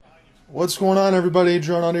What's going on, everybody?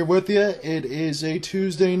 John on here with you. It is a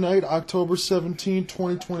Tuesday night, October 17,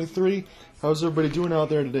 2023. How's everybody doing out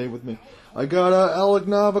there today with me? I got Alec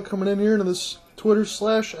Nava coming in here into this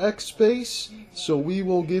Twitter/X space, so we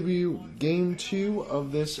will give you Game 2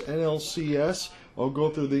 of this NLCS. I'll go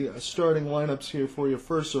through the starting lineups here for you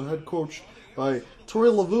first. So head coach by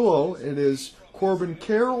Torey Lavuo, it is Corbin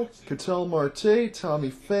Carroll, Ketel Marte,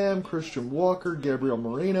 Tommy Pham, Christian Walker, Gabriel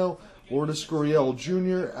Moreno, Lourdes Gurriel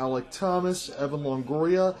Jr., Alec Thomas, Evan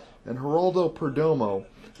Longoria, and Geraldo Perdomo.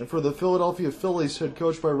 And for the Philadelphia Phillies, head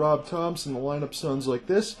coached by Rob Thompson, the lineup sounds like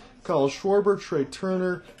this: Kyle Schwarber, Trey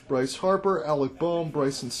Turner, Bryce Harper, Alec Bohm,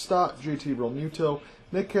 Bryson Stott, JT Realmuto,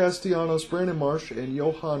 Nick Castellanos, Brandon Marsh, and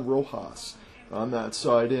Johan Rojas on that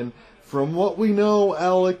side. And from what we know,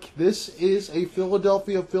 Alec, this is a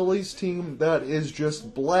Philadelphia Phillies team that is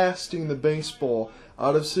just blasting the baseball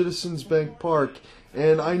out of Citizens Bank Park.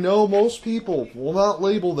 And I know most people will not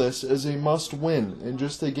label this as a must-win in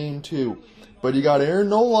just a Game 2. But you got Aaron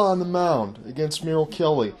Nola on the mound against Merrill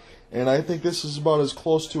Kelly, and I think this is about as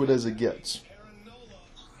close to it as it gets.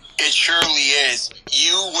 It surely is.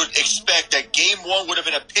 You would expect that Game 1 would have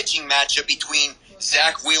been a pitching matchup between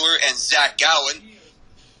Zach Wheeler and Zach Gallen.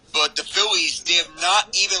 But the Phillies, they have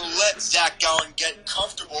not even let Zach Gallen get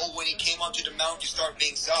comfortable when he came onto the mound to start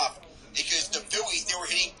things off. Because the Phillies, they were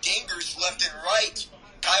hitting dingers left and right.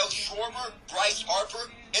 Kyle Schwarber, Bryce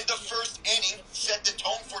Harper, in the first inning, set the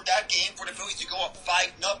tone for that game for the Phillies to go up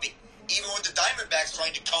 5-0. Even with the Diamondbacks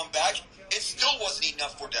trying to come back, it still wasn't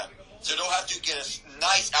enough for them. So they'll have to get a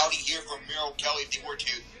nice outing here from Merrill Kelly if they were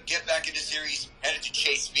to get back in the series, headed to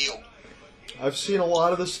Chase Field. I've seen a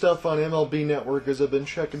lot of the stuff on MLB Network as I've been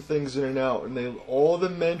checking things in and out, and they all of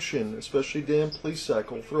them mention, especially Dan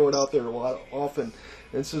Plesac will throw it out there a lot often,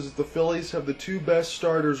 and says that the Phillies have the two best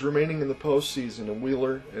starters remaining in the postseason, and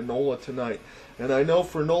Wheeler and Nola tonight. And I know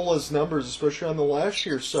for Nola's numbers, especially on the last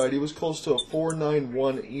year's side, he was close to a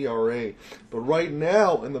 4.91 ERA. But right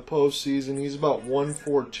now in the postseason, he's about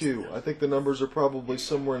 1.42. I think the numbers are probably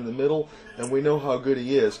somewhere in the middle, and we know how good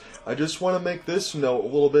he is. I just want to make this note a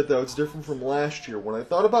little bit that it's different from last year. When I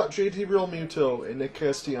thought about JT Realmuto and Nick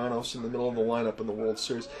Castellanos in the middle of the lineup in the World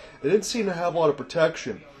Series, they didn't seem to have a lot of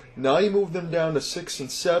protection. Now you move them down to 6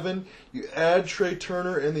 and 7. You add Trey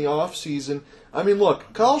Turner in the offseason. I mean,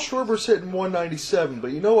 look, Kyle Schwarber's hitting 197,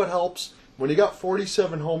 but you know what helps? When you got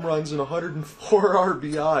 47 home runs and 104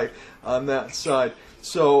 RBI on that side.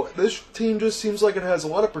 So this team just seems like it has a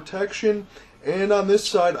lot of protection. And on this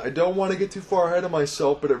side, I don't want to get too far ahead of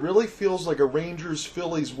myself, but it really feels like a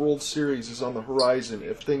Rangers-Phillies World Series is on the horizon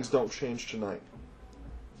if things don't change tonight.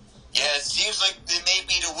 Yeah, it seems like it may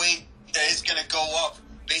be the way that it's going to go up,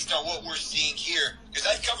 based on what we're seeing here. Because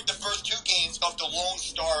I've covered the first two games of the Lone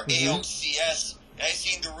Star ALCS, and I've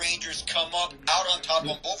seen the Rangers come up out on top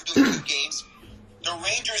on both of those two games. The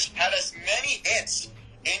Rangers had as many hits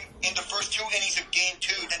in the first two innings of Game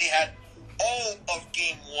 2 than they had all of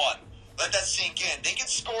Game 1. Let that sink in. They can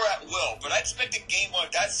score at will, but I expected Game 1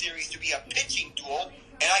 of that series to be a pitching duel,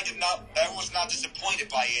 and I was not disappointed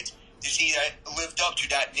by it to see that it lived up to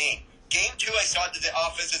that name. Game 2, I saw that the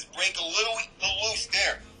offenses break a little loose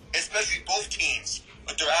there, especially both teams,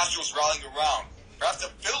 with their Astros rallying around. Perhaps the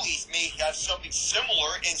Phillies may have something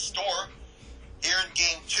similar in store here in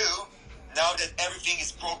Game 2, now that everything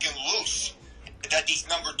is broken loose, that these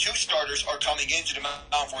number 2 starters are coming into the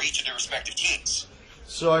mound for each of their respective teams.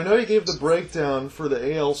 So I know you gave the breakdown for the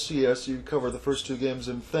ALCS. You covered the first two games,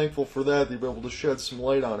 and thankful for that you'll be able to shed some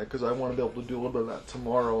light on it, because I want to be able to do a little bit of that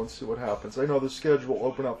tomorrow and see what happens. I know the schedule will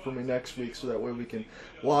open up for me next week, so that way we can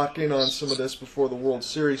lock in on some of this before the World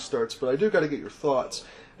Series starts. But I do got to get your thoughts.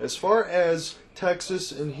 As far as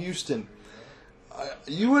Texas and Houston,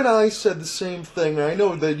 you and I said the same thing. I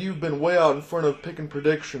know that you've been way out in front of picking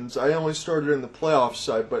predictions. I only started in the playoff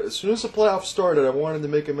side, but as soon as the playoffs started, I wanted to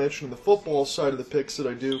make a mention of the football side of the picks that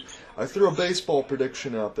I do. I threw a baseball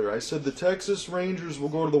prediction out there. I said the Texas Rangers will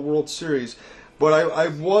go to the World Series, but I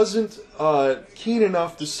wasn't keen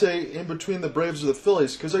enough to say in between the Braves or the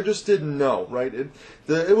Phillies, because I just didn't know, right?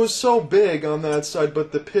 It was so big on that side,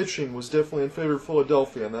 but the pitching was definitely in favor of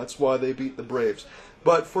Philadelphia, and that's why they beat the Braves.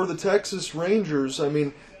 But for the Texas Rangers, I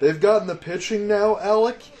mean, they've gotten the pitching now,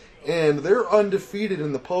 Alec, and they're undefeated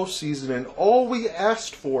in the postseason. And all we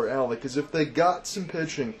asked for, Alec, is if they got some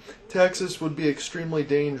pitching, Texas would be extremely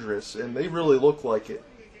dangerous, and they really look like it.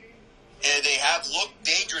 And they have looked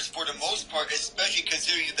dangerous for the most part, especially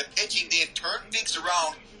considering the pitching. They have turned things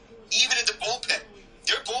around, even in the bullpen.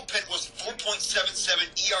 Their bullpen was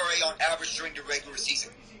 4.77 ERA on average during the regular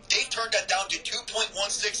season. They turned that down to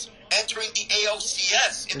 2.16 entering the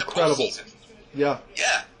ALCS in the postseason. Yeah.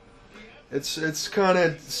 Yeah. It's kind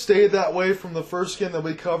of stayed that way from the first game that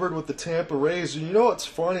we covered with the Tampa Rays. And you know what's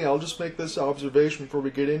funny? I'll just make this observation before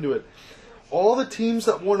we get into it. All the teams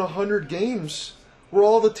that won 100 games were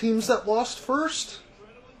all the teams that lost first.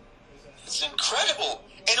 It's incredible.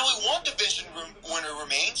 And only one division winner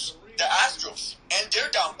remains, the Astros. And they're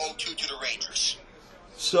down 0-2 to the Rangers.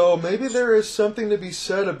 So maybe there is something to be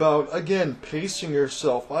said about, again, pacing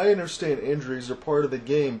yourself. I understand injuries are part of the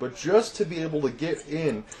game, but just to be able to get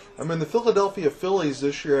in. I mean, the Philadelphia Phillies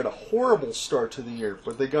this year had a horrible start to the year,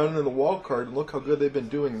 but they got into the wild card, and look how good they've been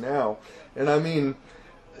doing now. And I mean,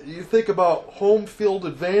 you think about home field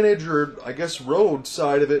advantage, or I guess road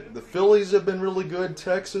side of it, the Phillies have been really good,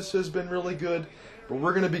 Texas has been really good, but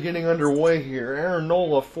we're going to be getting underway here. Aaron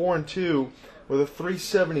Nola, 4-2. With a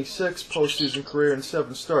 376 postseason career and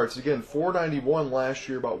 7 starts. Again, 491 last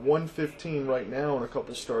year, about 115 right now in a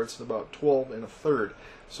couple starts, and about 12 and a third.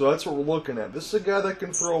 So that's what we're looking at. This is a guy that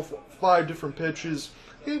can throw 5 different pitches,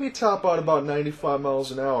 maybe top out about 95 miles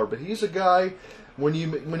an hour. But he's a guy, when you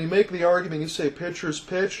make the argument, you say pitcher's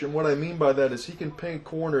pitch, and what I mean by that is he can paint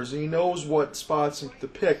corners, and he knows what spots to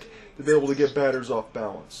pick to be able to get batters off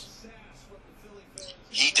balance.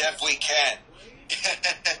 He definitely can.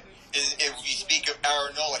 If we speak of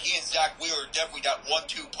Aaron Nola, he and Zach Wheeler definitely that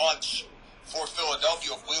 1-2 punch for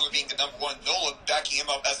Philadelphia, with Wheeler being the number 1, Nola backing him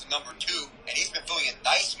up as the number 2, and he's been filling in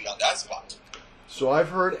nicely on that spot. So I've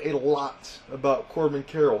heard a lot about Corbin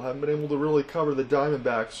Carroll. Haven't been able to really cover the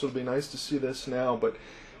Diamondbacks, so it'll be nice to see this now. But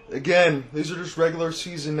again, these are just regular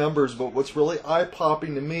season numbers, but what's really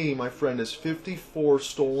eye-popping to me, my friend, is 54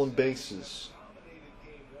 stolen bases.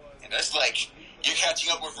 And that's like... You're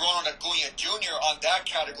catching up with Ronald Acuna Jr. on that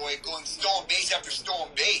category, going stolen base after stolen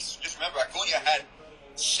base. Just remember, Acuna had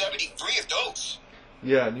 73 of those.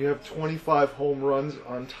 Yeah, and you have 25 home runs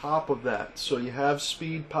on top of that. So you have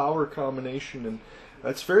speed-power combination, and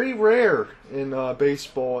that's very rare in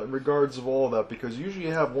baseball in regards of all of that, because usually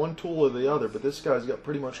you have one tool or the other, but this guy's got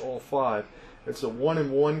pretty much all 5. It's a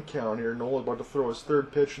 1-1 count here. Nola's about to throw his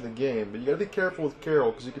 3rd pitch of the game. But you got to be careful with Carroll,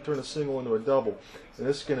 because he could turn a single into a double. And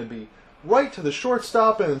this is going to be right to the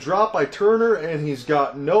shortstop and drop by Turner, and he's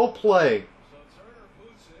got no play.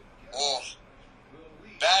 Oh,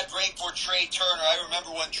 bad break for Trey Turner. I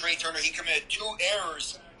remember when Trey Turner, he committed 2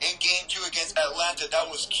 errors in Game 2 against Atlanta.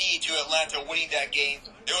 That was key to Atlanta winning that game.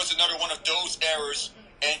 There was another one of those errors,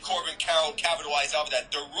 and Corbin Carroll capitalized off of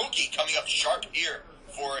that. The rookie coming up sharp here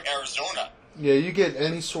for Arizona. Yeah, you get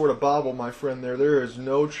any sort of bobble, my friend, there is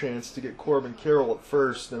no chance to get Corbin Carroll at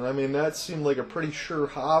first. And, I mean, that seemed like a pretty sure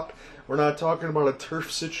hop. We're not talking about a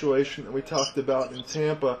turf situation that we talked about in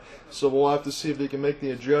Tampa, so we'll have to see if he can make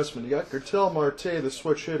the adjustment. You got Ketel Marte, the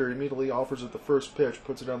switch hitter, immediately offers it the first pitch,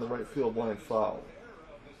 puts it on the right field line foul.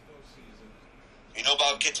 You know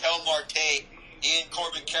about Ketel Marte and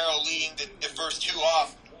Corbin Carroll leading the first 2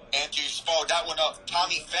 off, and to follow that one up,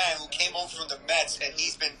 Tommy Pham, who came over from the Mets, and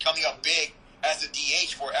he's been coming up big as a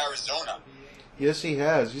DH for Arizona. Yes, he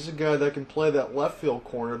has. He's a guy that can play that left field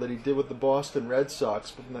corner that he did with the Boston Red Sox.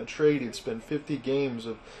 But in that trade, he'd spent 50 games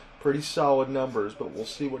of pretty solid numbers. But we'll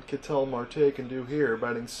see what Ketel Marte can do here,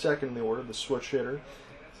 batting second in the order, the switch hitter.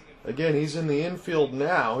 Again, he's in the infield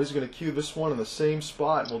now. He's going to cue this one in the same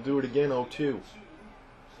spot, and we'll do it again 0-2.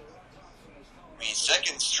 I mean,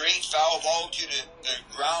 second straight foul ball to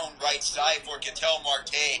the ground right side for Ketel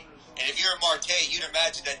Marte. And if you're Marte, you'd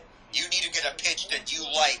imagine that you need to get a pitch that you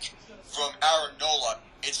like from Aaron Nola.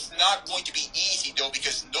 It's not going to be easy, though,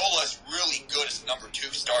 because Nola is really good as number 2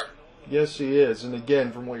 starter. Yes, he is. And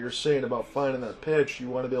again, from what you're saying about finding that pitch, you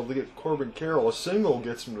want to be able to get Corbin Carroll. A single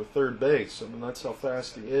gets him to third base. I mean, that's how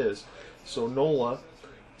fast he is. So Nola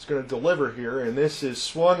is going to deliver here, and this is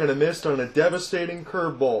swung and a missed on a devastating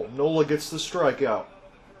curveball. Nola gets the strikeout.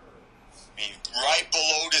 I mean, right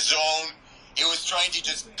below the zone. He was trying to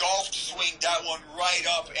just golf swing that one right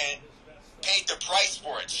up and paid the price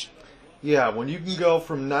for it. Yeah, when you can go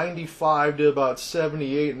from 95 to about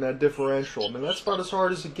 78 in that differential, I mean, that's about as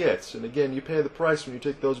hard as it gets. And again, you pay the price when you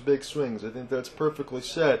take those big swings. I think that's perfectly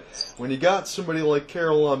said. When you got somebody like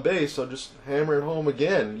Carroll on base, I'll just hammer it home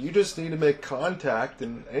again. You just need to make contact,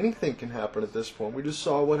 and anything can happen at this point. We just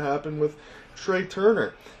saw what happened with Trey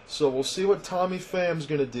Turner. So we'll see what Tommy Pham's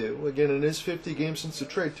going to do. Again, in his 50 games since the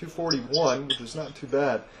trade, 241, which is not too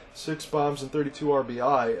bad. 6 bombs and 32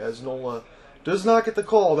 RBI, as Nola does not get the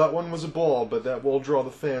call. That one was a ball, but that will draw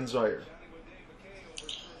the fans' ire.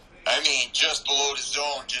 I mean, just below the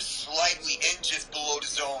zone, just slightly inches below the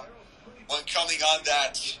zone when coming on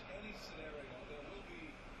that.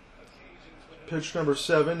 Pitch number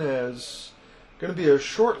 7 is going to be a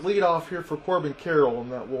short lead off here for Corbin Carroll,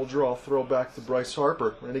 and that will draw a throw back to Bryce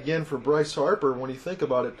Harper. And again, for Bryce Harper, when you think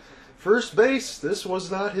about it, First base, this was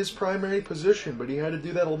not his primary position, but he had to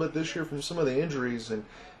do that a little bit this year from some of the injuries, and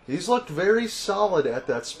he's looked very solid at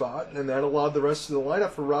that spot, and that allowed the rest of the lineup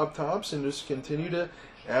for Rob Thompson just to continue to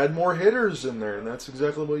add more hitters in there, and that's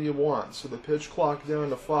exactly what you want. So the pitch clock down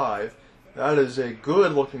to 5. That is a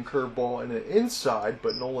good-looking curveball and an inside,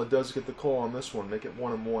 but Nola does get the call on this one, make it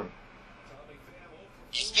 1-1.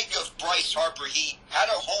 You speak of Bryce Harper. He had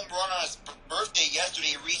a home run on his birthday yesterday.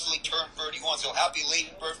 He recently turned 31, so happy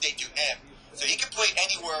late birthday to him. So he can play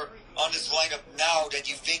anywhere on this lineup now that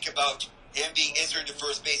you think about him being inserted to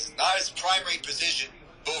first base. It's not his primary position,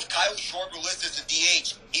 but with Kyle Schwarber listed as a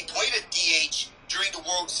DH, he played a DH during the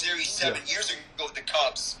World Series 7 years ago with the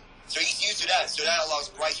Cubs. So he's used to that. So that allows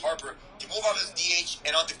Bryce Harper to move out as DH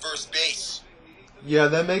and onto first base. Yeah,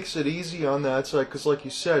 that makes it easy on that side because, like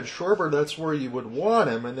you said, Schwarber, that's where you would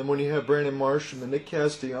want him. And then when you have Brandon Marsh and Nick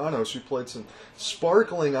Castellanos, who played some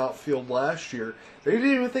sparkling outfield last year, they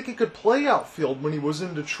didn't even think he could play outfield when he was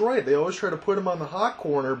in Detroit. They always try to put him on the hot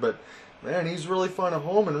corner, but, man, he's really found a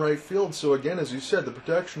home in right field. So, again, as you said, the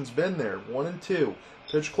protection's been there, 1 and 2.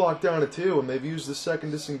 Pitch clock down to 2, and they've used the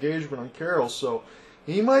second disengagement on Carroll. So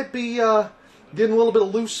he might be getting a little bit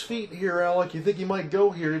of loose feet here, Alec. You think he might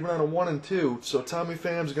go here even on a 1 and 2. So Tommy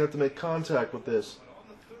Pham's going to have to make contact with this.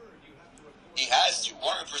 He has to,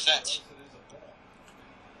 100%.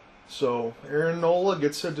 So Aaron Nola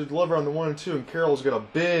gets set to deliver on the 1 and 2, and Carroll's got a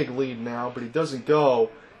big lead now, but he doesn't go.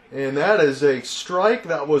 And that is a strike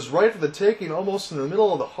that was right for the taking, almost in the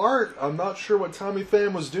middle of the heart. I'm not sure what Tommy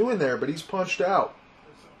Pham was doing there, but he's punched out.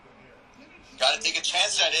 Got to take a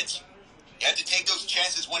chance at it. You have to take those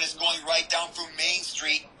chances when it's going right down through Main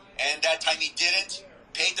Street, and that time he didn't,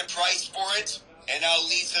 paid the price for it, and now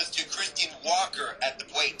leads us to Christian Walker at the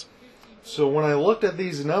plate. So when I looked at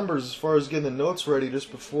these numbers as far as getting the notes ready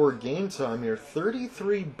just before game time here,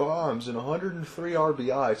 33 bombs and 103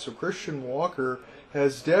 RBI. So Christian Walker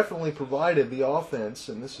has definitely provided the offense,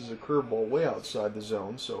 and this is a curveball way outside the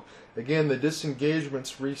zone. So again, the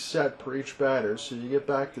disengagements reset per each batter, so you get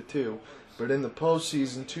back to 2. But in the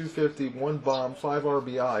postseason, 250, 1 bomb, 5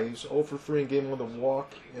 RBI. He's 0 for 3 in game 1 with a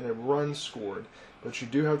walk and a run scored. But you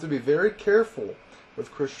do have to be very careful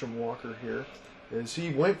with Christian Walker here, as he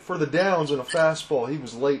went for the downs on a fastball. He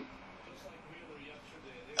was late.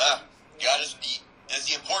 There's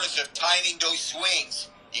the importance of timing those swings.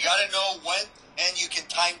 You got to know when and you can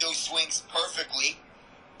time those swings perfectly.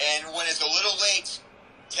 And when it's a little late,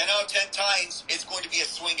 10 out of 10 times, it's going to be a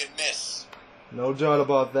swing and miss. No doubt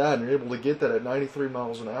about that, and you're able to get that at 93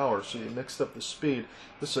 miles an hour, so you mixed up the speed.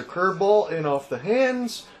 This is a curveball in off the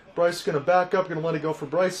hands. Bryce is going to back up, going to let it go for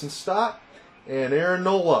Bryce and stop. And Aaron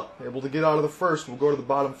Nola able to get out of the first. We'll go to the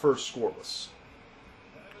bottom first scoreless.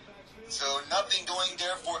 So nothing going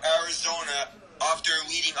there for Arizona after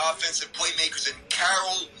leading offensive playmakers in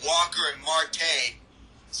Carroll, Walker, and Marte.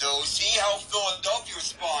 So see how Philadelphia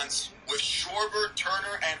responds with Schwarber,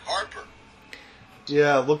 Turner, and Harper.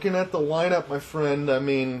 Yeah, looking at the lineup, my friend, I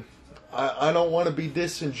mean, I don't want to be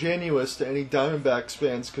disingenuous to any Diamondbacks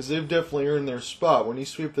fans because they've definitely earned their spot. When you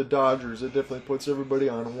sweep the Dodgers, it definitely puts everybody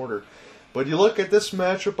on order. But you look at this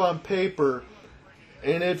matchup on paper,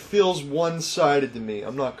 and it feels one-sided to me.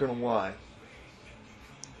 I'm not going to lie.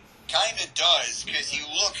 Kind of does, because you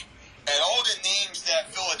look at all the names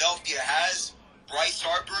that Philadelphia has: Bryce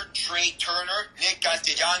Harper, Trey Turner, Nick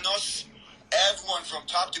Castellanos, everyone from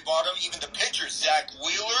top to bottom, even the pitchers, Zach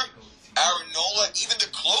Wheeler, Aaron Nola, even the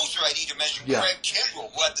closer I need to mention, Craig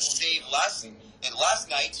Kimbrell, who had the save last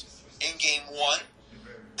night in Game 1.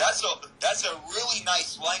 That's a really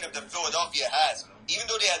nice lineup that Philadelphia has. Even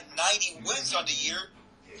though they had 90 wins on the year,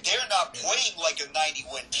 they're not playing like a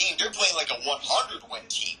 90-win team. They're playing like a 100-win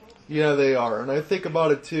team. Yeah, they are. And I think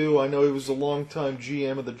about it, too. I know he was a longtime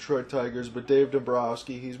GM of the Detroit Tigers, but Dave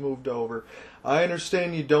Dombrowski, he's moved over. I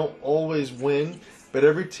understand you don't always win, but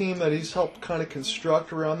every team that he's helped kind of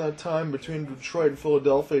construct around that time between Detroit and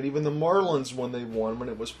Philadelphia, and even the Marlins when they won, when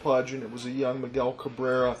it was Pudge and it was a young Miguel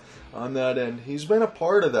Cabrera on that end, he's been a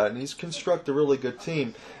part of that, and he's constructed a really good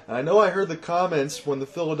team. And I know I heard the comments when the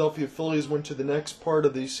Philadelphia Phillies went to the next part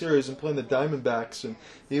of the series and playing the Diamondbacks, and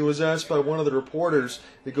he was asked by one of the reporters,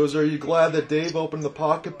 he goes, "Are you glad that Dave opened the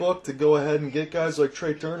pocketbook to go ahead and get guys like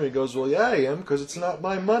Trey Turner?" He goes, "Well, yeah, I am, because it's not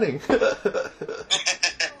my money."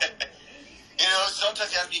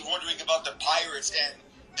 Sometimes you have to be wondering about the Pirates and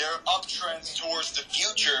their uptrends towards the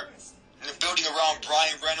future, and building around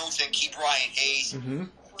Brian Reynolds and keep Brian Hayes. Mm-hmm.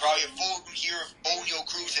 Probably a full year of O'Neal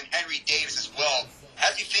Cruz and Henry Davis as well.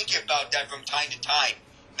 As you think about that from time to time,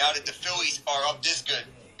 now that the Phillies are up this good,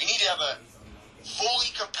 we need to have a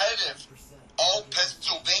fully competitive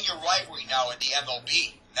all-Pennsylvania rivalry now in the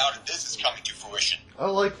MLB. now that this is coming to fruition. I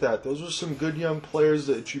like that. Those are some good young players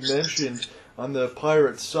that you mentioned on the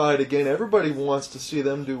Pirates side. Again, everybody wants to see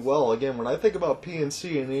them do well. Again, when I think about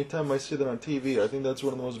PNC and anytime I see them on TV, I think that's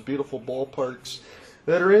one of the most beautiful ballparks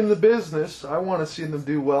that are in the business. I want to see them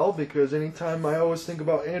do well because anytime I always think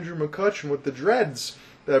about Andrew McCutchen with the Dreads,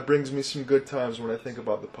 that brings me some good times when I think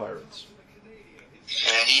about the Pirates.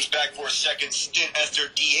 And he's back for a second stint as their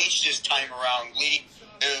DH this time around,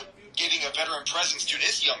 giving a veteran presence to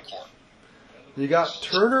this young core. You got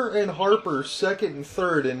Turner and Harper second and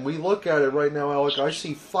third, and we look at it right now, Alec. I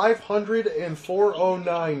see 500 and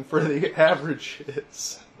 409 for the average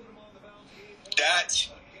hits. That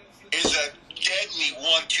is a deadly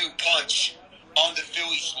 1-2 punch on the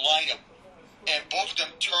Phillies lineup. And both of them,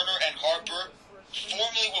 Turner and Harper,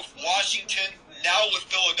 formerly with Washington, now with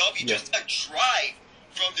Philadelphia, just a drive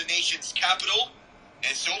from the nation's capital.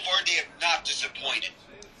 And so far, they have not disappointed.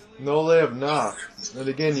 No, they have not. And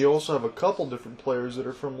again, you also have a couple different players that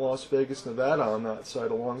are from Las Vegas, Nevada on that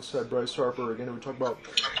side, alongside Bryce Harper. Again, we talk about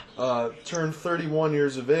turned 31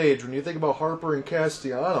 years of age. When you think about Harper and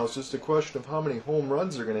Castellanos, it's just a question of how many home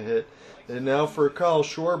runs they're going to hit. And now for Kyle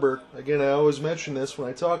Schwarber, again, I always mention this when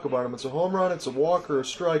I talk about him. It's a home run, it's a walk, or a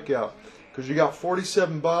strikeout. Because you got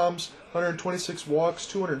 47 bombs, 126 walks,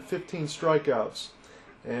 215 strikeouts.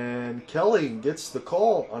 And Kelly gets the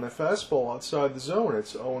call on a fastball outside the zone.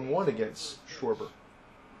 It's 0-1 against Schwarber.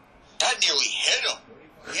 That nearly hit him.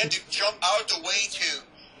 He had to jump out of the way to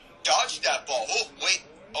dodge that ball. Oh, wait.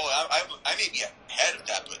 Oh, I may be ahead of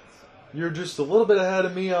that, but... You're just a little bit ahead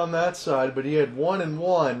of me on that side, but he had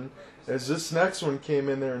 1-1 as this next one came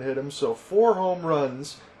in there and hit him. So 4 home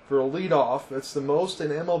runs for a leadoff. That's the most in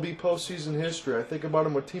MLB postseason history. I think about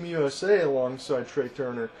him with Team USA alongside Trey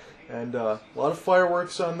Turner. And a lot of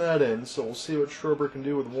fireworks on that end, so we'll see what Schwarber can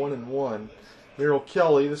do with 1-1. Merrill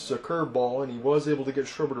Kelly, this is a curveball, and he was able to get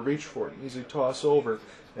Schwarber to reach for it. Easy toss over,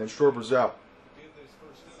 and Schwarber's out.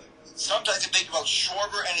 Sometimes I think about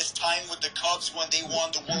Schwarber and his time with the Cubs when they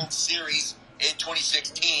won the World Series in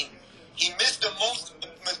 2016. He missed the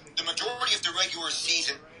majority of the regular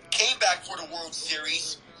season, came back for the World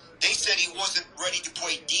Series. They said he wasn't ready to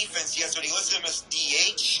play defense yet, so they listed him as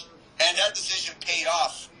DH, and that decision paid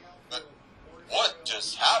off. But what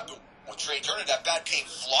just happened with Trey Turner? That bat came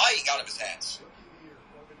flying out of his hands.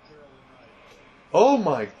 Oh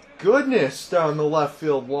my goodness, down the left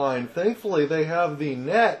field line. Thankfully, they have the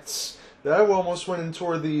nets. That almost went in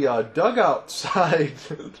toward the dugout side.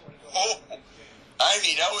 Oh, I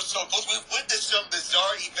mean, that was so close. We've witnessed some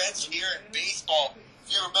bizarre events here in baseball.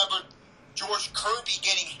 If you remember George Kirby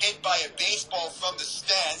getting hit by a baseball from the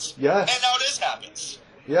stands. Yes. And now this happens.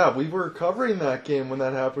 Yeah, we were covering that game when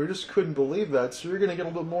that happened. We just couldn't believe that. So you're going to get a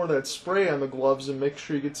little bit more of that spray on the gloves and make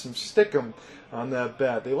sure you get some stickum on that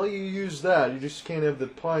bat. They let you use that. You just can't have the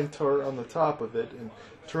pine tar on the top of it. And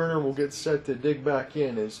Turner will get set to dig back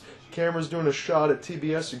in as camera's doing a shot at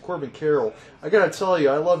TBS and Corbin Carroll. I got to tell you,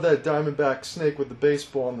 I love that Diamondback snake with the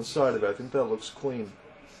baseball on the side of it. I think that looks clean.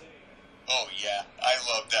 Oh, yeah. I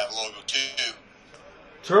love that logo, too.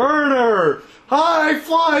 Turner! High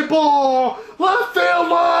fly ball! Left field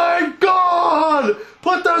line! Gone!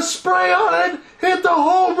 Put the spray on it! Hit the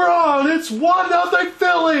home run! It's 1-0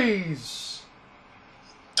 Phillies!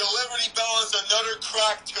 The Liberty Bell has another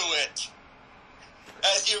crack to it.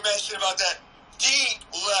 As you mentioned about that deep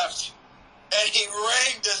left. And he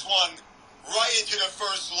rang this one right into the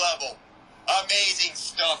first level. Amazing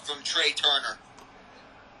stuff from Trey Turner.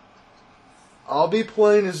 I'll be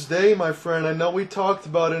plain as day, my friend. I know we talked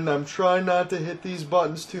about it, and I'm trying not to hit these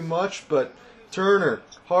buttons too much, but Turner,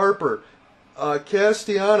 Harper,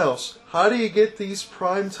 Castellanos, how do you get these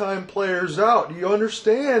primetime players out? You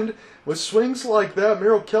understand, with swings like that,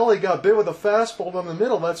 Merrill Kelly got bit with a fastball down the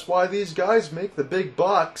middle. That's why these guys make the big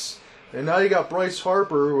bucks. And now you got Bryce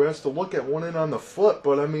Harper, who has to look at one in on the foot,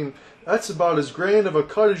 but I mean, that's about as grand of a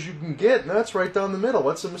cut as you can get, and that's right down the middle.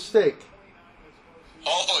 That's a mistake.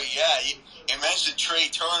 Oh, yeah. You mentioned Trey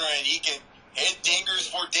Turner, and he can hit dingers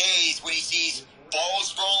for days when he sees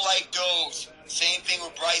balls roll like those. Same thing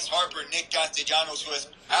with Bryce Harper, Nick Castellanos, who has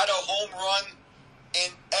had a home run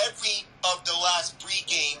in every of the last 3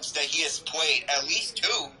 games that he has played. At least 2.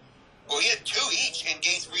 Well, he had 2 each in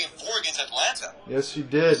games 3 and 4 against Atlanta. Yes, he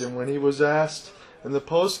did. And when he was asked in the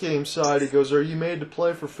post-game side, he goes, "Are you made to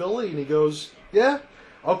play for Philly?" And he goes, "Yeah."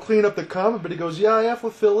 I'll clean up the comment, but he goes, yeah, I have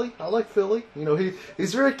with Philly. I like Philly. You know,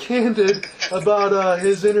 he's very candid about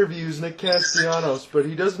his interviews, Nick Castellanos, but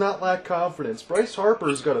he does not lack confidence. Bryce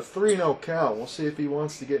Harper's got a 3-0 count. We'll see if he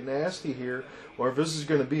wants to get nasty here, or if this is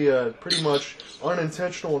going to be a pretty much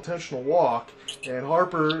unintentional, intentional walk. And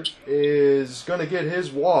Harper is going to get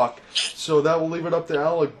his walk, so that will leave it up to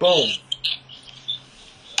Alec. Boom.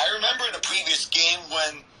 I remember in a previous game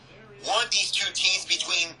when one of these two teams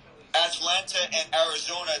between Atlanta and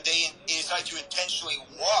Arizona, they decided to intentionally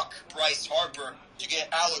walk Bryce Harper to get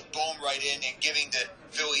Alec Bohm right in and giving the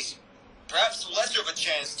Phillies perhaps lesser of a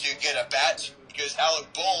chance to get a bat, because Alec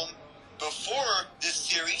Bohm, before this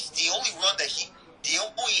series, the only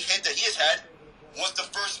hit that he has had was the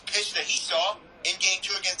first pitch that he saw in Game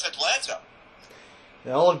 2 against Atlanta.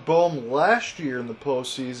 Alec Bohm last year in the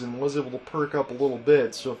postseason was able to perk up a little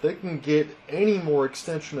bit, so if they can get any more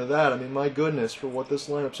extension of that, I mean, my goodness, for what this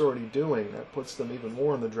lineup's already doing, that puts them even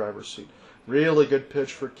more in the driver's seat. Really good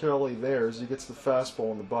pitch for Kelly there as he gets the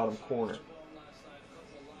fastball in the bottom corner.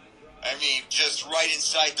 I mean, just right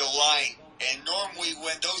inside the line. And normally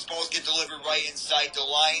when those balls get delivered right inside the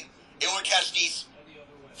line, it would catch these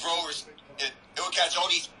throwers, it would catch all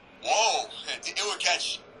these, it would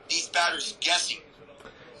catch these batters guessing.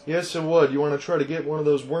 Yes, it would. You want to try to get one of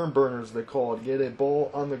those worm burners, they call it. Get a ball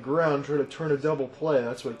on the ground, try to turn a double play.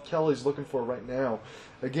 That's what Kelly's looking for right now.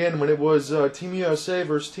 Again, when it was Team USA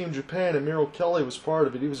versus Team Japan and Merrill Kelly was part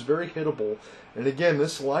of it, he was very hittable. And again,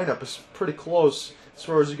 this lineup is pretty close as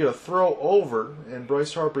far as you get a throw over and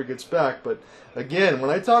Bryce Harper gets back. But again, when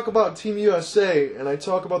I talk about Team USA and I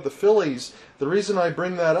talk about the Phillies, the reason I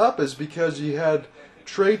bring that up is because you had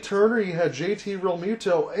Trey Turner, you had JT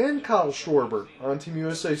Realmuto, and Kyle Schwarber on Team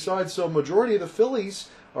USA side, so majority of the Phillies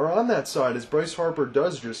are on that side as Bryce Harper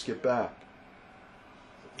does just get back.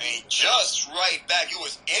 I mean, just right back. It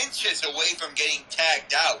was inches away from getting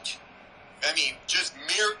tagged out. I mean, just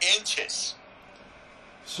mere inches.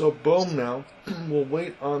 So Bohm now will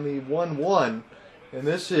wait on the 1-1, and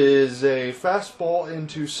this is a fastball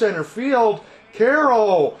into center field.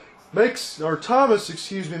 Thomas makes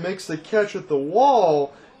the catch at the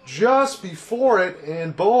wall just before it,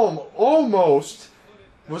 and Bohm almost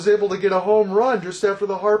was able to get a home run just after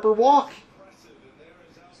the Harper walk.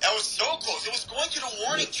 That was so close. It was going to the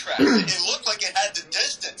warning track. It looked like it had the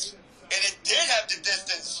distance, and it did have the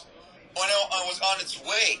distance when it was on its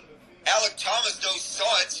way. Alec Thomas, though,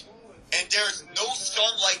 saw it, and there's no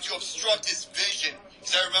sunlight to obstruct his vision.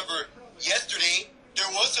 Because I remember yesterday, there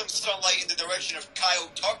was some sunlight in the direction of Kyle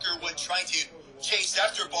Tucker when trying to chase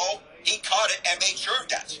after a ball. He caught it and made sure of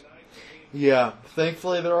that. Yeah,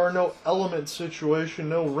 thankfully there are no element situation,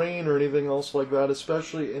 no rain or anything else like that,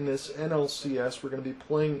 especially in this NLCS. We're going to be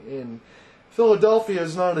playing in Philadelphia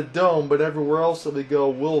is not a dome, but everywhere else that we go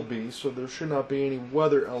will be, so there should not be any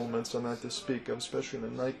weather elements on that to speak of, especially in a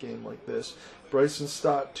night game like this. Bryson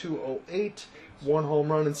Stott, 208. 1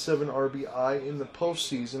 home run and 7 RBI in the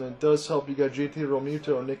postseason. It does help. You got JT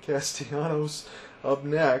Realmuto and Nick Castellanos up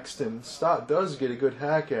next, and Stott does get a good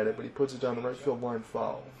hack at it, but he puts it down the right field line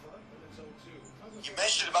foul. You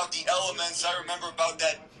mentioned about the elements. I remember about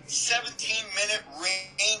that 17-minute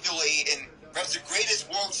rain delay in perhaps the greatest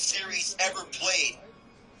World Series ever played.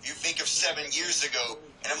 If you think of 7 years ago,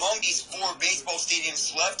 and among these 4 baseball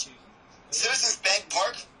stadiums left, Citizens Bank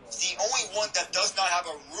Park is the only one that does not have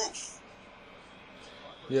a roof.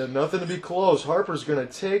 Yeah, nothing to be close. Harper's going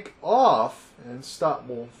to take off, and Stott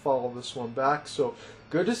will follow this one back. So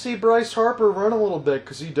good to see Bryce Harper run a little bit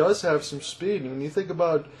because he does have some speed. And when you think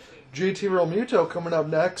about JT Realmuto coming up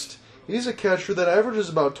next, he's a catcher that averages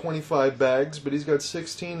about 25 bags, but he's got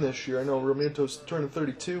 16 this year. I know Realmuto's turning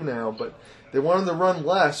 32 now, but they want him to run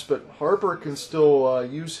less, but Harper can still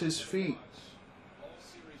use his feet.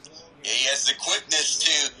 Yeah, he has the quickness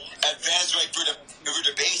to advance right through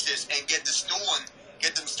the bases and get them stolen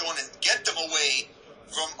and get them away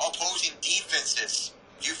from opposing defenses.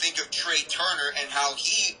 You think of Trey Turner and how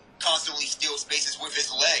he constantly steals bases with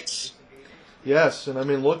his legs. Yes, and I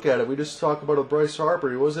mean, look at it. We just talked about Bryce Harper.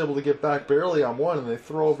 He was able to get back barely on one, and they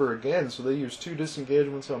throw over again, so they use 2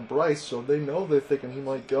 disengagements on Bryce, so they know they're thinking he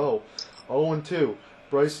might go. 0-2.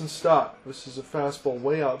 Bryson Stott. This is a fastball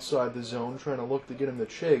way outside the zone, trying to look to get him to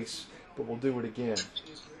chase, but we'll do it again.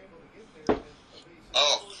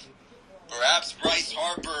 Oh, perhaps Bryce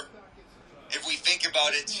Harper, if we think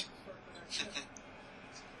about it,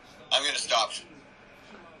 I'm going to stop.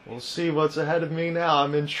 We'll see what's ahead of me now.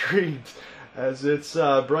 I'm intrigued as it's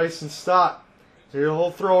Bryson Stott.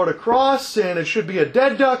 He'll throw it across, and it should be a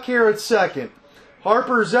dead duck here at second.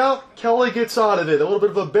 Harper's out, Kelly gets out of it. A little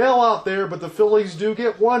bit of a bailout there, but the Phillies do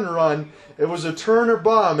get one run. It was a Turner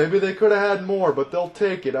bomb. Maybe they could have had more, but they'll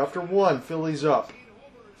take it. After one, Phillies up.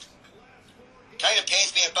 Kind of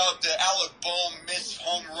pains me about the Alec Bohm missed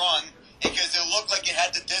home run because it looked like it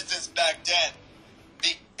had the distance back then.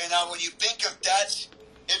 And now when you think of that,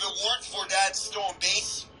 if it weren't for that stolen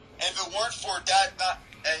base, and if it weren't for that,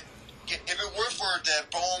 if it weren't for the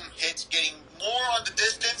Bohm hits getting more on the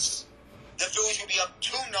distance, the Phillies would be up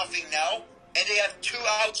 2-0 now, and they have 2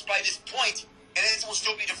 outs by this point, and it will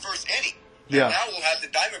still be the first inning. Yeah. And now we'll have the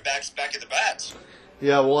Diamondbacks back at the bats.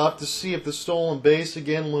 Yeah, we'll have to see if the stolen base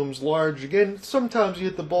again looms large. Again, sometimes you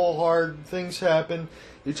hit the ball hard, things happen.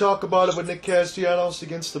 You talk about it with Nick Castellanos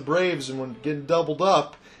against the Braves and when getting doubled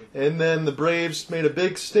up, and then the Braves made a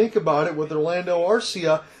big stink about it with Orlando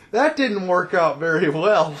Arcia. That didn't work out very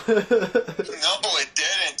well. No, it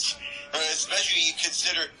didn't. Especially you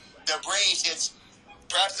consider the Braves, it's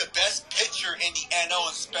perhaps the best pitcher in the NL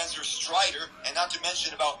in Spencer Strider, and not to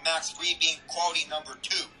mention about Max Fried being quality number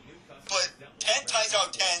 2. But 10 times out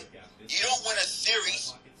of 10, you don't win a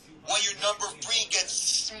series when your number 3 gets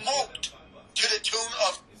smoked to the tune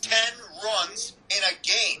of 10 runs in a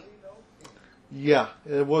game. Yeah,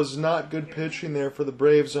 it was not good pitching there for the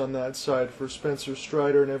Braves on that side for Spencer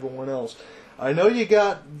Strider and everyone else. I know you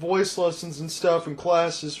got voice lessons and stuff and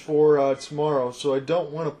classes for tomorrow, so I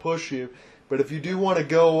don't want to push you. But if you do want to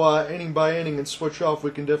go inning by inning and switch off,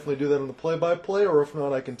 we can definitely do that on the play-by-play, or if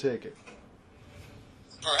not, I can take it.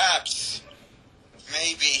 Perhaps.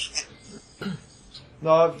 Maybe.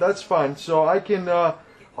 No, that's fine. So I can,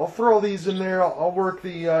 I'll throw these in there. I'll work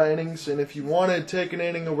the innings, and if you want to take an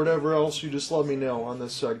inning or whatever else, you just let me know on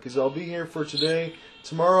this side, because I'll be here for today.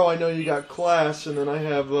 Tomorrow I know you got class, and then I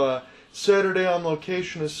have Saturday on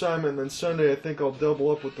location assignment, and then Sunday I think I'll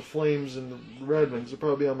double up with the Flames and the Red Wings. I'll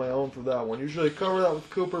probably be on my own for that one. Usually I cover that with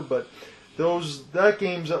Cooper, but that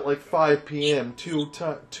game's at like 5 p.m. two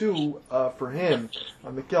for him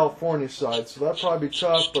on the California side, so that'll probably be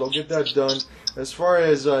tough, but I'll get that done. As far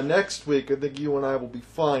as next week, I think you and I will be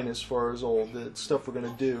fine as far as all the stuff we're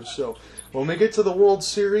going to do. So when we get to the World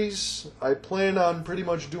Series, I plan on pretty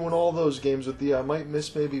much doing all those games with you. I might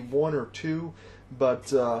miss maybe 1 or 2,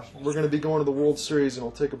 but we're going to be going to the World Series, and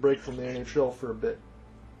we'll take a break from the NHL for a bit.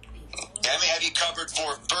 I may have you covered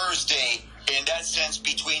for Thursday in that sense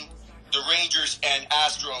between the Rangers and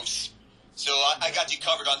Astros. So I got you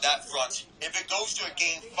covered on that front. If it goes to a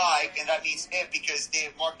Game 5, and that means if because they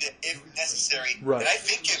have marked it if necessary, right, and I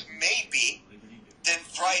think it may be, then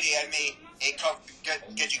Friday I may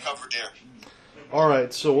get you covered there. All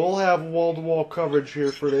right, so we'll have wall-to-wall coverage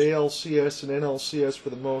here for the ALCS and NLCS for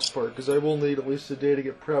the most part, because I will need at least a day to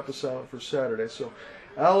get prep assignment for Saturday. So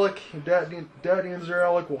Alec,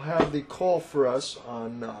 Alec will have the call for us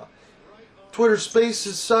on Twitter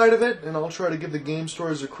Spaces side of it, and I'll try to give the game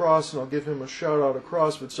stories across, and I'll give him a shout-out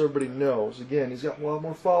across, but so everybody knows. Again, he's got a lot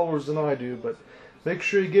more followers than I do, but make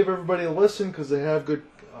sure you give everybody a listen, because they have good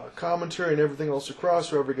commentary and everything else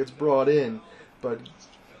across wherever it gets brought in. But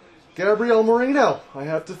Gabriel Moreno, I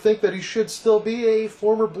have to think that he should still be a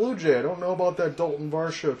former Blue Jay. I don't know about that Dalton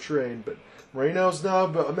Varsho trade, but Moreno's now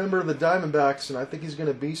a member of the Diamondbacks, and I think he's going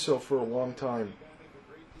to be so for a long time.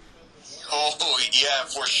 Oh, yeah,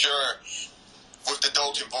 for sure. With the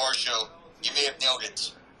Dalton Varsho, you may have nailed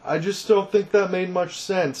it. I just don't think that made much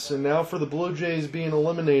sense. And now for the Blue Jays being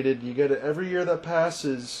eliminated, you get it every year that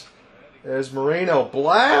passes as Moreno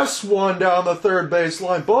blasts one down the third base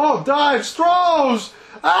line. Boom, dives, throws,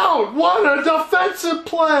 out. What a defensive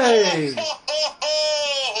play!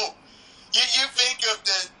 You think of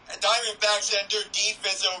the Diamondbacks and their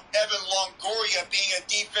defense of Evan Longoria being a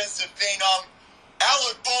defensive phenom.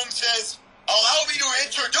 Alec Bohm says, allow me to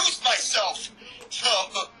introduce myself. So,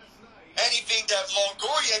 anything that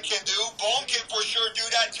Longoria can do, Bohm can for sure do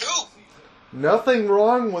that too. Nothing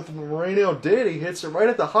wrong with what Moreno did. He hits it right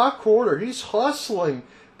at the hot corner. He's hustling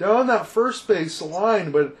down that first base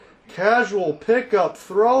line, but casual pickup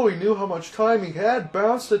throw. He knew how much time he had.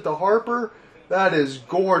 Bounced it to Harper. That is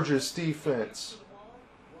gorgeous defense.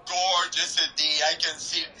 Gorgeous indeed.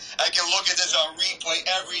 I can look at this on replay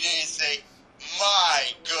every day and say,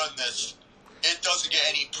 my goodness. It doesn't get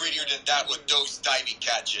any prettier than that with those diving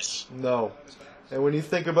catches. No. And when you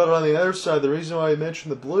think about it on the other side, the reason why I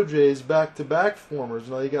mentioned the Blue Jays back-to-back formers,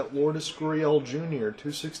 now you got Lourdes Gurriel Jr.,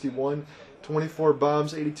 261, 24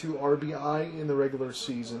 bombs, 82 RBI in the regular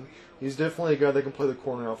season. He's definitely a guy that can play the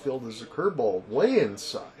corner outfield as a curveball way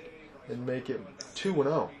inside and make it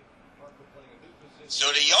 2-0. So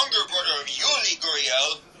the younger brother of Yuli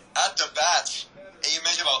Gurriel at the bat. And you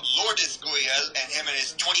mentioned about Lourdes Gurriel and him and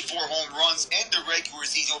his 24 home runs in the regular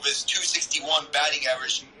season with his 261 batting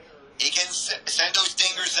average. He can send those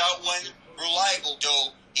dingers out when reliable,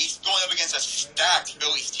 though. He's going up against a stacked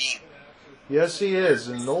Phillies team. Yes, he is.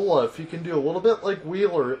 And Nola, if he can do a little bit like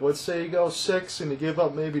Wheeler, let's say you go 6 and you give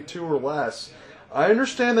up maybe 2 or less. I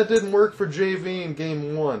understand that didn't work for JV in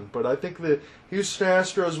Game 1, but I think the Houston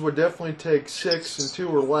Astros would definitely take 6 and 2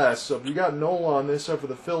 or less. So if you got Nola on this up for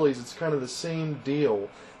the Phillies, it's kind of the same deal.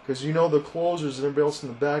 Because you know the closers and everybody else in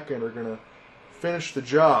the back end are going to finish the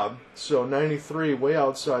job. So 93, way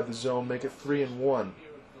outside the zone, make it 3-1.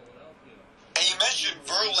 And you mentioned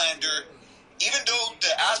Verlander. Even though the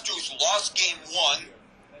Astros lost Game 1,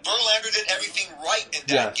 Verlander did everything right in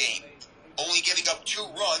that game. Only giving up 2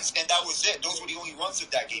 runs, and that was it. Those were the only runs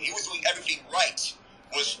of that game. He was doing everything right.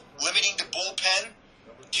 Was limiting the bullpen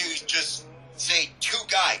to just, say, 2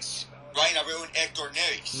 guys. Ryan Abreu and Hector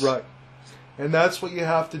Neris. Right. And that's what you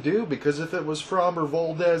have to do, because if it was Framber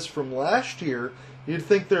Valdez from last year, you'd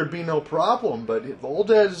think there'd be no problem. But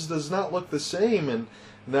Valdez does not look the same, and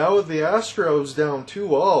now with the Astros down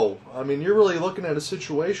 2-0, I mean, you're really looking at a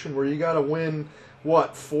situation where you got to win,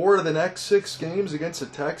 4 of the next 6 games against a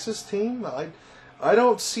Texas team? I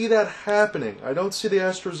don't see that happening. I don't see the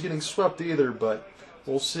Astros getting swept either, but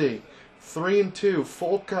we'll see. 3-2,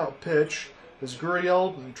 full count pitch as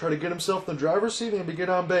Gurriel try to get himself in the driver's seat and get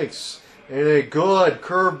on base. And a good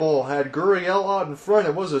curveball had Gurriel out in front.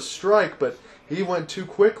 It was a strike, but he went too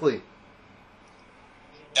quickly.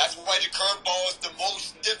 That's why the curveball is the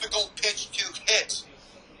most difficult pitch to hit.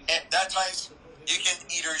 And that times you can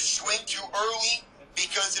either swing too early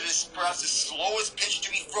because it is perhaps the slowest pitch to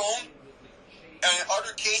be thrown, and in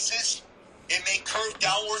other cases, it may curve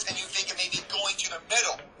downwards and you think it may be going to the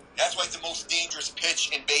middle. That's why it's the most dangerous pitch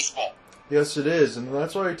in baseball. Yes, it is, and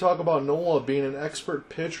that's why we talk about Nola being an expert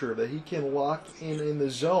pitcher, that he can lock in the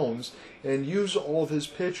zones and use all of his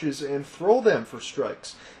pitches and throw them for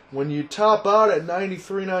strikes. When you top out at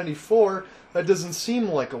 93, 94, that doesn't seem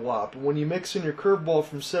like a lot, but when you mix in your curveball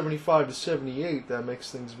from 75 to 78, that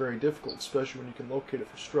makes things very difficult, especially when you can locate it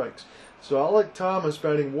for strikes. So Alec Thomas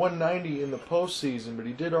batting 190 in the postseason, but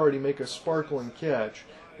he did already make a sparkling catch,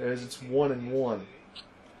 as it's 1-1.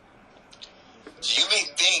 So you may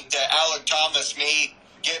think that Alec Thomas may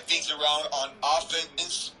get things around on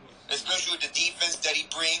offense, especially with the defense that he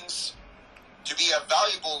brings, to be a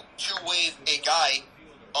valuable two-way guy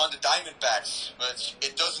on the Diamondbacks, but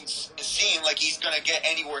it doesn't seem like he's going to get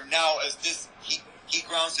anywhere now, as he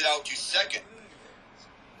grounds it out to second.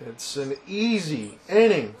 It's an easy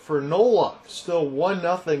inning for Nola. Still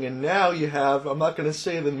 1-0, and now you have, I'm not going to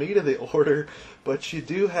say the meat of the order, but you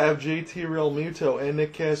do have JT Realmuto and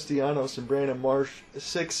Nick Castellanos and Brandon Marsh,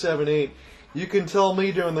 6, 7, 8. You can tell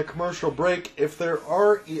me during the commercial break if there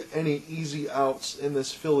are any easy outs in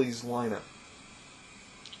this Phillies lineup.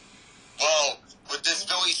 Well, with this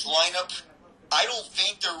Phillies lineup, I don't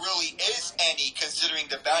think there really is any, considering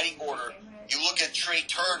the batting order. You look at Trey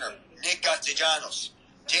Turner, Nick Castellanos,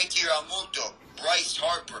 JT Realmuto, Bryce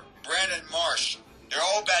Harper, Brandon Marsh. They're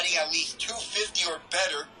all batting at least 250 or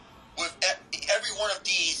better. With every one of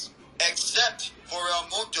these, except for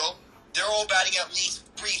Realmuto, they're all batting at least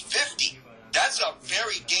 350. That's a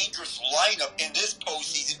very dangerous lineup in this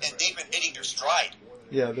postseason, and they've been hitting their stride.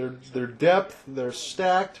 Yeah, their depth, they're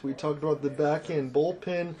stacked. We talked about the back-end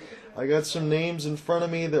bullpen. I got some names in front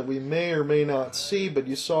of me that we may or may not see, but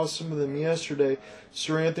you saw some of them yesterday.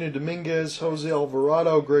 Sir Anthony Dominguez, Jose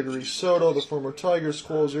Alvarado, Gregory Soto, the former Tigers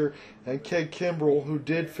closer, and Keg Kimbrell, who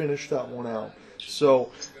did finish that one out.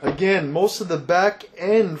 So, again, most of the back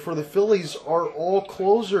end for the Phillies are all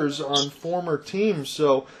closers on former teams.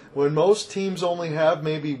 So, when most teams only have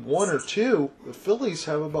maybe 1 or 2, the Phillies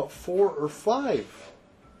have about 4 or 5.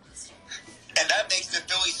 And that makes the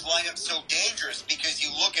Phillies lineup so dangerous, because you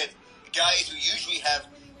look at guys who usually have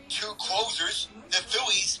 2 closers. The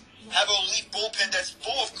Phillies have a elite bullpen that's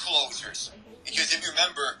full of closers. Because if you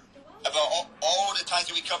remember, about all the times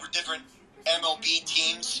that we cover different MLB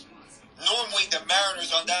teams, normally the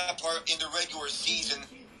Mariners on that part in the regular season,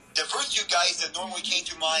 the first 2 guys that normally came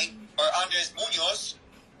to mind are Andres Munoz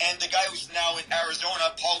and the guy who's now in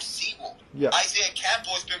Arizona, Paul Sewell. Yeah. Isaiah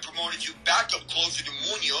Campbell has been promoted to backup closer to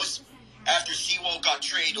Munoz after Sewell got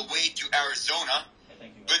traded away to Arizona.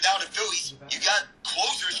 But now the Phillies, you got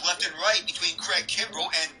closers left and right between Craig Kimbrell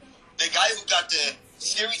and the guy who got the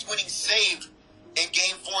series-winning save in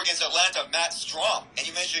Game 4 against Atlanta, Matt Strom. And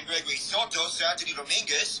you mentioned Gregory Soto, Anthony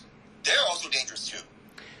Dominguez. They're also dangerous too.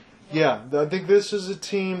 Yeah, I think this is a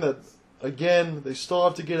team that again, they still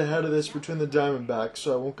have to get ahead of this between the Diamondbacks,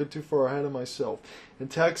 so I won't get too far ahead of myself. And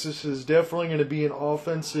Texas is definitely going to be an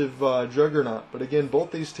offensive juggernaut. But again,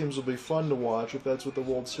 both these teams will be fun to watch if that's what the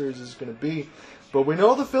World Series is going to be. But we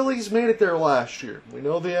know the Phillies made it there last year. We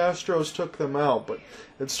know the Astros took them out. But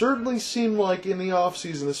it certainly seemed like in the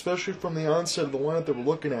offseason, especially from the onset of the lineup that we're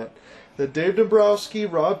looking at, that Dave Dombrowski,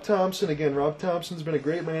 Rob Thompson, again, Rob Thompson's been a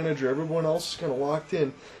great manager. Everyone else is kind of locked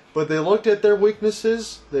in. But they looked at their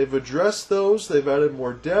weaknesses. They've addressed those. They've added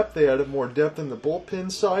more depth. They added more depth in the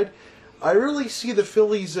bullpen side. I really see the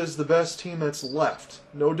Phillies as the best team that's left.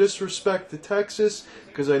 No disrespect to Texas,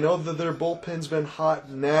 because I know that their bullpen's been hot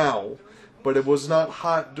now, but it was not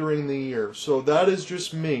hot during the year. So that is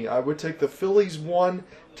just me. I would take the Phillies 1,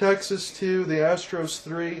 Texas 2, the Astros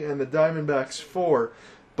 3, and the Diamondbacks 4.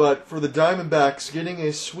 But for the Diamondbacks, getting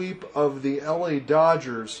a sweep of the LA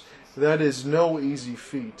Dodgers, that is no easy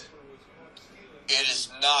feat. It is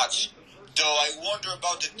not. Though I wonder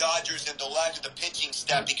about the Dodgers and the lack of the pitching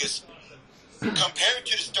staff, because compared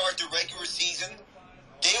to the start of the regular season,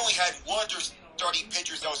 they only had one of their starting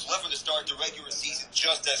pitchers that was left for the start of the regular season,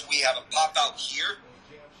 just as we have a pop-out here.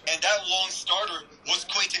 And that lone starter was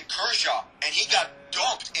Clayton Kershaw, and he got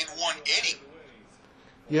dumped in one inning.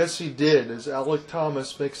 Yes, he did, as Alec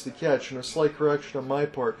Thomas makes the catch, and a slight correction on my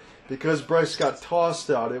part. Because Bryce got tossed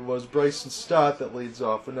out, it was Bryson Stott that leads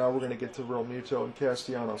off, and now we're going to get to Real Muto and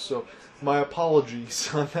Castellanos. So my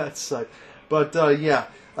apologies on that side. But, yeah,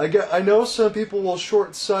 I know some people will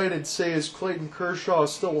short-sighted say, is Clayton Kershaw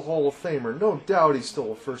still a Hall of Famer? No doubt he's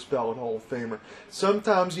still a first-ballot Hall of Famer.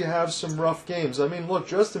 Sometimes you have some rough games. I mean, look,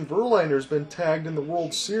 Justin Verlander's been tagged in the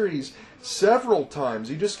World Series several times.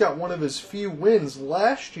 He just got one of his few wins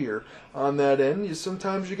last year on that end.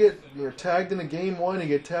 Sometimes you get tagged in a Game 1, you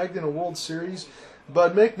get tagged in a World Series.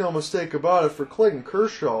 But make no mistake about it, for Clayton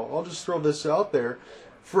Kershaw, I'll just throw this out there,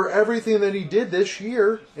 for everything that he did this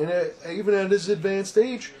year, and even at his advanced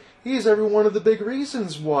age, he is every one of the big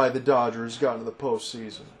reasons why the Dodgers got into the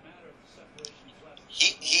postseason.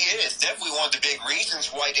 He is definitely one of the big reasons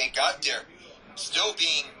why they got there. Still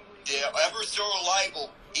being ever so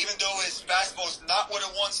reliable, even though his fastball is not what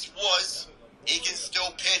it once was, he can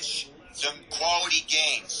still pitch some quality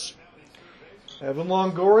games. Evan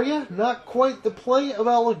Longoria, not quite the play of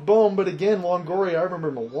Alec Bohm, but again, Longoria, I remember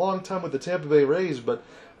him a long time with the Tampa Bay Rays, but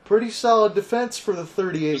pretty solid defense for the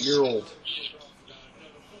 38-year-old.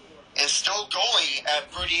 And still going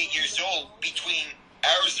at 38 years old between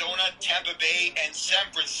Arizona, Tampa Bay, and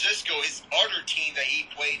San Francisco, his other team that he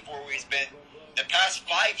played for, where he's been the past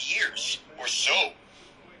 5 years or so.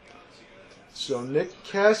 So Nick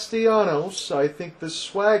Castellanos, I think the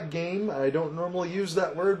swag game, I don't normally use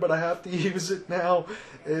that word, but I have to use it now,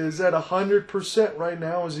 is at 100% right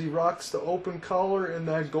now as he rocks the open collar and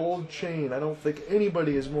that gold chain. I don't think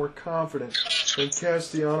anybody is more confident than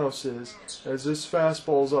Castellanos is, as this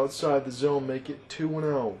fastball's outside the zone, make it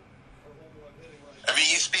 2-0. I mean,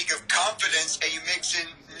 you speak of confidence and you mix in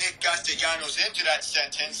Nick Castellanos into that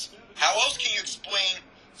sentence. How else can you explain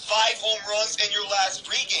 5 home runs in your last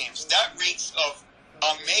 3 games? That reeks of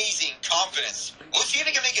amazing confidence. We'll see if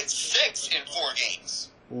they can make it 6 in 4 games.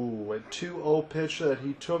 Ooh, a 2-0 pitch that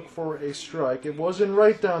he took for a strike. It wasn't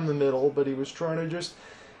right down the middle, but he was trying to just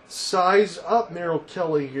size up Merrill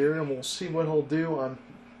Kelly here, and we'll see what he'll do on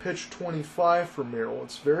pitch 25 for Merrill.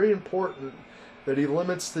 It's very important that he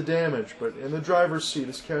limits the damage, but in the driver's seat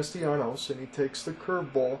is Castellanos, and he takes the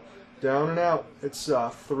curveball down and out. It's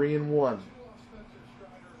 3-1.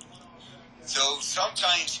 So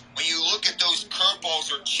sometimes when you look at those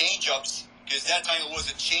curveballs or changeups, because that time it was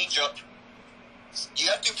a changeup, you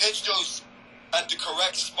have to pitch those at the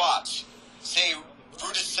correct spots, say through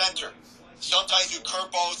the center. Sometimes with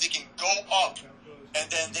curveballs they can go up and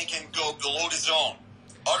then they can go below the zone.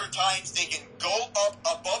 Other times they can go up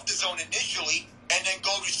above the zone initially and then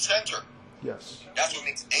go to center. Yes. That's what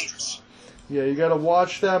makes it dangerous. Yeah, you got to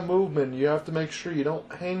watch that movement. You have to make sure you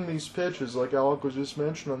don't hang these pitches like Alec was just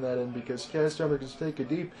mentioned on that end, because Castellanos can take a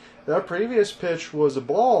deep. That previous pitch was a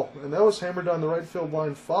ball, and that was hammered down the right field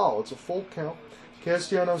line foul. It's a full count.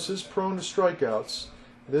 Castellanos is prone to strikeouts.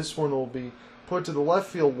 This one will be put to the left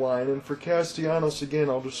field line, and for Castellanos, again,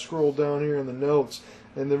 I'll just scroll down here in the notes.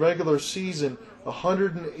 In the regular season,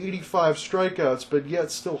 185 strikeouts, but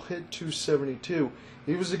yet still hit 272.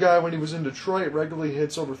 He was a guy when he was in Detroit, regularly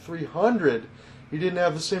hits over 300. He didn't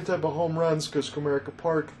have the same type of home runs because Comerica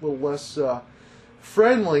Park a little less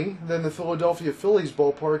friendly than the Philadelphia Phillies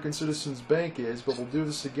ballpark and Citizens Bank is, but we'll do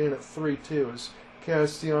this again at 3-2 as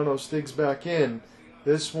Castellanos digs back in.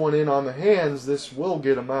 This one in on the hands. This will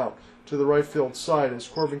get him out to the right field side as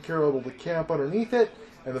Corbin Carroll able to camp underneath it,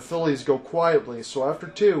 and the Phillies go quietly. So after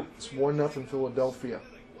 2, it's 1-0 Philadelphia.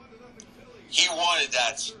 He wanted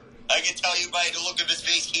that. I can tell you by the look of his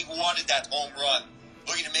face, he wanted that home run.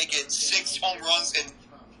 Looking to make it 6 home runs in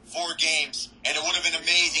 4 games. And it would have been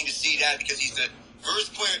amazing to see that because he's the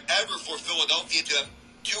first player ever for Philadelphia to have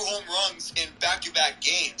 2 home runs in back-to-back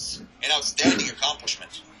games. An outstanding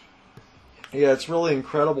accomplishment. Yeah, it's really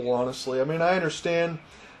incredible, honestly. I mean, I understand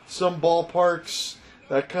some ballparks,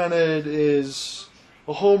 that kind of is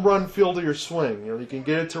a home run field of your swing. You know, you can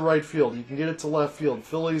get it to right field, you can get it to left field.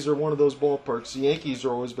 Phillies are one of those ballparks. The Yankees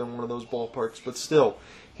have always been one of those ballparks, but still,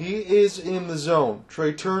 he is in the zone.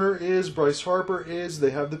 Trey Turner is, Bryce Harper is.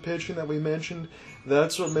 They have the pitching that we mentioned.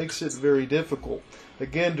 That's what makes it very difficult.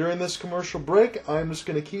 Again, during this commercial break, I'm just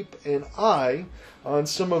going to keep an eye on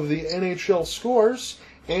some of the NHL scores.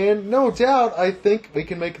 And no doubt, I think we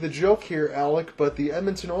can make the joke here, Alec, but the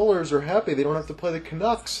Edmonton Oilers are happy. They don't have to play the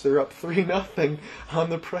Canucks. They're up 3-0 on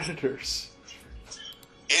the Predators.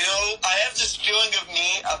 You know, I have this feeling of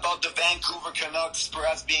me about the Vancouver Canucks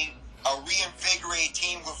perhaps being a reinvigorated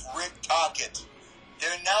team with Rick Tocchet.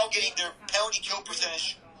 They're now getting their penalty kill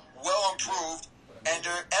percentage well improved, and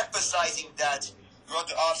they're emphasizing that throughout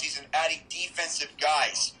the offseason, adding defensive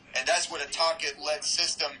guys. And that's what a Tocchet-led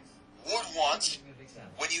system would want.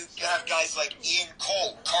 When you have guys like Ian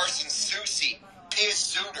Cole, Carson Soucy, Piers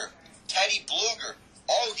Suter, Teddy Bluger,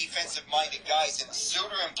 all defensive-minded guys, and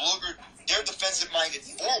Suter and Bluger, they're defensive-minded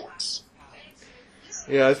forwards.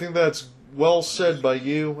 Yeah, I think that's well said by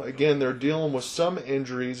you. Again, they're dealing with some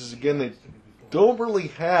injuries. Again, they don't really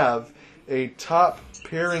have a top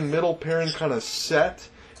pairing, middle pairing kind of set.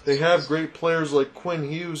 They have great players like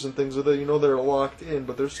Quinn Hughes and things like that. You know they're locked in,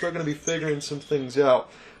 but they're still going to be figuring some things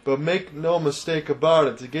out. But make no mistake about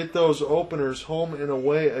it, to get those openers home and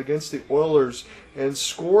away against the Oilers and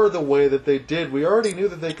score the way that they did, we already knew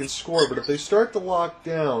that they can score, but if they start to lock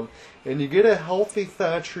down and you get a healthy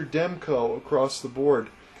Thatcher Demko across the board,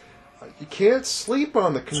 you can't sleep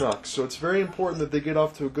on the Canucks. So it's very important that they get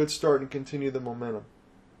off to a good start and continue the momentum.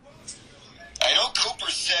 I know Cooper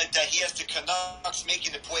said that he has the Canucks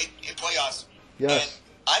making the playoffs. Yes. And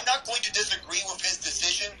I'm not going to disagree with his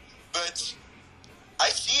decision, but I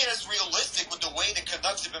see it as realistic with the way the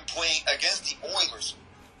Canucks have been playing against the Oilers.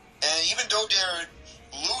 And even though they're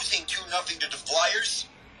losing 2-0 to the Flyers,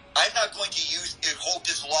 I'm not going to hold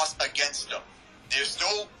this loss against them. There's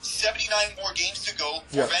still 79 more games to go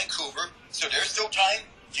for Vancouver, so there's still time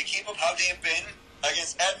to keep up how they have been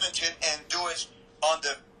against Edmonton and do it on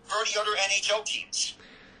the 30 other NHL teams.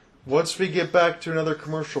 Once we get back to another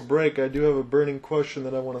commercial break, I do have a burning question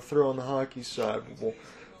that I want to throw on the hockey side. We'll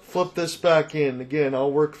flip this back in. Again,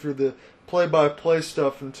 I'll work through the play-by-play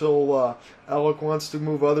stuff until Alec wants to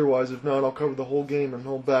move otherwise. If not, I'll cover the whole game and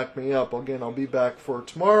he'll back me up. Again, I'll be back for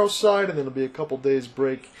tomorrow's side, and then it'll be a couple days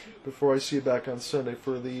break before I see you back on Sunday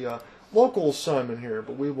for the local assignment here.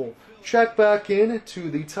 But we will check back in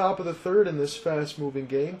to the top of the third in this fast-moving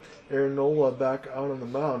game. Aaron Nola back out on the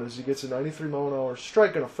mound as he gets a 93-mile-an-hour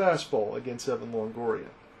strike on a fastball against Evan Longoria.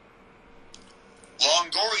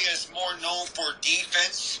 Longoria is more known for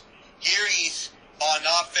defense. Here he's on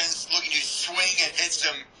offense, looking to swing and hit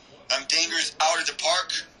some dingers out of the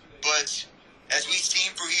park. But as we've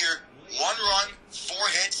seen for here, 1 run, 4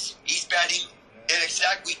 hits. He's batting at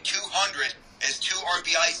exactly 200. Has 2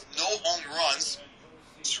 RBIs, no home runs.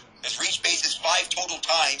 Has reached bases 5 total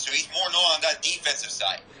times, so he's more known on that defensive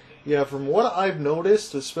side. Yeah, from what I've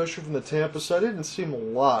noticed, especially from the Tampa side, I didn't see him a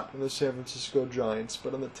lot in the San Francisco Giants.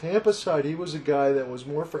 But on the Tampa side, he was a guy that was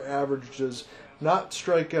more for averages, not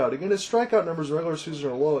strike out. Again, his strikeout numbers in regular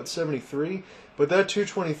season are low at 73, but that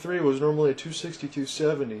 223 was normally a 260,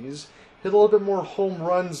 270. He's hit a little bit more home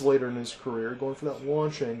runs later in his career, going for that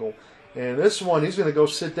launch angle. And this one, he's going to go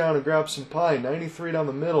sit down and grab some pie. 93 down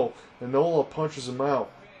the middle, and Nola punches him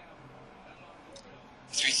out.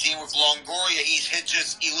 As we've seen with Longoria, he's hit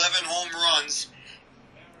just 11 home runs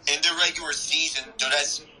in the regular season. So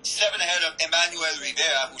that's 7 ahead of Emmanuel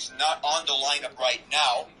Rivera, who's not on the lineup right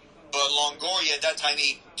now. But Longoria, at that time,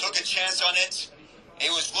 he took a chance on it. He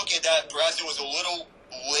was looking at that. Perhaps it was a little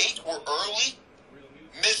late or early.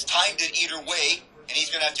 Mistimed it either way, and he's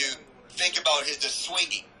going to have to think about the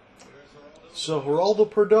swinging. So Geraldo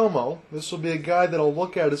Perdomo, this will be a guy that I'll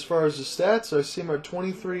look at as far as the stats. I see him at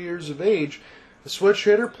 23 years of age. A switch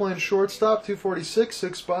hitter, playing shortstop, 246,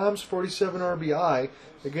 6 bombs, 47 RBI.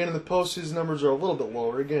 Again, in the postseason, numbers are a little bit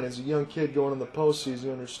lower. Again, as a young kid going in the postseason,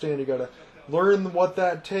 you understand you got to learn what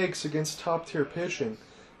that takes against top-tier pitching.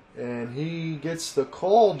 And he gets the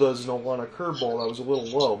call, does on a curveball that was a little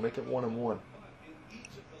low, make it 1-1. Well,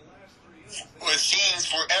 it seems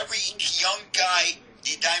for every young guy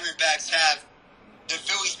the Diamondbacks have, the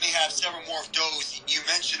Phillies may have several more of those. You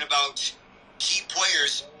mentioned about key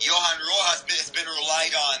players. Johan Rojas has been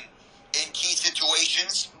relied on in key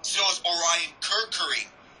situations. So is Orion Kirkering.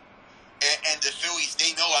 And the Phillies,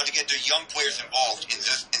 they know how to get their young players involved in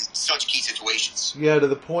such key situations. Yeah, to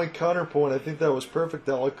the point, counterpoint, I think that was perfect,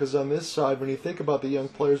 Alec, because on this side, when you think about the young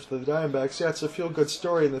players for the Diamondbacks, yeah, it's a feel-good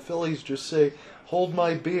story, and the Phillies just say, hold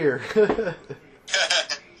my beer.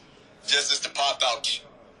 Just as to pop out.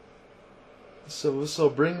 So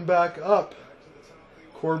bring back up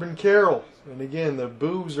Corbin Carroll. And again, the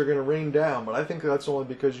boos are going to rain down, but I think that's only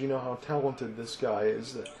because you know how talented this guy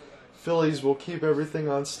is. The Phillies will keep everything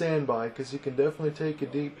on standby because he can definitely take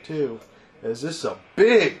it deep too. As this is a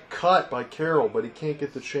big cut by Carroll, but he can't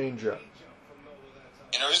get the changeup.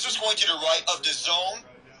 You know, this was going to the right of the zone,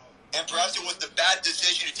 and perhaps it was the bad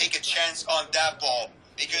decision to take a chance on that ball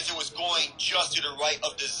because it was going just to the right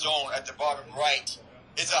of the zone at the bottom right.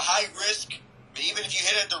 It's a high risk, but even if you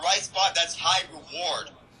hit it at the right spot, that's high reward.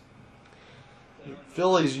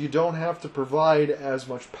 Phillies, you don't have to provide as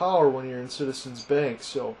much power when you're in Citizens Bank,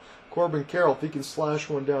 so Corbin Carroll, if he can slash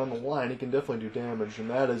one down the line, he can definitely do damage, and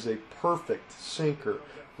that is a perfect sinker.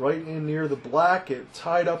 Right in near the black, it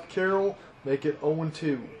tied up Carroll, make it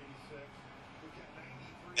 0-2.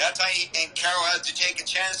 That time, and Carroll had to take a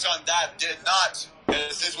chance on that, did not,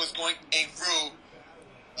 as this was going through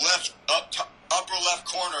upper left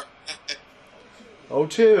corner.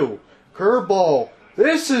 0-2, curveball.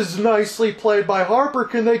 This is nicely played by Harper.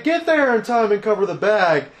 Can they get there in time and cover the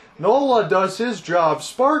bag? Nola does his job.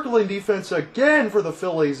 Sparkling defense again for the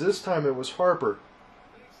Phillies. This time it was Harper.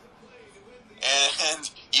 And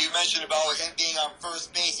you mentioned about him being on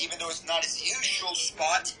first base, even though it's not his usual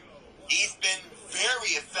spot. He's been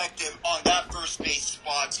very effective on that first base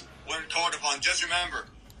spot when called upon. Just remember,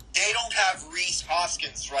 they don't have Rhys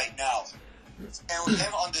Hoskins right now. And with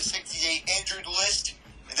him on the 60-day injured list,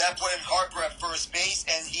 that put in Harper at first base,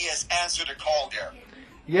 and he has answered a call there.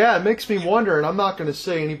 Yeah, it makes me wonder, and I'm not going to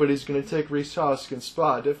say anybody's going to take Rhys Hoskins'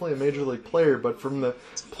 spot. Definitely a major league player, but from the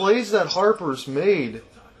plays that Harper's made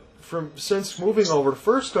since moving over to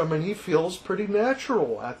first, I mean, he feels pretty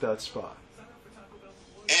natural at that spot.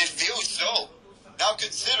 And it feels so. Now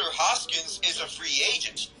consider Hoskins is a free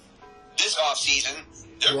agent this offseason.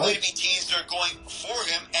 There are going to be teams that are going for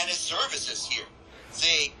him and his services here.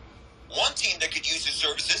 Say, one team that could use his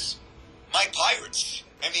services, my Pirates.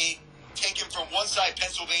 I mean, take him from one side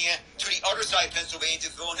Pennsylvania to the other side Pennsylvania to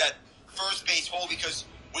fill in that first base hole because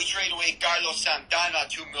we traded away Carlos Santana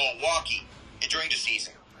to Milwaukee during the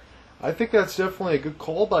season. I think that's definitely a good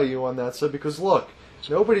call by you on that side because, look,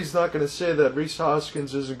 nobody's not going to say that Rhys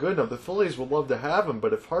Hoskins isn't good enough. The Phillies would love to have him,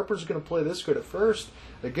 but if Harper's going to play this good at first,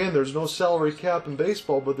 again, there's no salary cap in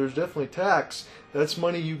baseball, but there's definitely tax. That's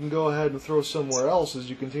money you can go ahead and throw somewhere else as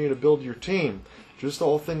you continue to build your team. Just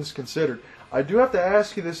all things considered. I do have to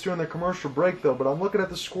ask you this during the commercial break, though, but I'm looking at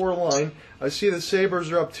the score line. I see the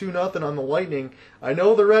Sabres are up 2-0 on the Lightning. I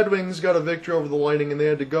know the Red Wings got a victory over the Lightning, and they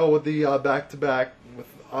had to go with the back-to-back with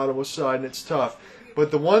Ottawa side, and it's tough.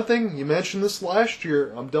 But the one thing, you mentioned this last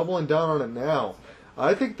year, I'm doubling down on it now.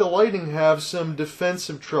 I think the Lightning have some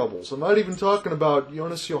defensive troubles. I'm not even talking about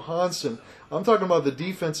Jonas Johansson. I'm talking about the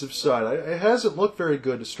defensive side. It hasn't looked very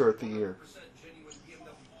good to start the year.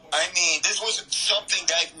 I mean, this was something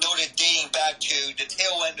that I've noted dating back to the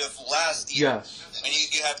tail end of last year. Yes. And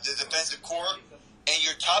you have the defensive core, and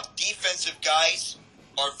your top defensive guys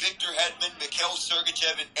are Victor Hedman, Mikhail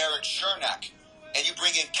Sergachev, and Eric Chernak. And you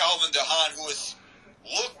bring in Calvin DeHaan, who has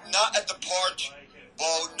looked not at the part,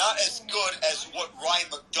 well, not as good as what Ryan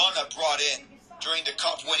McDonough brought in during the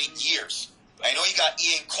Cup-winning years. I know you got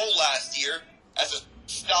Ian Cole last year as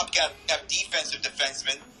a stopgap defensive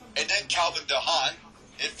defenseman, and then Calvin DeHaan.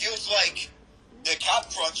 It feels like the cap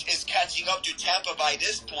crunch is catching up to Tampa by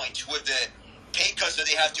this point with the pay cuts that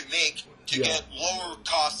they have to make to get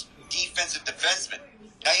lower-cost defensive defensemen.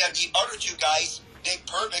 Now you have the other two guys, Nick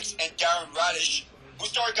Perbix and Darren Radish, who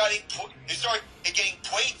started getting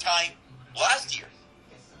playing time last year.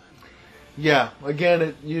 Yeah,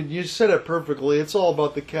 again, you said it perfectly. It's all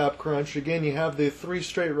about the cap crunch. Again, you have the 3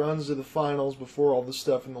 straight runs to the finals before all the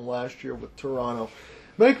stuff in the last year with Toronto.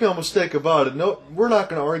 Make no mistake about it. No, we're not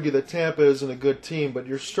going to argue that Tampa isn't a good team, but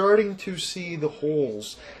you're starting to see the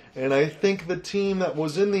holes. And I think the team that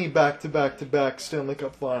was in the back-to-back-to-back Stanley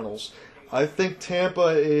Cup Finals, I think Tampa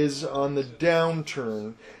is on the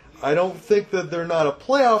downturn. I don't think that they're not a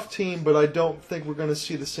playoff team, but I don't think we're going to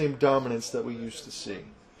see the same dominance that we used to see.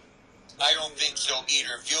 I don't think so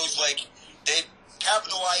either. It feels like they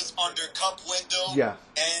capitalized on their cup window,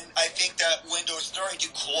 and I think that window is starting to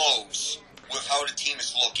close with how the team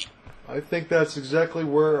is looking. I think that's exactly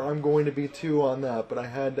where I'm going to be too on that, but I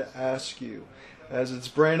had to ask you. As it's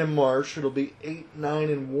Brandon Marsh, it'll be 8, 9,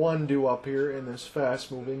 and 1 due up here in this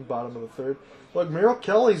fast-moving bottom of the third. Look, Merrill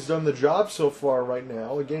Kelly's done the job so far right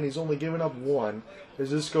now. Again, he's only given up 1.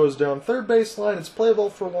 As this goes down third baseline, it's playable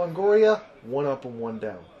for Longoria. 1 up and 1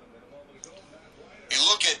 down. You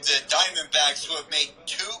look at the Diamondbacks, who have made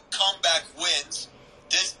 2 comeback wins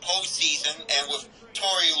this postseason, and with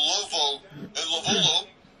Torey Lovullo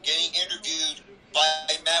getting interviewed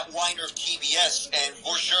by Matt Weiner of TBS, and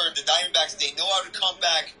for sure, the Diamondbacks, they know how to come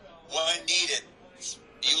back when needed.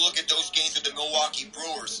 You look at those games with the Milwaukee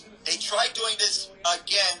Brewers. They tried doing this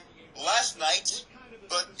again last night,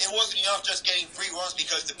 but it wasn't enough just getting 3 runs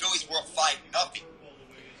because the Phillies were up 5-0.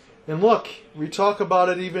 And look, we talk about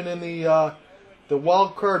it even in the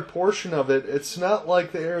wild card portion of it. It's not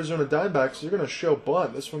like the Arizona Diamondbacks, they're going to show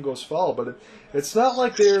bunt. This one goes foul, but it's not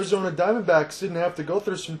like the Arizona Diamondbacks didn't have to go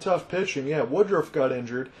through some tough pitching. Yeah, Woodruff got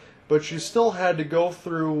injured, but you still had to go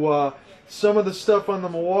through some of the stuff on the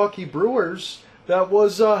Milwaukee Brewers that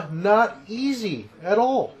was not easy at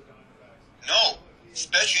all. No,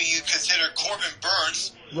 especially you consider Corbin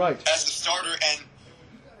Burns right as the starter, and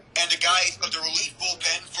the guys of the relief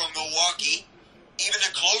bullpen from Milwaukee, even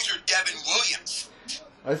the closer, Devin Williams.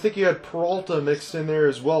 I think you had Peralta mixed in there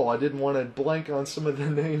as well. I didn't want to blank on some of the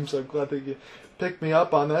names. I'm glad that you picked me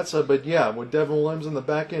up on that side. But yeah, with Devin Williams in the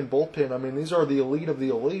back end bullpen, I mean, these are the elite of the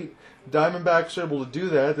elite. Diamondbacks were able to do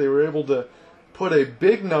that. They were able to put a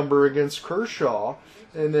big number against Kershaw.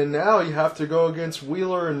 And then now you have to go against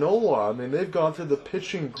Wheeler and Nola. I mean, they've gone through the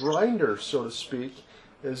pitching grinder, so to speak,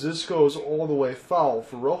 as this goes all the way foul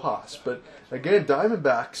for Rojas. But again,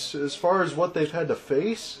 Diamondbacks, as far as what they've had to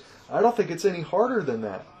face, I don't think it's any harder than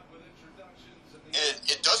that.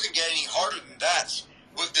 It doesn't get any harder than that.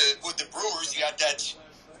 With the Brewers, you got that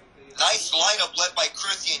nice lineup led by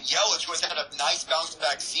Christian Yelich, who has had a nice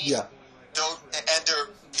bounce-back season. Yeah. And their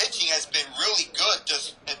pitching has been really good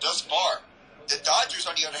thus far. The Dodgers,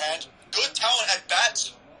 on the other hand, good talent at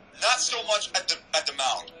bats, not so much at the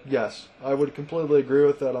mound. Yes, I would completely agree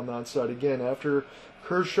with that on that side. Again, after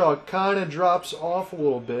Kershaw kind of drops off a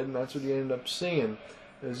little bit, and that's what you end up seeing,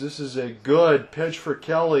 as this is a good pitch for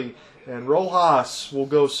Kelly, and Rojas will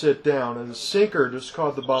go sit down, and the sinker just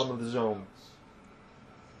caught the bottom of the zone.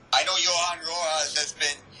 I know Johan Rojas has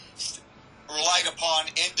been relied upon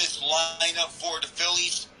in this lineup for the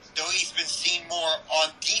Phillies, though he's been seen more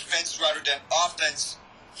on defense rather than offense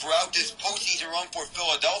throughout this postseason run for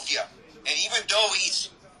Philadelphia. And even though his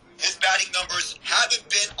batting numbers haven't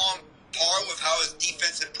been on par with how his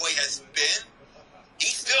defensive play has been, he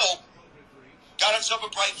still got himself a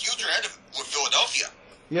bright future ahead with Philadelphia.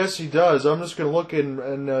 Yes, he does. I'm just going to look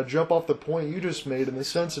and jump off the point you just made in the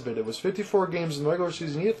sense of it. It was 54 games in the regular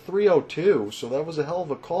season. He hit 302, so that was a hell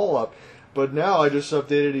of a call-up. But now I just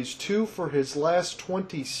updated, he's 2 for his last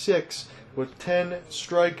 26 with 10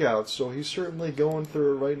 strikeouts. So he's certainly going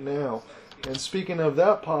through it right now. And speaking of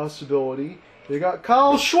that possibility, they got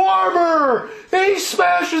Kyle Schwarber! He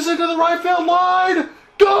smashes into the right field line!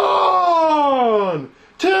 Gone!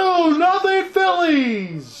 2-0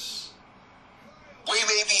 Phillies! We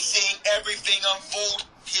may be seeing everything unfold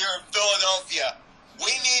here in Philadelphia.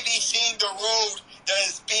 We may be seeing the road that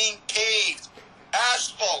is being paved.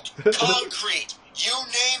 Asphalt, concrete, you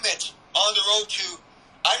name it, on the road to,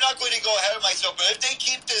 I'm not going to go ahead of myself, but if they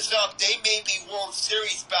keep this up, they may be World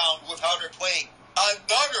Series bound with how they're playing.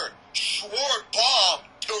 Another short bomb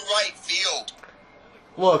to right field.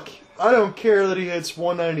 Look, I don't care that he hits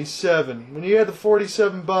 197. When you had the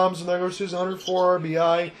 47 bombs in the regular season, 104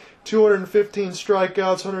 RBI, 215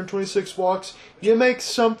 strikeouts, 126 walks, you make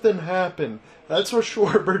something happen. That's what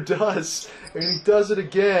Schwarber does, and he does it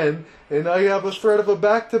again. And now you have a threat of a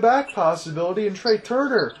back-to-back possibility in Trey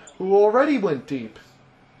Turner, who already went deep.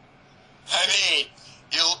 I mean,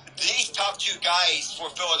 these top 2 guys for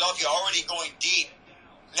Philadelphia already going deep.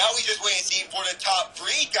 Now we just wait and see for the top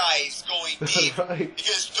 3 guys going deep. Right.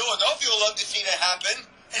 Because Philadelphia will love to see that happen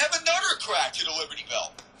and have another crack to the Liberty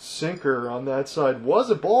Bell. Sinker on that side was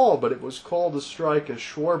a ball, but it was called a strike as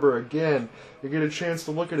Schwarber again. You get a chance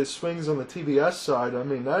to look at his swings on the TBS side. I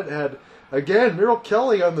mean, that had, again, Merrill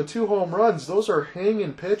Kelly on the 2 home runs. Those are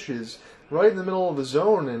hanging pitches right in the middle of the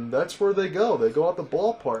zone, and that's where they go. They go out the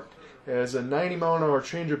ballpark as a 90-mile-an-hour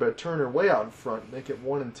changeup at Turner way out in front, make it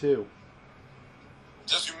 1-2.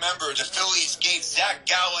 Just remember, the Phillies gave Zach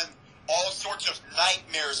Gallen all sorts of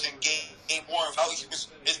nightmares in Game 1 of how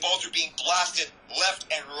his balls were being blasted left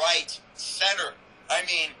and right, center. I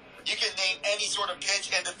mean, you can name any sort of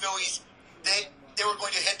pitch, and the Phillies, they were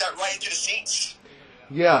going to hit that right into the seats.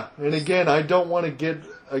 Yeah, and again, I don't want to get...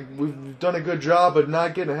 we've done a good job of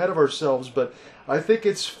not getting ahead of ourselves, but I think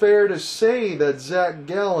it's fair to say that Zach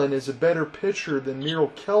Gallen is a better pitcher than Merrill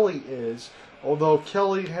Kelly is, although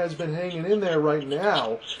Kelly has been hanging in there right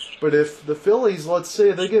now. But if the Phillies, let's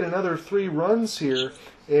say they get another 3 runs here,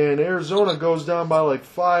 and Arizona goes down by like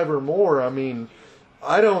 5 or more, I mean,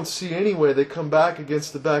 I don't see any way they come back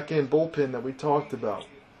against the back-end bullpen that we talked about.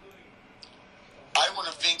 I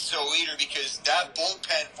wouldn't think so either, because that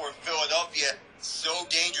bullpen for Philadelphia is so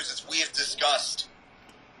dangerous, as we have discussed.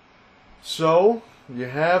 So, you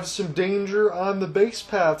have some danger on the base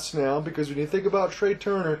paths now, because when you think about Trey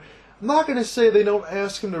Turner, I'm not going to say they don't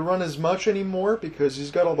ask him to run as much anymore, because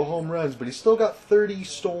he's got all the home runs, but he's still got 30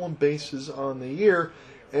 stolen bases on the year,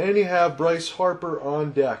 and you have Bryce Harper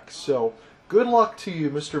on deck. So, good luck to you,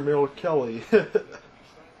 Mr. Merrill Kelly. I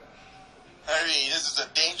mean, this is a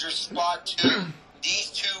dangerous spot, too.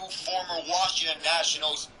 These 2 former Washington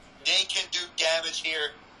Nationals, they can do damage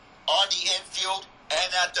here on the infield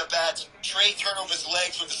and at the bats. Trey Turner with his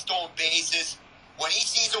legs with the stolen bases. When he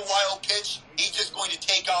sees a wild pitch, he's just going to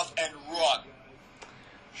take off and run.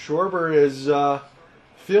 Schwarber is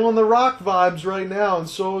feeling the Rock vibes right now, and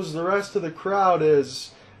so is the rest of the crowd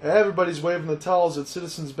as everybody's waving the towels at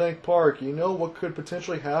Citizens Bank Park. You know what could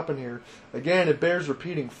potentially happen here. Again, it bears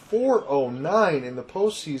repeating, 409 in the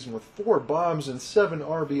postseason with 4 bombs and 7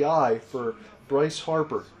 RBI for Bryce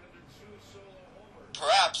Harper.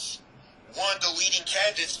 Perhaps one of the leading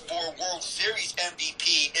candidates for World Series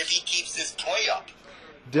MVP if he keeps this play up.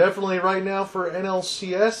 Definitely right now for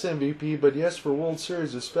NLCS MVP, but yes, for World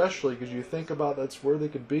Series especially, because you think about that's where they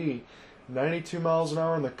could be. 92 miles an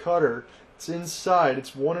hour on the cutter. It's inside.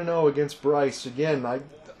 It's 1-0 against Bryce. Again, I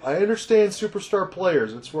understand superstar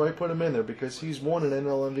players. That's where I put him in there because he's won an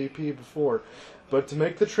NL MVP before. But to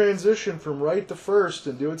make the transition from right to first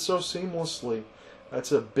and do it so seamlessly,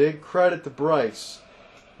 that's a big credit to Bryce.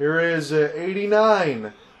 Here is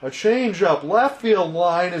 89. A changeup, left field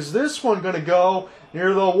line. Is this one going to go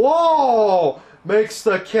near the wall? Makes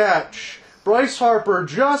the catch. Bryce Harper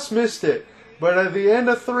just missed it. But at the end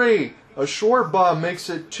of 3, a short bomb makes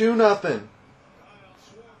it 2-0.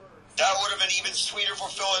 That would have been even sweeter for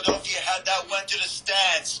Philadelphia had that went to the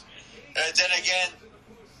stands. And then again,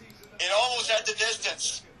 it almost had the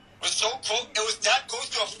distance. It was so close. It was that close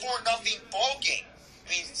to a 4-0 ball game. I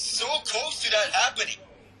mean, so close to that happening.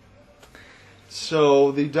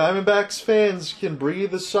 So the Diamondbacks fans can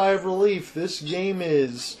breathe a sigh of relief. This game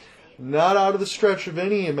is not out of the stretch of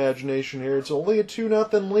any imagination here. It's only a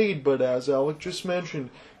 2-0 lead, but as Alec just mentioned,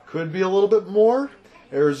 could be a little bit more.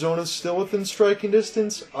 Arizona's still within striking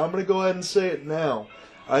distance. I'm going to go ahead and say it now.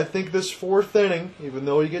 I think this 4th inning, even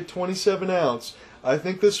though you get 27 outs, I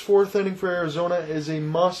think this 4th inning for Arizona is a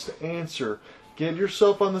must answer. Get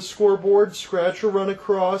yourself on the scoreboard, scratch a run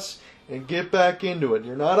across, and get back into it.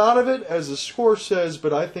 You're not out of it, as the score says,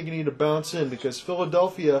 but I think you need to bounce in because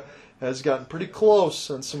Philadelphia has gotten pretty close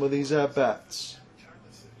on some of these at-bats.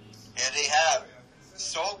 Yeah, they have.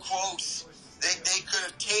 So close. They could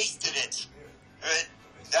have tasted it.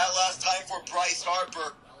 That last time for Bryce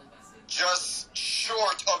Harper, just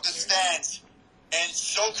short of the stands. And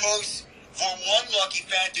so close for one lucky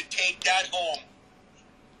fan to take that home.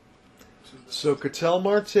 So Ketel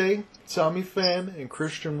Marte, Tommy Pham, and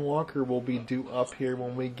Christian Walker will be due up here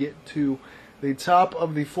when we get to the top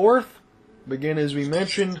of the 4th. Again, as we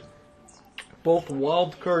mentioned, both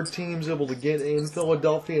wildcard teams able to get in.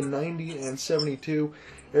 Philadelphia 90 and 72.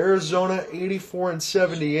 Arizona 84 and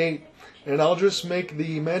 78. And I'll just make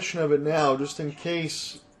the mention of it now, just in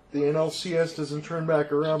case the NLCS doesn't turn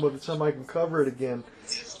back around by the time I can cover it again.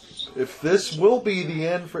 If this will be the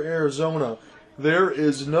end for Arizona, there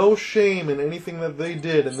is no shame in anything that they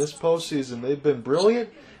did in this postseason. They've been brilliant,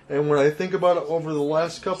 and when I think about it over the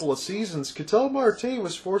last couple of seasons, Ketel Marte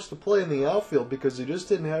was forced to play in the outfield because he just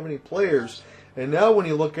didn't have any players. And now when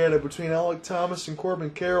you look at it between Alec Thomas and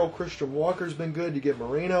Corbin Carroll, Christian Walker's been good. You get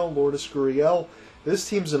Moreno, Lourdes Gurriel. This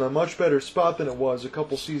team's in a much better spot than it was a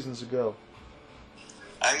couple seasons ago.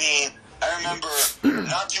 I mean, I remember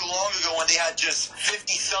not too long ago when they had just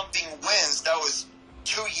 50-something wins. That was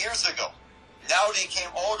 2 years ago. Now they came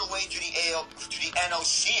all the way to the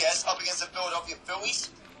NLCS up against the Philadelphia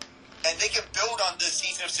Phillies, and they can build on this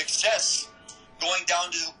season of success going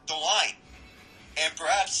down the line. And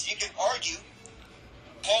perhaps you can argue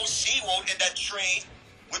Paul Sewald in that trade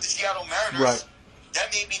with the Seattle Mariners, right,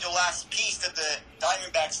 that may be the last piece that the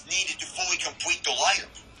Diamondbacks needed to fully complete the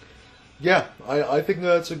lineup. Yeah, I think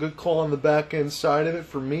that's a good call on the back end side of it.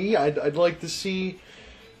 For me, I'd like to see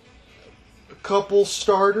a couple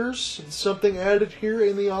starters, something added here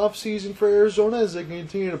in the offseason for Arizona as they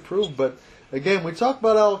continue to prove. But Again, we talk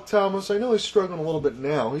about Alec Thomas. I know he's struggling a little bit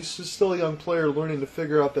now. He's still a young player learning to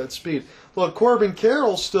figure out that speed. Look, Corbin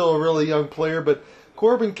Carroll's still a really young player, but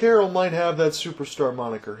Corbin Carroll might have that superstar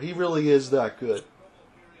moniker. He really is that good.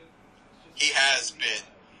 He has been.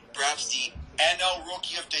 Perhaps the NL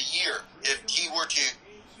Rookie of the Year if he were to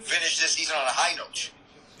finish this season on a high note.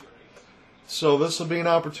 So this will be an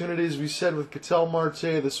opportunity, as we said, with Ketel Marte,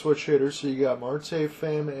 the switch hitter. So you got Marte,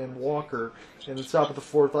 Pham, and Walker in the top of the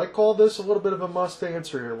fourth. I call this a little bit of a must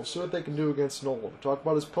answer here. We'll see what they can do against Nola. We talked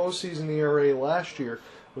about his postseason ERA last year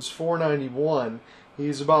was 4.91.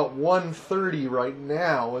 He's about 1.30 right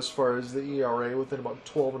now as far as the ERA, within about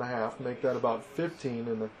 12.5. Make that about 15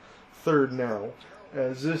 in the third now,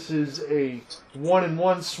 as this is a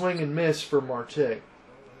 1-1 swing and miss for Marte.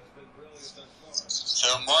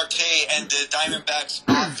 So Marte and the Diamondbacks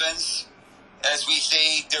offense, as we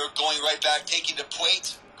say, they're going right back, taking the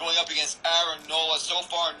plate, going up against Aaron Nola. So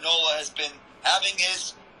far, Nola has been having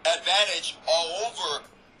his advantage all over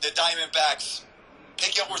the Diamondbacks,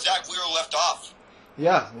 picking up where Zach Wheeler left off.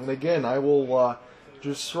 Yeah, and again, I will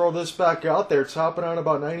just throw this back out there, topping out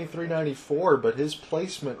about 93, 94, but his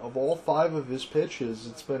placement of all 5 of his pitches,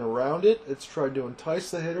 it's been around it. It's tried to entice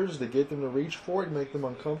the hitters, to get them to reach for it and make them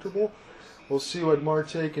uncomfortable. We'll see what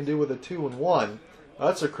Marte can do with a 2-1.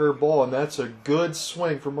 That's a curveball, and that's a good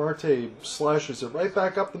swing for Marte. Slashes it right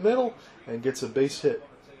back up the middle and gets a base hit.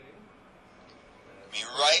 I mean,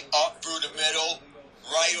 right up through the middle,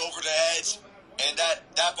 right over the heads, and that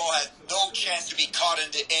ball had no chance to be caught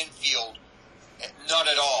in the infield. None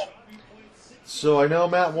at all. So I know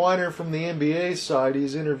Matt Weiner from the NBA side,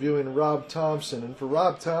 he's interviewing Rob Thompson. And for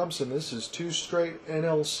Rob Thompson, this is 2 straight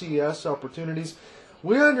NLCS opportunities.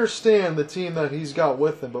 We understand the team that he's got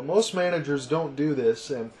with him, but most managers don't do this.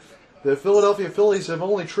 And the Philadelphia Phillies have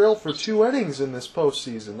only trailed for 2 innings in this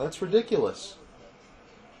postseason. That's ridiculous.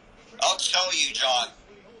 I'll tell you, John,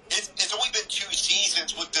 it's only been 2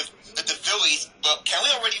 seasons with the Phillies, but can we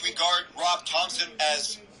already regard Rob Thompson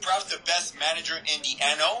as perhaps the best manager in the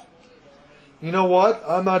NL? You know what?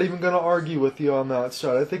 I'm not even going to argue with you on that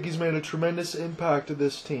side. I think he's made a tremendous impact to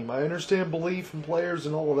this team. I understand belief in players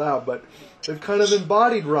and all of that, but they've kind of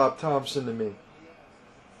embodied Rob Thompson to me.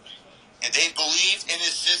 And they believed in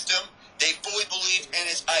his system, they fully believed in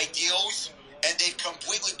his ideals, and they've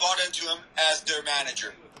completely bought into him as their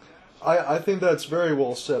manager. I think that's very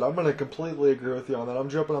well said. I'm going to completely agree with you on that. I'm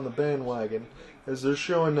jumping on the bandwagon as they're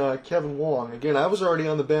showing Kevin Wong. Again, I was already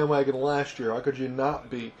on the bandwagon last year. How could you not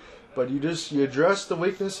be? But you address the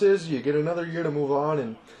weaknesses, you get another year to move on,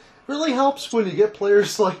 and it really helps when you get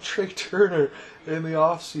players like Trey Turner in the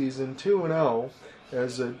offseason, 2-0,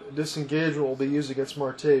 as a disengagement will be used against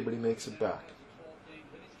Marte, but he makes it back.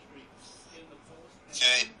 So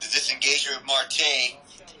the disengagement with Marte,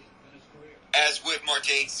 as with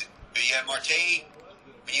Marte, you have Marte.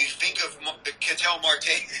 When you think of Ketel Marte,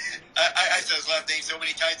 I said his last name so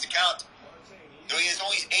many times to count. Though he has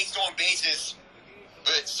only 8 stolen bases,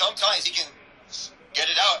 but sometimes he can get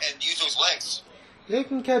it out and use those legs. He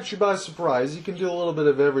can catch you by surprise. He can do a little bit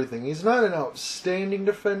of everything. He's not an outstanding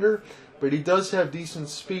defender, but he does have decent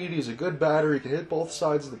speed. He's a good batter. He can hit both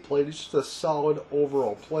sides of the plate. He's just a solid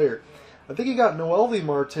overall player. I think you got Noelvi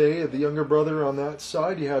Marte, the younger brother, on that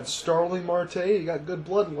side. You had Starling Marte. You got good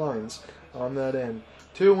bloodlines on that end.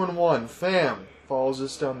 2-1. Pham follows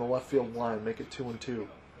this down the left field line. Make it 2-2.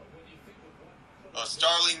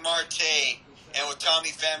 Starling Marte, and with Tommy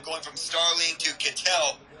Pham going from Starling to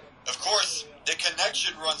Ketel, of course, the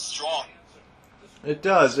connection runs strong. It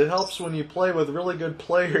does. It helps when you play with really good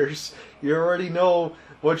players. You already know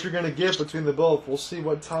what you're going to get between the both. We'll see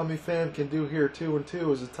what Tommy Pham can do here.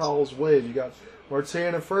 2-2 as the towels wave. You got Marte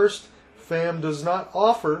in at first. Pham does not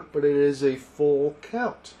offer, but it is a full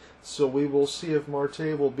count. So we will see if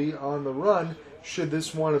Marte will be on the run should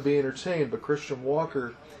this want to be entertained. But Christian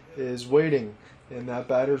Walker is waiting in that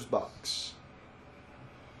batter's box.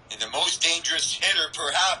 And the most dangerous hitter,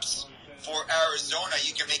 perhaps, for Arizona,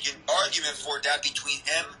 you can make an argument for that between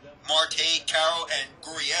him, Marte, Carroll, and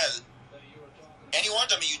Gurriel. Any one of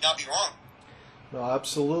them, you'd not be wrong. No,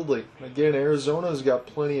 absolutely. Again, Arizona's got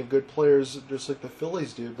plenty of good players, just like the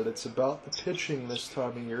Phillies do, but it's about the pitching this time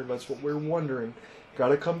of year. That's what we're wondering. Got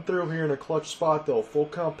to come through here in a clutch spot, though. Full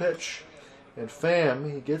count pitch. And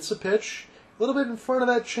Pham, he gets a pitch. A little bit in front of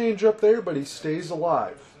that change up there, but he stays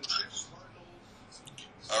alive.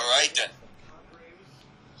 All right, then.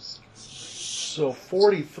 So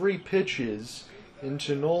 43 pitches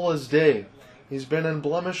into Nola's day. He's been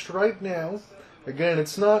unblemished right now. Again,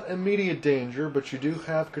 it's not immediate danger, but you do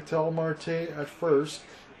have Ketel Marte at first.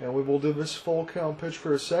 And we will do this full count pitch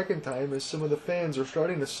for a second time as some of the fans are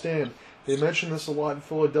starting to stand They mention this a lot in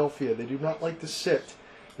Philadelphia. They do not like to sit.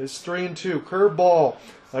 It's 3-2. Curveball.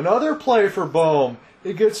 Another play for Bohm.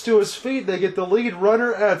 He gets to his feet. They get the lead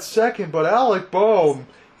runner at second. But Alec Bohm,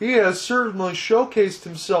 he has certainly showcased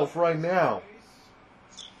himself right now.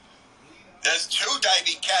 There's 2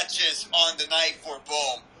 diving catches on the night for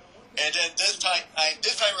Bohm. And then this time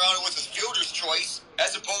around it was a fielder's choice,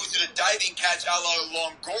 as opposed to the diving catch a la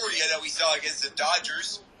Longoria that we saw against the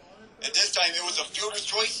Dodgers. And this time it was a fielder's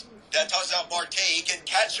choice that tosses out Marte. He can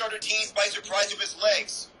catch other teams by surprise with his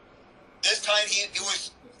legs. This time it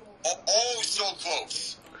was so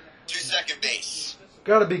close to second base.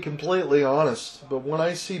 Got to be completely honest, but when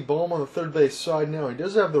I see Bohm on the third base side now, he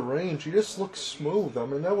does have the range. He just looks smooth. I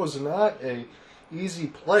mean, that was not a easy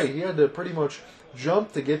play. He had to pretty much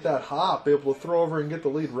jump to get that hop, be able to throw over and get the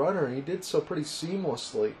lead runner, and he did so pretty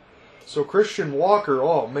seamlessly. So Christian Walker,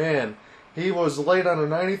 oh man, he was late on a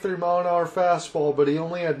 93-mile-an-hour fastball, but he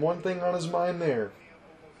only had one thing on his mind there.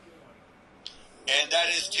 And that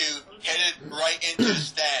is to hit it right into the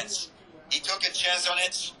stands. He took a chance on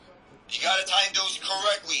it. You got to time those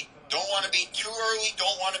correctly. Don't want to be too early,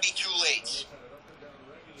 don't want to be too late.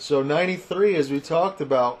 So 93, as we talked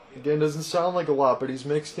about, again, doesn't sound like a lot, but he's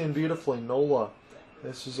mixed in beautifully. Nola.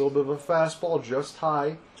 This is a little bit of a fastball, just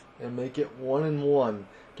high, and make it 1-1.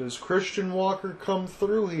 Does Christian Walker come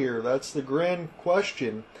through here? That's the grand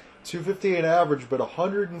question. 258 average, but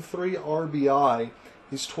 103 RBI.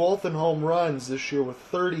 He's 12th in home runs this year with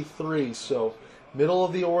 33, so middle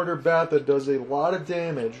of the order bat that does a lot of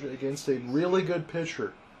damage against a really good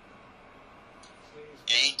pitcher.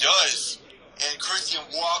 Yeah, he does. And Christian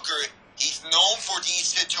Walker, he's known for these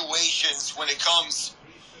situations when it comes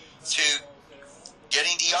to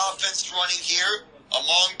getting the offense running here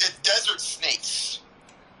among the desert snakes.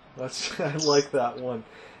 I like that one.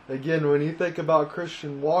 Again, when you think about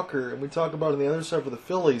Christian Walker, and we talk about on the other side for the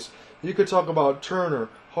Phillies, you could talk about Turner,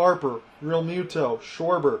 Harper, Real Muto,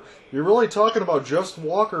 Schwarber. You're really talking about just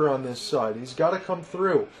Walker on this side. He's got to come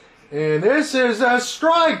through. And this is a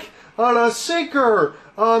strike on a sinker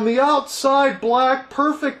on the outside black.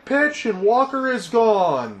 Perfect pitch, and Walker is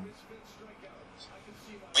gone.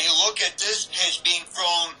 When you look at this pitch being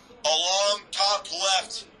thrown along top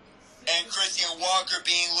left, and Christian Walker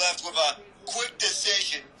being left with a quick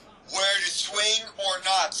decision where to swing or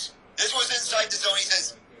not. This was inside the zone. He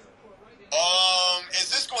says, is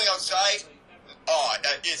this going outside? Oh,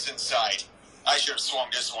 it's inside. I should have swung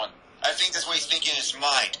this one. I think that's what he's thinking in his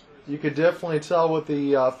mind. You could definitely tell with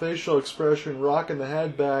the facial expression, rocking the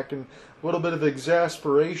head back, and a little bit of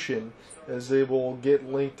exasperation as they will get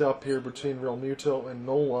linked up here between Real Muto and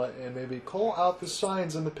Nola and maybe call out the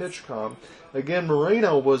signs in the pitch comm. Again,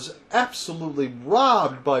 Moreno was absolutely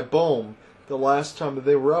robbed by Bohm the last time that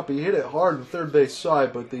they were up. He hit it hard in third base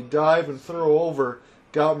side, but the dive and throw over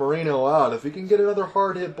got Moreno out. If he can get another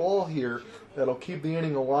hard hit ball here, that'll keep the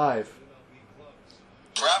inning alive.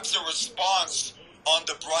 Perhaps a response on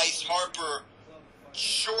the Bryce Harper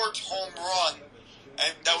short home run,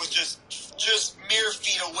 and that was just mere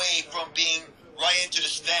feet away from being right into the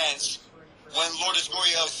stands when Lourdes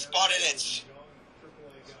Gurriel spotted it.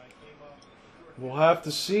 We'll have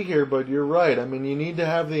to see here, but you're right. I mean, you need to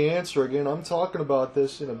have the answer. Again, I'm talking about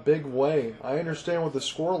this in a big way. I understand what the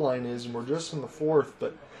scoreline is, and we're just in the fourth,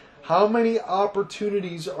 but how many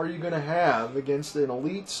opportunities are you going to have against an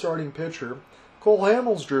elite starting pitcher? Cole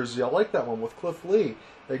Hamels jersey, I like that one with Cliff Lee.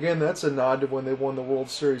 Again, that's a nod to when they won the World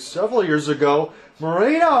Series several years ago.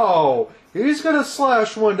 Moreno! He's going to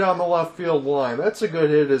slash one down the left field line. That's a good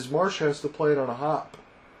hit as Marsh has to play it on a hop.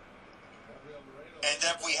 And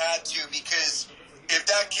then we had to, because if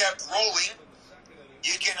that kept rolling,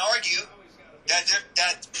 you can argue that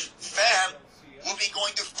Pham would be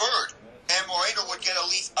going to third. And Moreno would get at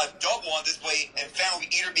least a double on this play, and Pham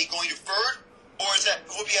would either be going to third, or is that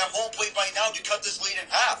would be at home plate by now to cut this lead in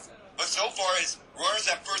half. But so far as runners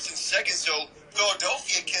at first and second, so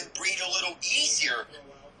Philadelphia can breathe a little easier,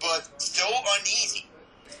 but still uneasy.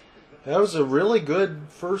 That was a really good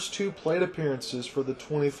first two plate appearances for the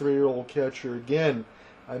 23-year-old catcher. Again,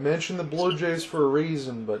 I mentioned the Blue Jays for a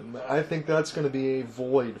reason, but I think that's going to be a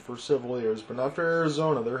void for several years. But not for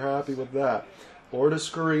Arizona. They're happy with that. Lourdes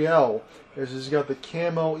Gurriel, as he's got the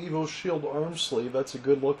camo Evo Shield arm sleeve. That's a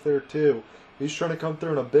good look there, too. He's trying to come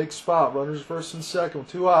through in a big spot. Runners first and second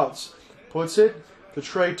with 2 outs. Puts it to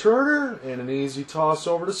Trey Turner, and an easy toss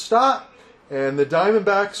over to Stott. And the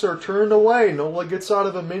Diamondbacks are turned away. Nola gets out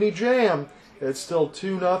of a mini jam. It's still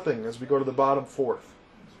 2-0 as we go to the bottom fourth.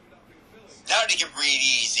 Now they can breathe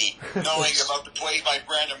easy, knowing about the play by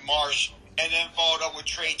Brandon Marsh, and then followed up with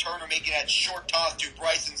Trey Turner making that short toss to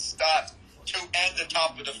Bryson Stott to end the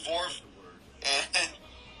top of the fourth. And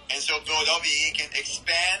And so Philadelphia can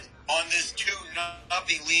expand on this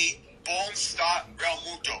 2-0 lead. Boom, stop, Real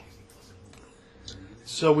Muto.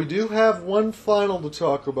 So we do have one final to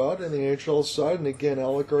talk about in the NHL side, and again,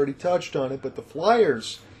 Alec already touched on it, but the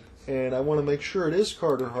Flyers, and I want to make sure it is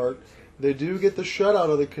Carter Hart, they do get the shutout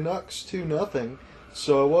of the Canucks 2-0.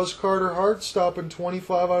 So it was Carter Hart stopping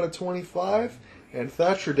 25 out of 25, and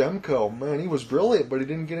Thatcher Demko, man, he was brilliant, but he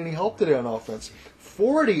didn't get any help today on offense.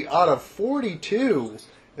 40 out of 42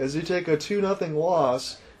 as they take a 2-0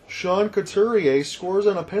 loss. Sean Couturier scores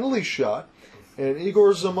on a penalty shot, and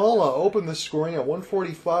Igor Zamala opened the scoring at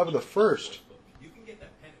 1:45 of the first. I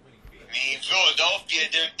mean,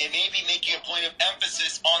 Philadelphia, they may be making a point of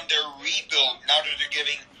emphasis on their rebuild now that they're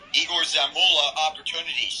giving Igor Zamula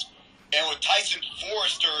opportunities. And with Tyson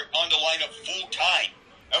Forrester on the lineup full time,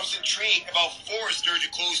 I was intrigued about Forrester to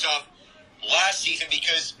close off last season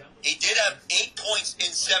because he did have 8 points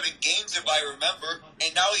in 7 games, if I remember,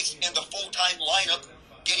 and now he's in the full-time lineup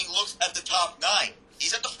getting looks at the top 9.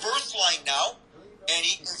 He's at the first line now, and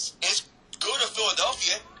it's good of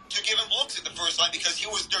Philadelphia to give him looks at the first line because he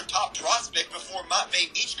was their top prospect before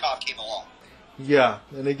Matvei Michkov came along. Yeah,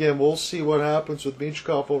 and again, we'll see what happens with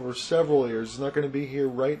Michkov over several years. He's not going to be here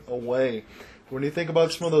right away. When you think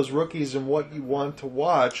about some of those rookies and what you want to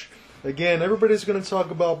watch, again, everybody's going to talk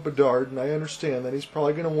about Bedard, and I understand that he's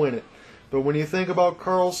probably going to win it. But when you think about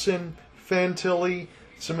Carlson, Fantilli,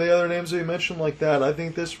 some of the other names that you mentioned like that, I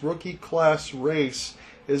think this rookie class race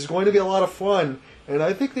is going to be a lot of fun. And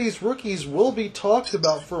I think these rookies will be talked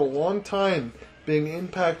about for a long time being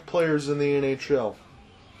impact players in the NHL.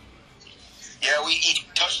 Yeah, we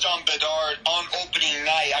touched on Bedard on opening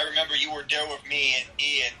night. I remember you were there with me and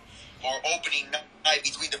Ian for opening night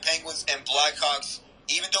between the Penguins and Blackhawks.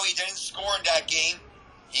 Even though he didn't score in that game,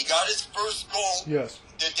 he got his first goal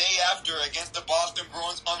the day after against the Boston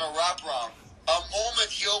Bruins on a wraparound. A moment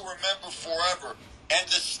he'll remember forever, and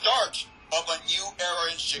the start of a new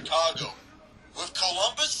era in Chicago. With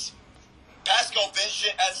Columbus, Pascal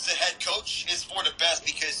Vincent as the head coach is for the best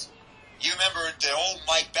because you remember the whole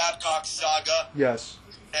Mike Babcock saga. Yes.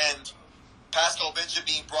 And Pascal Vincent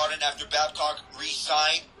being brought in after Babcock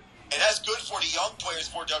re-signed. And that's good for the young players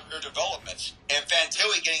for their development. And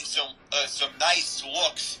Fantilli getting some nice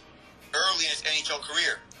looks early in his NHL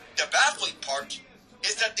career. The baffling part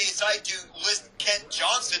is that they decided to list Kent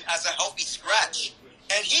Johnson as a healthy scratch.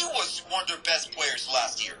 And he was one of their best players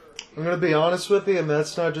last year. I'm going to be honest with you, and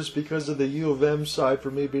that's not just because of the U of M side for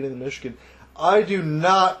me being in Michigan. I do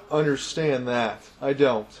not understand that. I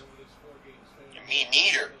don't. Me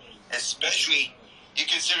neither. Especially, you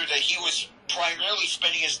consider that he was primarily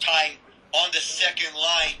spending his time on the second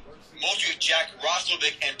line, mostly with Jack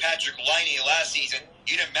Roslovic and Patrick Laine last season.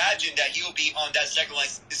 You'd imagine that he'll be on that second line,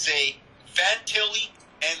 say, Fantilli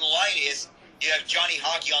and Laine. You have Johnny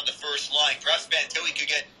Hockey on the first line. Perhaps Fantilli could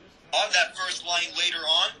get on that first line later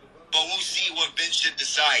on, but we'll see what Vincent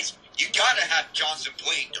decides. You gotta have Johnson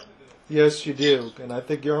playing, though. Yes, you do. And I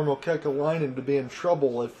think Jarmo Kekalainen to be in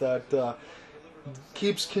trouble if that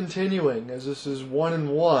keeps continuing, as this is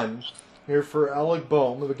 1-1 here for Alec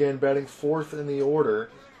Boehm, again batting 4th in the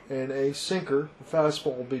order, and a sinker, the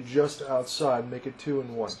fastball will be just outside, make it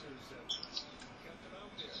 2-1.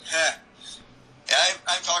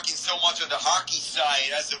 I'm talking so much on the hockey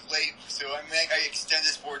side as of late, so I may extend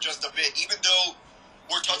this for just a bit. Even though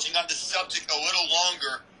we're touching on the subject a little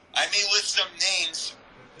longer, I may list some names.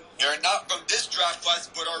 They're not from this draft class,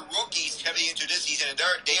 but are rookies heading into this season, and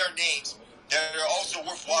they are names that are also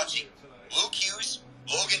worth watching. Luke Hughes,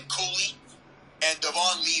 Logan Cooley, and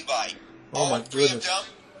Devon Levi. Oh my All three goodness. of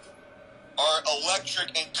them are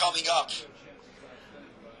electric and coming up.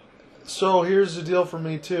 So here's the deal for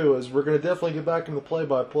me too, is we're going to definitely get back into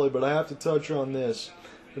play-by-play, but I have to touch on this.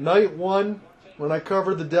 Night 1, when I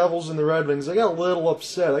covered the Devils and the Red Wings, I got a little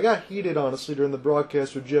upset. I got heated, honestly, during the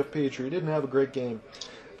broadcast with Jeff Petrie. He didn't have a great game.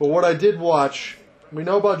 But what I did watch, we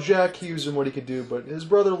know about Jack Hughes and what he could do, but his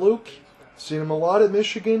brother Luke, seen him a lot at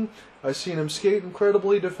Michigan. I've seen him skate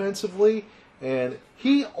incredibly defensively, and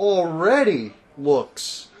he already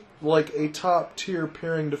looks like a top-tier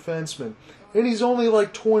pairing defenseman. And he's only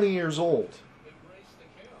like 20 years old.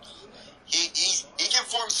 He can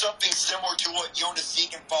form something similar to what Jonas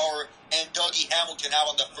Siegenthaler and Dougie Hamilton have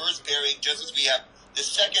on the first pairing, just as we have the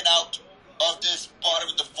second out of this bottom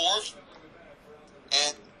of the fourth.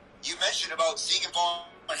 And you mentioned about Siegenthaler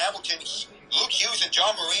and Hamilton. Luke Hughes and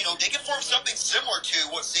John Marino, they can form something similar to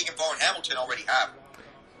what Siegenthaler and Hamilton already have.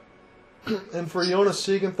 And for Jonas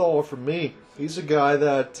Siegenthaler, for me, he's a guy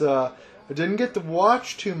that I didn't get to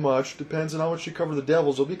watch too much. Depends on how much you cover the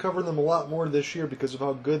Devils. I'll be covering them a lot more this year because of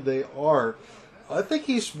how good they are. I think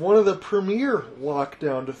he's one of the premier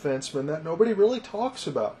lockdown defensemen that nobody really talks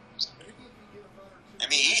about. I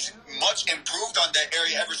mean, he's much improved on that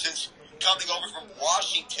area ever since coming over from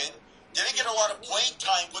Washington. Didn't get a lot of playing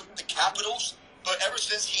time with the Capitals, but ever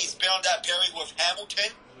since he's been on that pairing with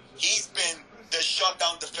Hamilton, he's been the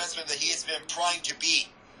shutdown defenseman that he has been primed to be.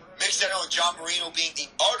 Mix that on John Marino being the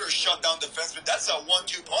other shutdown defenseman. That's a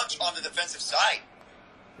 1-2 punch on the defensive side.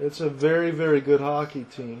 It's a very, very good hockey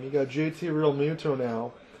team. You got JT Realmuto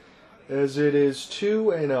now, as it is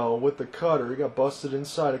 2-0 with the cutter. He got busted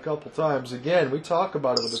inside a couple times. Again, we talk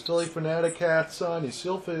about it with the Philly Fanatic hats on. You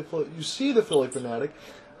see the Philly Fanatic,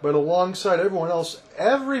 but alongside everyone else,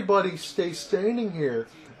 everybody stays standing here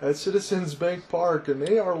at Citizens Bank Park, and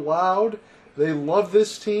they are loud. They love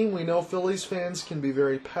this team. We know Phillies fans can be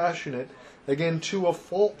very passionate, again, to a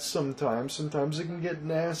fault sometimes. Sometimes it can get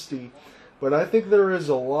nasty. But I think there is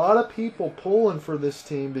a lot of people pulling for this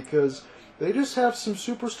team because they just have some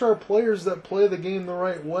superstar players that play the game the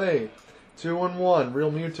right way. 2-1.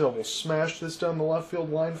 Realmuto will smash this down the left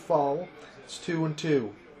field line foul. It's 2-2.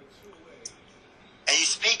 And you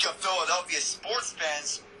speak of Philadelphia sports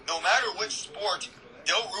fans, no matter which sport,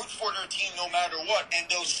 they'll root for their team no matter what, and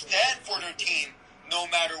they'll stand for their team no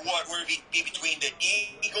matter what, whether it be between the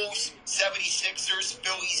Eagles, 76ers,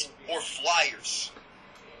 Phillies, or Flyers.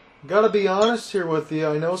 Gotta be honest here with you.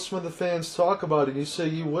 I know some of the fans talk about it. You say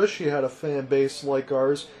you wish you had a fan base like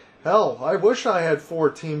ours. Hell, I wish I had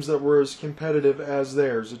 4 teams that were as competitive as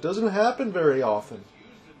theirs. It doesn't happen very often.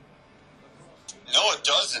 No, it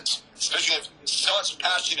doesn't. Especially with such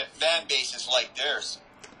passionate fan bases like theirs.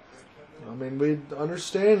 I mean, we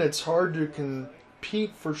understand it's hard to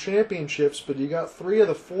compete for championships, but you got 3 of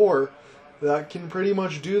the 4 that can pretty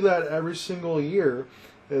much do that every single year,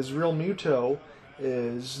 as Realmuto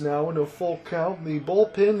is now into a full count. The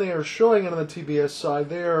bullpen, they are showing it on the TBS side.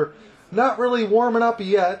 They are not really warming up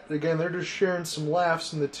yet. Again, they're just sharing some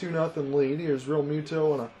laughs in the 2-0 lead. Here's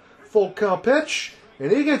Realmuto on a full count pitch,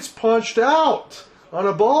 and he gets punched out on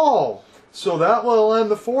a ball. So that will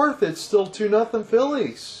end the 4th. It's still 2-0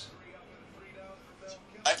 Phillies.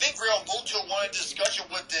 I think Realmuto wanted a discussion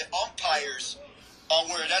with the umpires on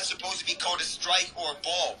where that's supposed to be called a strike or a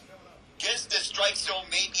ball. Guess the strike zone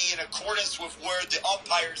may be in accordance with where the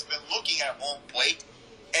umpire's been looking at home plate.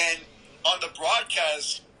 And on the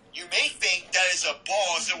broadcast, you may think that is a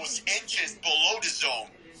ball as it was inches below the zone.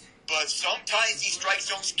 But sometimes these strike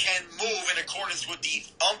zones can move in accordance with the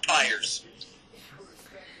umpires.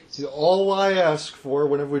 See, all I ask for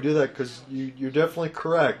whenever we do that, because you're definitely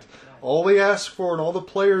correct, all we ask for and all the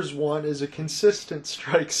players want is a consistent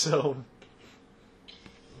strike zone.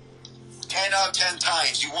 10 out of 10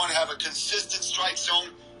 times, you want to have a consistent strike zone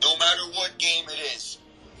no matter what game it is.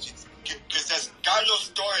 Because as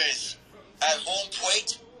Carlos Torres at home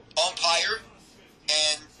plate, umpire,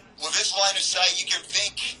 and with his line of sight, you can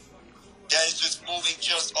think that it's just moving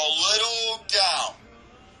just a little down.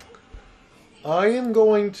 I am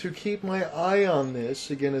going to keep my eye on this,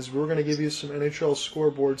 again, as we're going to give you some NHL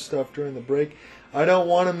scoreboard stuff during the break. I don't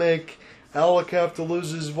want to make Alec have to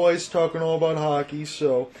lose his voice talking all about hockey,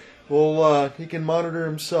 so he can monitor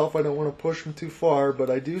himself. I don't want to push him too far, but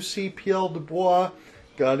I do see Pierre Dubois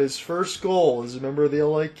got his first goal as a member of the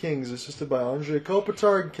LA Kings, assisted by Andrei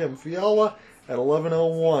Kopitar and Kim Fiala at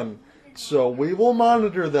 11:01. So we will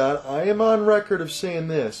monitor that. I am on record of saying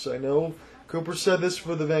this. I know Cooper said this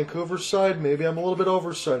for the Vancouver side. Maybe I'm a little bit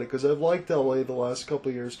oversighted because I've liked LA the last couple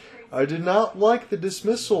of years. I did not like the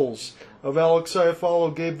dismissals of Alex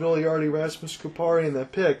Iafallo, Gabe Vigliardi, Rasmus Kupari in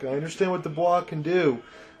that pick. I understand what Dubois can do,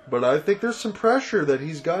 but I think there's some pressure that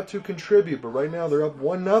he's got to contribute. But right now they're up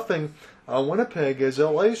 1-0 on Winnipeg as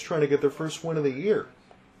LA is trying to get their first win of the year.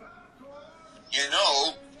 You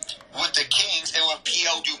know, with the Kings and with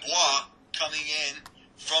Pierre Dubois coming in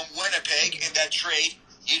from Winnipeg in that trade,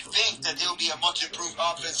 you'd think that they'll be a much improved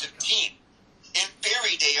offensive team. In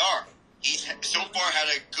theory, they are. He's so far had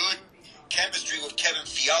a good chemistry with Kevin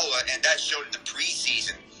Fiala, and that showed in the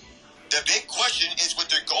preseason. The big question is with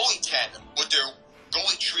their goalie tandem, with their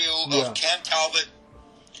goalie trio of Cam Talbot,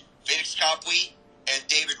 Felix Copley, and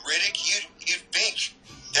David Riddick. You'd think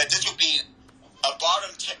that this would be a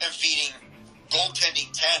bottom-feeding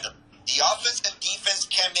goaltending tandem. The offense and defense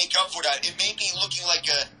can make up for that. It may be looking like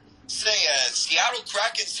a Seattle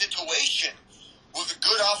Kraken situation with a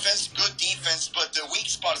good offense, good defense, but the weak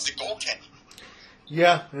spot is the goaltending.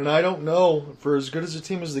 Yeah, and I don't know, for as good as a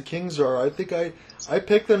team as the Kings are, I think I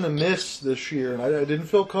picked them to miss this year, and I didn't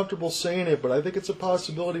feel comfortable saying it, but I think it's a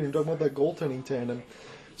possibility when you're talking about that goaltending tandem.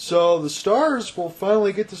 So the Stars will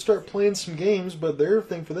finally get to start playing some games, but their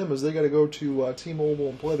thing for them is they got to go to T-Mobile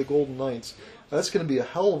and play the Golden Knights. That's going to be a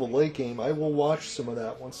hell of a late game. I will watch some of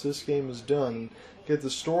that once this game is done, get the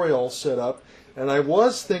story all set up. And I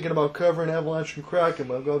was thinking about covering Avalanche and Kraken,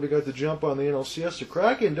 but I'm glad we got to jump on the NLCS. The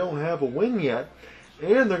Kraken don't have a win yet,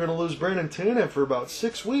 and they're going to lose Brandon Tanev for about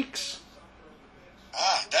 6 weeks.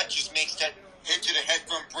 That just makes that hit to the head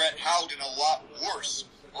from Brett Howden a lot worse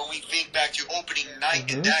when we think back to opening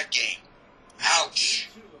night in that game. Ouch.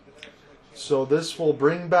 So this will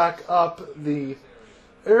bring back up the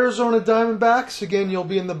Arizona Diamondbacks. Again, you'll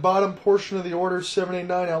be in the bottom portion of the order, 7, 8,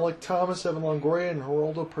 9, Alec Thomas, Evan Longoria, and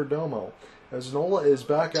Geraldo Perdomo. As Nola is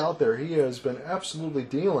back out there, he has been absolutely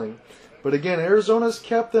dealing. But again, Arizona's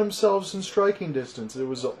kept themselves in striking distance. It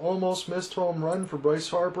was an almost missed home run for Bryce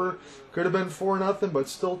Harper. Could have been 4-0, but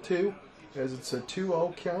still 2, as it's a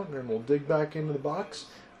 2-0 count, and we'll dig back into the box.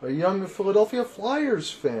 A young Philadelphia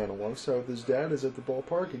Flyers fan, alongside with his dad, is at the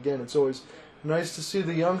ballpark. Again, it's always nice to see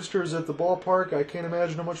the youngsters at the ballpark. I can't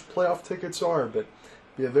imagine how much playoff tickets are, but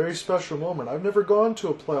it'll be a very special moment. I've never gone to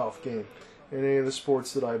a playoff game in any of the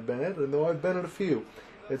sports that I've been at, and though I've been at a few.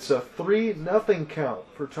 It's a 3-0 count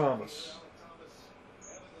for Thomas.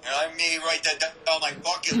 And I may write that down on my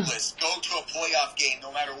bucket list. Go to a playoff game,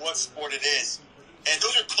 no matter what sport it is. And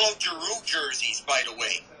those are Claude Giroux jerseys, by the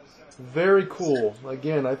way. Very cool.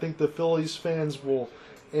 Again, I think the Phillies fans will,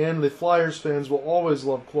 and the Flyers fans will always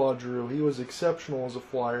love Claude Giroux. He was exceptional as a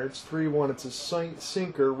Flyer. It's 3-1. It's a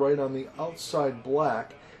sinker right on the outside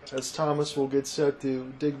black, as Thomas will get set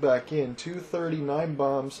to dig back in. 239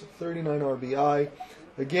 bombs, 39 RBI.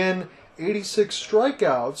 Again, 86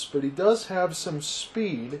 strikeouts, but he does have some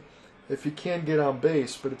speed if he can get on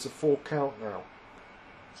base, but it's a full count now.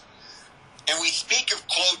 And we speak of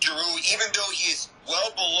Claude Giroux, even though he is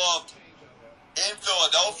well beloved in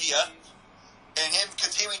Philadelphia, and him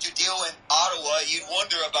continuing to deal in Ottawa, you'd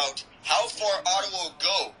wonder about how far Ottawa will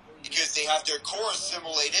go, because they have their core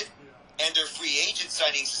assimilated and their free agent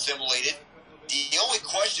signings assimilated. The only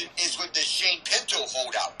question is with the Shane Pinto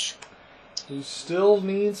holdout. He still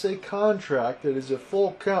needs a contract that is a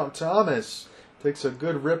full count. Thomas takes a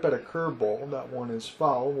good rip at a curveball. That one is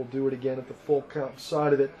foul. We'll do it again at the full count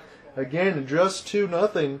side of it. Again, just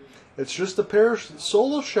 2-0. It's just a pair of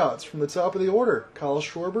solo shots from the top of the order. Kyle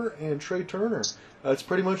Schwarber and Trey Turner. That's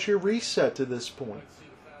pretty much your reset to this point.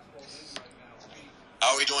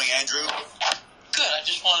 How are we doing, Andrew? Good. I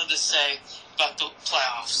just wanted to say about the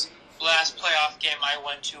playoffs. Last playoff game I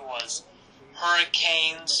went to was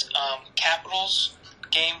Hurricanes Capitals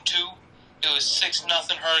game 2. It was 6-0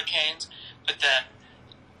 Hurricanes, but then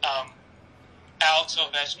Alex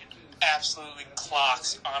Ovechkin absolutely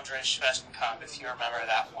clocks Andrei Svechnikov, if you remember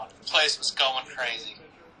that one. The place was going crazy.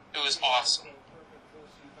 It was awesome.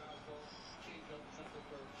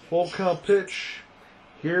 Full count pitch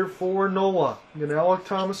here for Nola. And Alec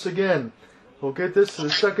Thomas again. He'll get this to the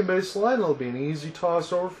second base line. It'll be an easy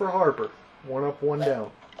toss over for Harper. 1 up, 1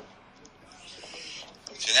 down.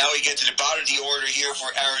 So now we get to the bottom of the order here for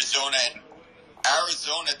Arizona. And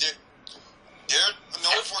Arizona, they're an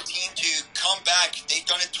 0-14 to come back. They've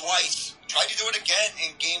done it twice. Tried to do it again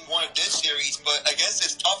in game 1 of this series, but against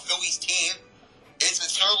this tough Phillies team, it's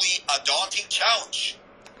certainly a daunting challenge.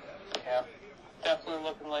 Yeah, definitely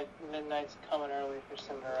looking like midnight's coming early for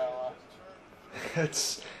Cinderella.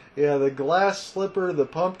 Yeah, the glass slipper, the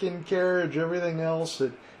pumpkin carriage, everything else,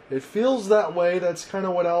 it feels that way. That's kind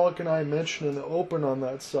of what Alec and I mentioned in the open on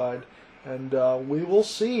that side. And we will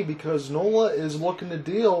see, because Nola is looking to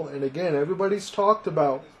deal. And again, everybody's talked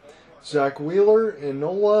about Zach Wheeler and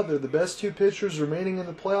Nola. They're the best 2 pitchers remaining in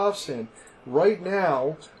the playoffs. And right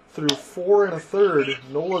now, through 4 1/3,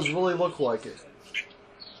 Nola's really looked like it.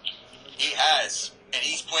 He has, and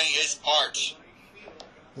he's playing his part.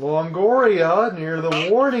 Longoria, near the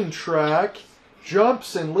warning track,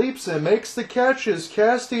 jumps and leaps and makes the catches.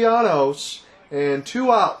 Castellanos, and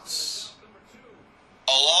 2 outs.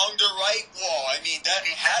 Along the right wall. I mean, that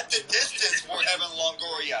had the distance for Evan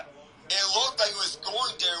Longoria. It looked like it was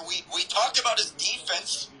going there. We talked about his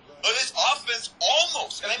defense, but his offense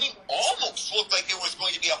almost, and I mean almost, looked like it was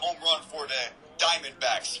going to be a home run for the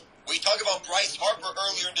Diamondbacks. We talked about Bryce Harper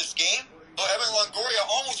earlier in this game, but Evan Longoria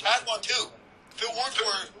almost had one too. If it weren't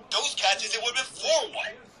for those catches, it would have been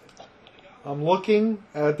 4-1. I'm looking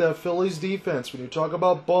at that Phillies defense. When you talk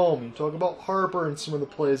about Bohm, you talk about Harper and some of the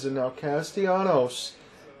plays, and now Castellanos,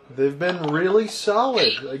 they've been really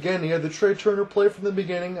solid. Again, you had the Trey Turner play from the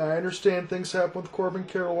beginning. I understand things happen with Corbin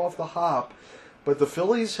Carroll off the hop, but the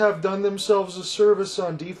Phillies have done themselves a service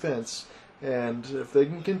on defense. And if they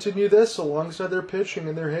can continue this alongside their pitching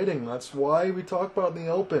and their hitting, that's why we talk about in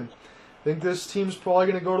the open. I think this team's probably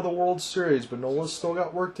going to go to the World Series, but Nola's still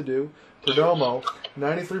got work to do. Perdomo,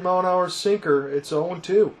 93-mile-an-hour sinker. It's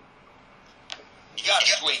 0-2. You got to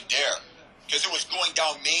swing there. Because it was going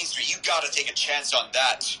down Main Street. You got to take a chance on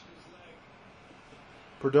that.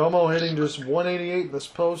 Perdomo hitting just 188 in this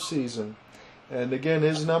postseason. And again,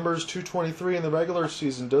 his number is 223 in the regular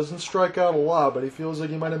season. Doesn't strike out a lot, but he feels like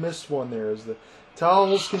he might have missed one there as the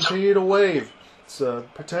towels continue to wave. It's a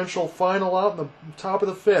potential final out in the top of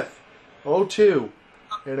the fifth. 0-2.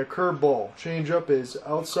 And a curveball. Changeup is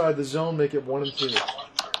outside the zone, make it 1-2.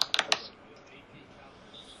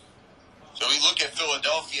 So we look at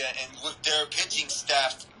Philadelphia, and with their pitching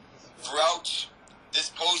staff throughout this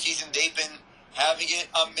postseason, they've been having it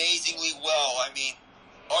amazingly well. I mean,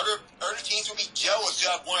 other teams would be jealous to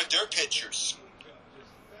have one of their pitchers.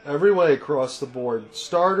 Every way across the board.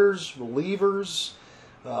 Starters, relievers,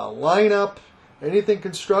 lineup, anything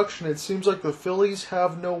construction. It seems like the Phillies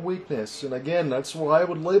have no weakness. And again, that's why I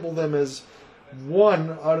would label them as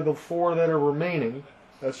one out of the four that are remaining.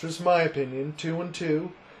 That's just my opinion.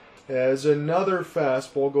 2-2. As another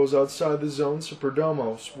fastball goes outside the zone, so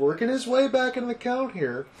Perdomo's working his way back in the count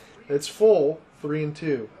here. It's full,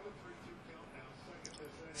 3-2.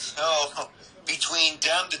 So, between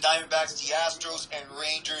them, the Diamondbacks, the Astros, and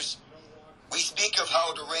Rangers, we speak of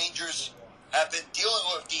how the Rangers have been dealing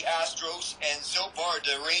with the Astros, and so far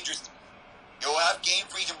the Rangers, they'll have game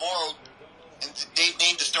 3 tomorrow, and they've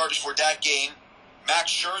named the starters for that game.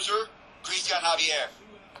 Max Scherzer, Christian Javier.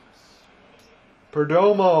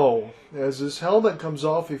 Perdomo, as his helmet comes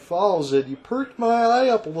off, he follows it. You perked my eye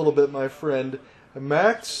up a little bit, my friend.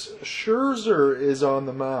 Max Scherzer is on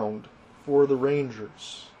the mound for the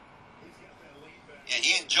Rangers. Yeah,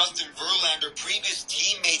 he and Justin Verlander, previous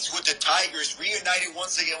teammates with the Tigers, reunited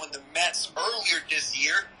once again with the Mets earlier this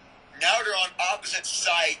year. Now they're on opposite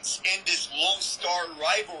sides in this Lone Star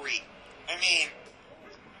rivalry. I mean,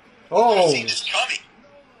 I've seen this coming.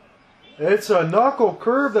 It's a knuckle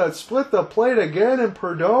curve that split the plate again, and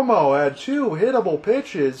Perdomo had 2 hittable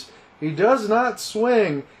pitches. He does not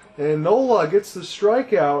swing, and Nola gets the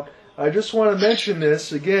strikeout. I just want to mention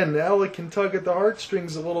this. Again, Alec can tug at the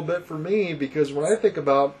heartstrings a little bit for me, because when I think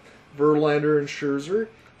about Verlander and Scherzer,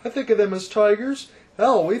 I think of them as Tigers.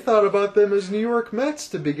 Hell, we thought about them as New York Mets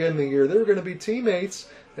to begin the year. They were going to be teammates,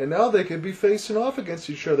 and now they could be facing off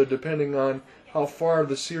against each other depending on how far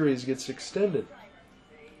the series gets extended.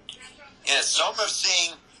 Yeah, some are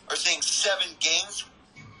saying 7 games,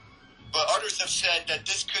 but others have said that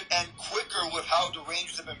this could end quicker with how the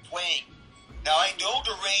Rangers have been playing. Now, I know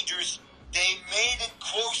the Rangers, they made it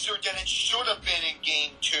closer than it should have been in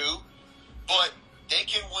Game 2, but they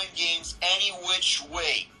can win games any which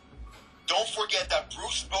way. Don't forget that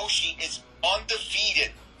Bruce Bochy is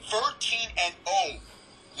undefeated, 13-0,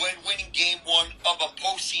 when winning Game 1 of a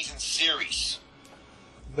postseason series.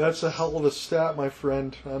 That's a hell of a stat, my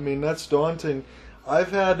friend. I mean, that's daunting.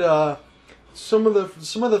 I've had some of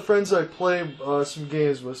the friends I play some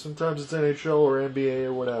games with. Sometimes it's NHL or NBA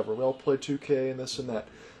or whatever. We all play 2K and this and that.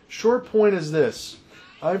 Short point is this: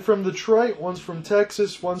 I'm from Detroit. One's from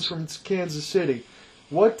Texas. One's from Kansas City.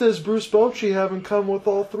 What does Bruce Bochy have in common with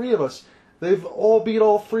all 3 of us? They've all beat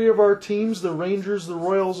all 3 of our teams: the Rangers, the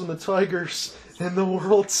Royals, and the Tigers in the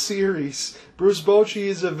World Series. Bruce Bochy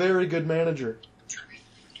is a very good manager.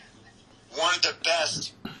 One of the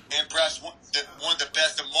best, and perhaps one of the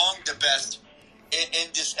best among the best in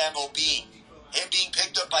this MLB. Him being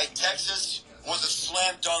picked up by Texas was a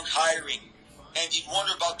slam dunk hiring. And you'd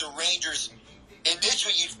wonder about the Rangers.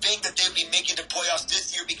 Initially, you'd think that they'd be making the playoffs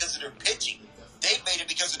this year because of their pitching. They made it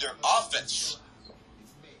because of their offense.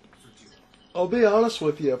 I'll be honest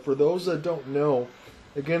with you, for those that don't know,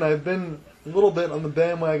 again, I've been a little bit on the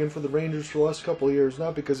bandwagon for the Rangers for the last couple of years,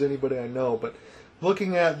 not because anybody I know, but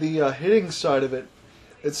looking at the hitting side of it,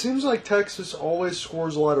 it seems like Texas always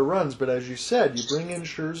scores a lot of runs, but as you said, you bring in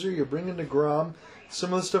Scherzer, you bring in DeGrom,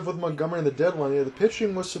 some of the stuff with Montgomery and the deadline, the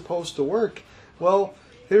pitching was supposed to work. Well,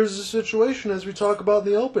 here's the situation as we talk about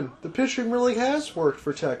in the Open. The pitching really has worked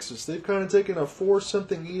for Texas. They've kind of taken a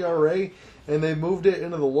 4-something ERA, and they moved it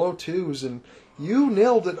into the low 2s, and you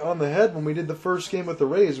nailed it on the head when we did the first game with the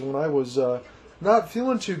Rays, when I was not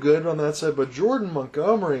feeling too good on that side, but Jordan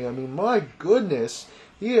Montgomery, I mean, my goodness,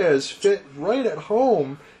 he has fit right at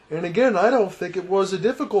home. And again, I don't think it was a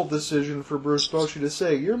difficult decision for Bruce Bochy to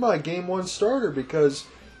say, you're my Game 1 starter because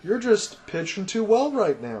you're just pitching too well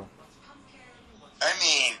right now. I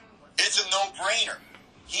mean, it's a no-brainer.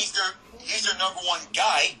 He's their number 1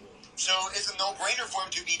 guy, so it's a no-brainer for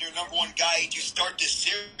him to be their number 1 guy to start this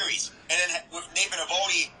series. And then with Nathan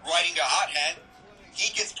Eovaldi riding the hot hand,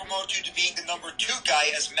 he gets promoted to being the number 2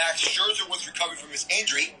 guy as Max Scherzer was recovering from his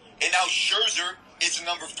injury, and now Scherzer is the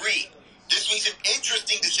number 3. This means an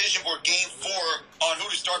interesting decision for Game 4 on who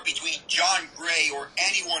to start between John Gray or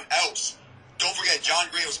anyone else. don't forget, John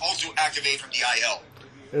Gray was also activated from the IL.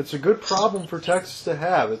 It's a good problem for Texas to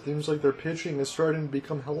have. It seems like their pitching is starting to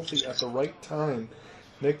become healthy at the right time.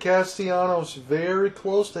 Nick Castellanos very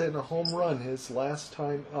close to hitting a home run his last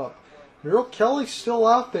time up. Merrill Kelly's still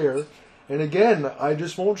out there. And again, I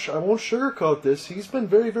won't sugarcoat this. He's been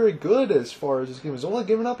very, very good as far as his game. He's only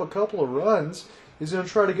given up a couple of runs. He's going to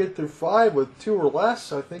try to get through 5 with 2 or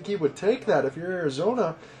less. I think he would take that. If you're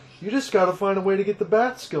Arizona, you just got to find a way to get the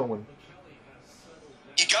bats going.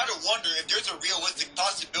 You got to wonder if there's a realistic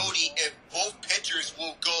possibility if both pitchers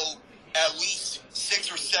will go at least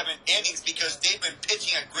 6 or 7 innings, because they've been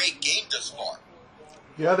pitching a great game thus far.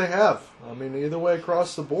 Yeah, they have. I mean, either way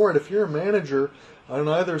across the board. If you're a manager on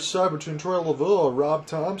either side between Troy LaVille or Rob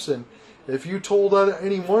Thompson, if you told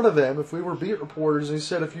any one of them, if we were beat reporters, and he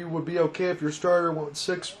said if you would be okay if your starter went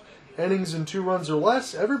 6 innings and 2 runs or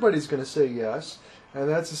less, everybody's going to say yes. And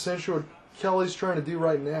that's essentially what Kelly's trying to do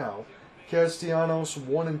right now. Castellanos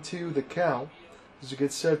 1-2 the count. As he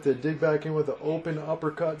gets set to dig back in with an open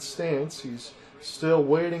uppercut stance. He's still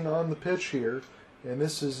waiting on the pitch here. And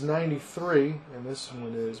this is 93, and this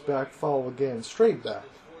one is back foul again, straight back.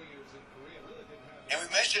 And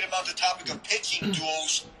we mentioned about the topic of pitching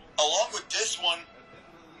duels. Along with this one,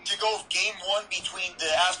 to go game 1 between the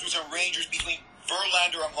Astros and Rangers, between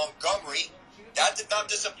Verlander and Montgomery, that did not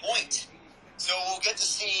disappoint. So we'll get to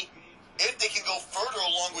see if they can go further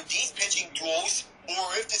along with these pitching duels, or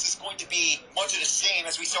if this is going to be much of the same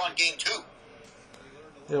as we saw in game 2.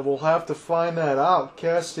 Yeah, we'll have to find that out.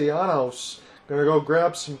 Castellanos going to go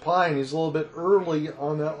grab some pine. He's a little bit early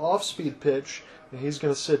on that off-speed pitch, and he's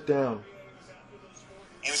going to sit down.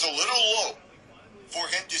 It was a little low for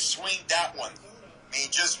him to swing that one. I mean,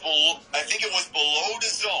 just below, I think it was below the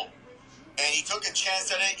zone. And he took a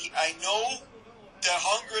chance at it. I know the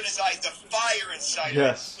hunger in his eyes, the fire inside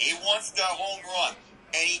yes. him. He wants the home run.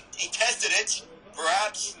 And he tested it.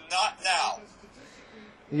 Perhaps not now.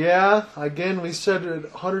 Yeah, again, we said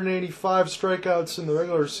 185 strikeouts in the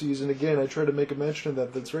regular season. Again, I tried to make a mention of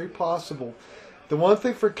that. That's very possible. The one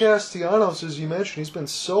thing for Castellanos, as you mentioned, he's been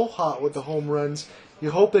so hot with the home runs.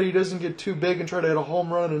 You hope that he doesn't get too big and try to hit a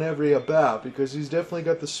home run in every at-bat, because he's definitely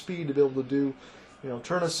got the speed to be able to do,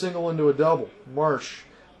 turn a single into a double. Marsh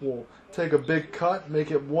will take a big cut, make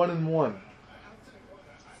it 1-1.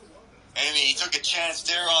 I mean, he took a chance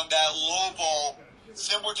there on that low ball,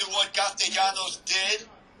 similar to what Castellanos did,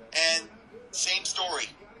 and same story.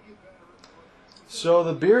 So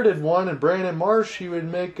the bearded one, and Brandon Marsh, he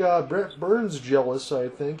would make Brett Burns jealous, I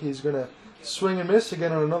think. He's going to swing and miss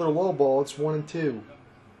again on another low ball. It's 1-2.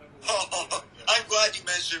 I'm glad you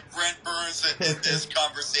mentioned Brent Burns in this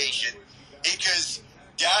conversation, because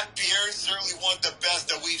that beard is certainly one of the best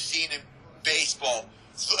that we've seen in baseball.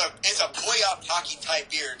 So it's a playoff hockey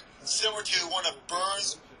type beard, similar to one of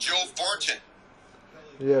Burns' Joe Thornton.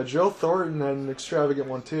 Yeah, Joe Thornton had an extravagant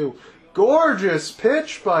one too. Gorgeous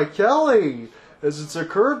pitch by Kelly, as it's a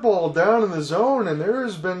curveball down in the zone, and there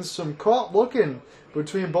has been some caught looking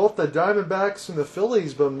between both the Diamondbacks and the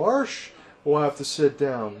Phillies, but Marsh will have to sit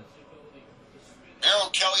down.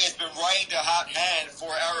 Merrill Kelly has been riding the hot hand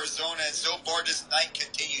for Arizona, and so far this night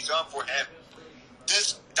continues on for him.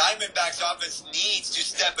 This Diamondbacks offense needs to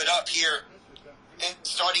step it up here,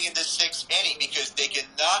 starting in the 6th inning, because they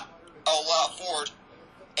cannot allow forward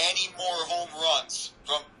any more home runs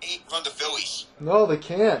from the Phillies. No, they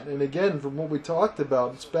can't. And again, from what we talked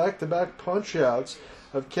about, it's back-to-back punch-outs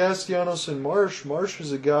of Castellanos and Marsh. Marsh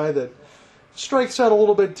is a guy that strikes out a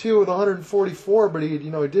little bit too with 144, but he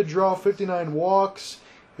did draw 59 walks,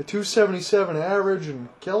 a 277 average, and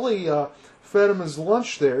Kelly fed him his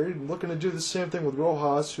lunch there. He's looking to do the same thing with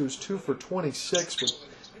Rojas, who's 2 for 26 with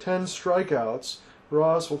 10 strikeouts.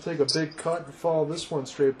 Rojas will take a big cut and follow this one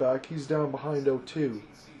straight back. He's down behind 0-2.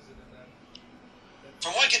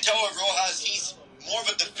 From what I can tell of Rojas, he's more of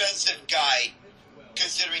a defensive guy,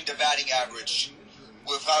 considering the batting average,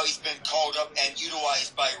 with how he's been called up and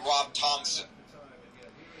utilized by Rob Thompson.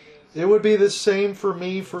 It would be the same for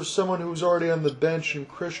me for someone who's already on the bench in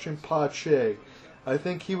Christian Pache. I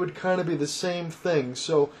think he would kind of be the same thing.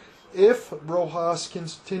 So if Rojas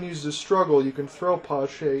continues to struggle, you can throw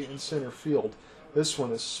Pache in center field. This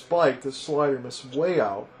one is spiked. The slider missed way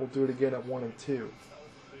out. We'll do it again at 1-2.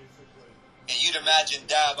 And you'd imagine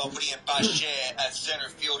that about putting in Pache at center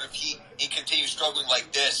field if he continues struggling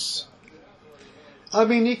like this. I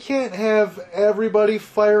mean, you can't have everybody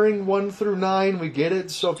firing 1 through 9. We get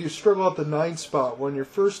it. So if you struggle at the 9th spot, when your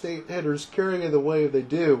first 8 hitters carry you the way they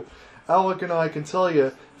do, Alec and I can tell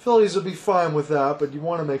you, Phillies will be fine with that, but you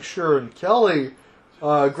want to make sure. And Kelly,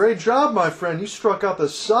 great job, my friend. You struck out the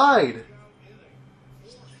side.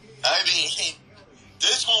 I mean,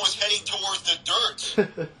 this one was heading towards the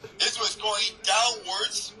dirt. This was going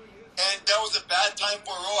downwards, and that was a bad time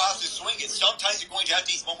for Rojas to swing it. Sometimes you're going to have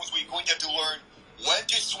these moments where you're going to have to learn when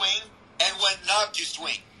to swing and when not to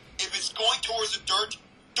swing. If it's going towards the dirt,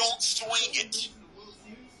 don't swing it.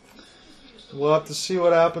 We'll have to see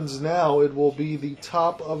what happens now. It will be the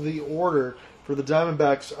top of the order for the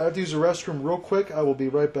Diamondbacks. I have to use the restroom real quick. I will be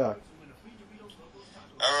right back.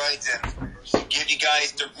 All right, then. So give you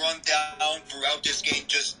guys the rundown throughout this game.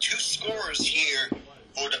 Just 2 scores here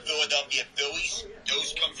for the Philadelphia Phillies.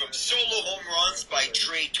 Those come from solo home runs by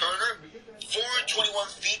Trey Turner, 421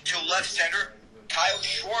 feet to left center. Kyle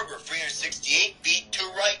Schwarber, 368 feet to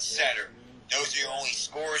right center. Those are your only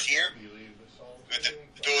scores here. With the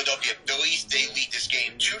Philadelphia Phillies, they lead this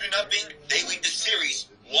game 2-0. They lead the series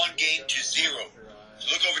 1-0.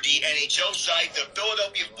 Look over the NHL side. The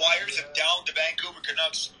Philadelphia Flyers have downed the Vancouver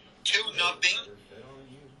Canucks 2-0.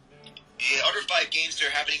 The other 5 games that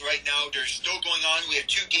are happening right now, they're still going on. We have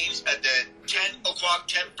 2 games at the 10 o'clock,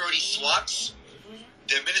 10:30 slots.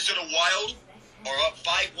 The Minnesota Wild are up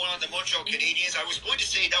 5-1 on the Montreal Canadiens. I was going to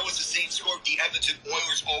say that was the same score of the Edmonton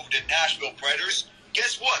Oilers over the Nashville Predators.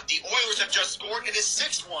 Guess what? The Oilers have just scored. It is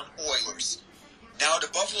 6-1 Oilers. Now the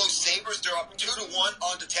Buffalo Sabres, they're up 2-1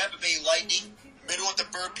 on the Tampa Bay Lightning. Middle of the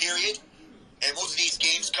third period, and most of these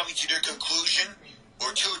games coming to their conclusion,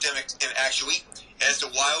 or 2 of them actually, as the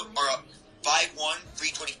Wild are up 5-1,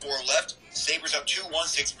 3:24 left, Sabres up 2-1,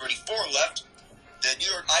 6:34 left. The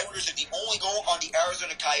New York Islanders are the only goal on the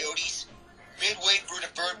Arizona Coyotes midway through the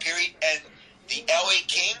third period, and the LA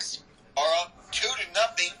Kings are up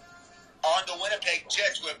 2-0 on the Winnipeg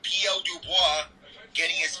Jets with P.L. Dubois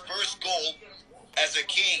getting his first goal. As a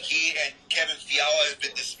King, he and Kevin Fiala have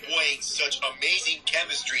been displaying such amazing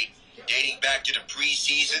chemistry dating back to the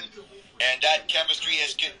preseason, and that chemistry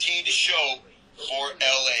has continued to show for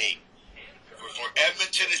LA. For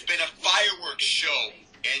Edmonton, it's been a fireworks show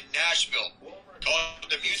in Nashville,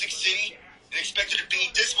 called the Music City, and expected to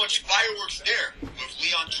be this much fireworks there, with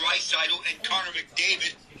Leon Draisaitl and Connor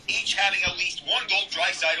McDavid each having at least 1 goal.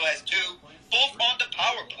 Draisaitl has 2, both on the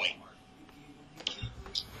power play.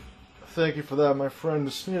 Thank you for that, my friend.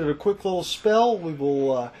 Just needed a quick little spell. We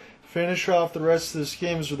will finish off the rest of this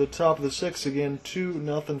game as we're the top of the 6th again,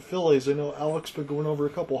 2-0 Phillies. I know Alec's been going over a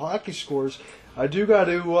couple hockey scores. I do got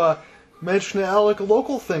to mention to Alec a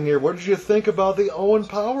local thing here. What did you think about the Owen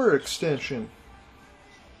Power extension?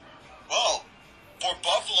 Well, for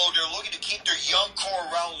Buffalo, they're looking to keep their young core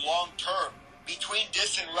around long term. Between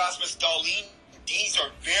this and Rasmus Dahlin, these are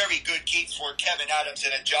very good keeps for Kevin Adams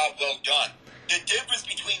and a job well done. The difference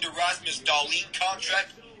between the Rasmus Dahlin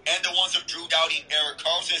contract and the ones of Drew Doughty and Erik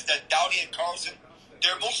Karlsson is that Doughty and Karlsson,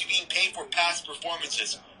 they're mostly being paid for past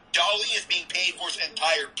performances. Dahlin is being paid for his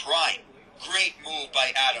entire prime. Great move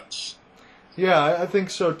by Adams. Yeah, I think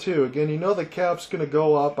so too. Again, you know the cap's going to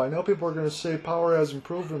go up. I know people are going to say Power hasn't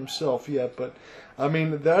proven himself yet, but I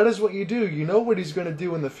mean, that is what you do. You know what he's going to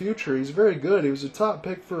do in the future. He's very good. He was a top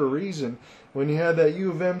pick for a reason. When you had that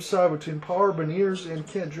U of M side between Power Beniers and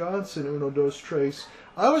Kent Johnson, uno dos tres,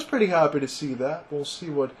 I was pretty happy to see that. We'll see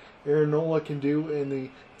what Aaron Nola can do in the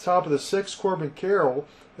top of the 6th. Corbin Carroll,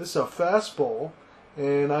 this is a fastball,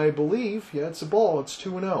 and I believe, yeah, it's a ball. It's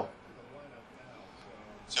 2-0.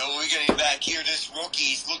 So we're getting back here. This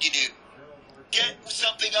rookie's looking to get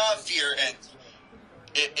something off here, and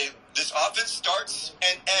this offense starts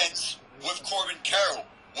and ends with Corbin Carroll.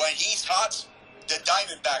 When he's hot, the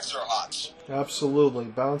Diamondbacks are hot. Absolutely.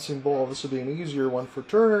 Bouncing ball. This will be an easier one for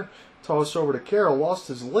Turner. Toss over to Carroll. Lost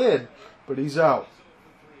his lid, but he's out.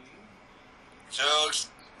 So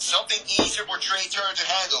something easier for Trey Turner to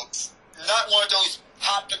handle. Not one of those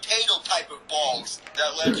hot potato type of balls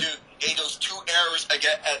that led to those 2 errors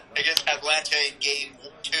against Atlanta in Game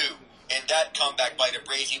 2. And that comeback by the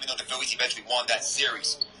Braves, even though the Phillies eventually won that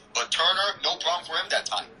series. But Turner, no problem for him that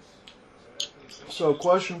time. So,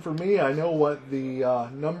 question for me, I know what the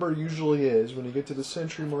number usually is when you get to the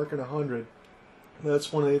century mark in 100.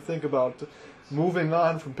 That's when they think about moving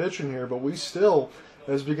on from pitching here, but we still,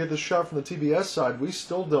 as we get the shot from the TBS side, we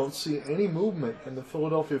still don't see any movement in the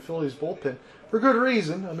Philadelphia Phillies bullpen, for good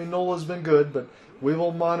reason. I mean, Nola's been good, but we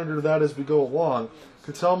will monitor that as we go along.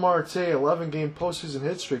 Ketel Marte, 11-game postseason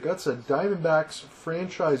hit streak. That's a Diamondbacks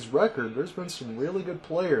franchise record. There's been some really good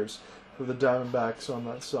players for the Diamondbacks on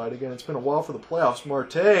that side. Again, it's been a while for the playoffs.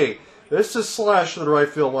 Marte, this is slash to the right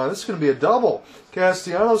field line. This is going to be a double.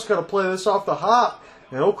 Castellanos got to play this off the hop,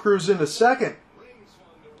 and he'll cruise into second.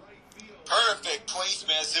 Perfect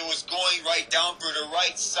placement as it was going right down for the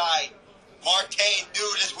right side. Marte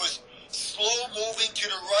knew this was slow moving to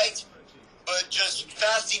the right, but just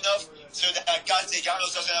fast enough so that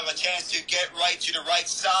Castellanos doesn't have a chance to get right to the right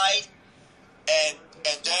side. and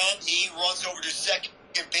then he runs over to second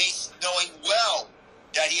base knowing well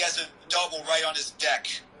that he has a double right on his deck.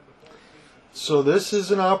 So this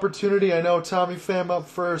is an opportunity. I know Tommy Pham up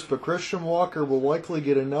first, but Christian Walker will likely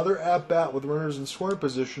get another at-bat with runners in scoring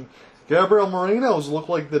position. Gabriel Moreno's look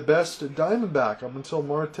like the best Diamondback up until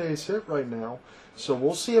Marte's hit right now. So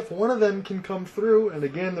we'll see if one of them can come through. And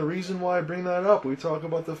again, the reason why I bring that up, we talk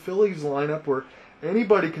about the Phillies lineup where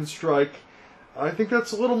anybody can strike. I think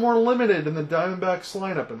that's a little more limited in the Diamondbacks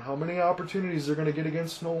lineup and how many opportunities they're going to get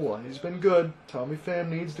against Nola. He's been good. Tommy Pham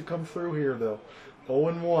needs to come through here, though.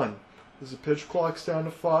 0-1. As the pitch clock's down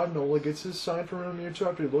to 5, Nola gets his sign from Realmuto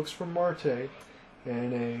after he looks from Marte.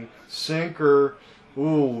 And a sinker.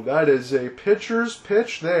 Ooh, that is a pitcher's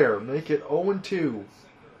pitch there. Make it 0-2.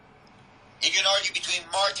 You can argue between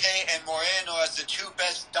Marte and Moreno as the two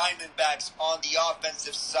best Diamondbacks on the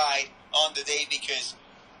offensive side on the day because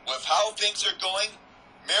with how things are going,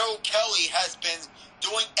 Merrill Kelly has been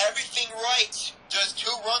doing everything right. Just 2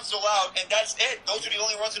 runs allowed, and that's it. Those are the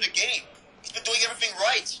only runs of the game. He's been doing everything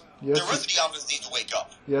right. Yes, the rest of the offense needs to wake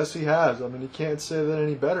up. Yes, he has. I mean, you can't say that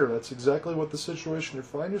any better. That's exactly what the situation you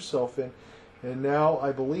find yourself in. And now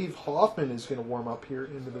I believe Hoffman is going to warm up here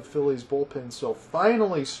into the Phillies bullpen. So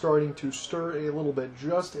finally starting to stir a little bit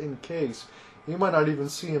just in case. You might not even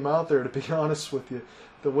see him out there, to be honest with you,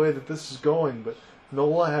 the way that this is going. But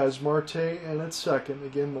Nola has Marte in at second.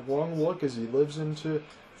 Again, the long look as he lives into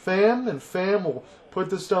Pham. And Pham will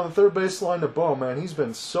put this down the third base line to Bo. Man, he's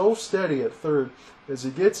been so steady at third. As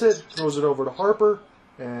he gets it, throws it over to Harper.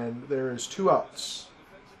 And there is 2 outs.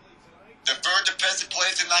 The third defensive play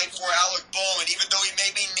tonight for Alec Bowman, even though he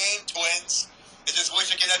may be named twins. I just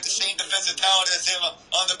wish I could have the same defensive talent as him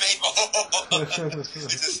on the baseball.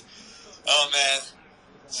 Oh, man.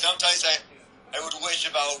 Sometimes I would wish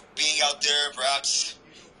about being out there, perhaps.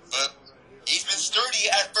 But he's been sturdy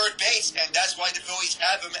at third base, and that's why the Phillies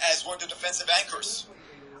have him as one of the defensive anchors.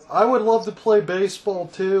 I would love to play baseball,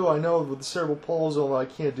 too. I know with the cerebral palsy, I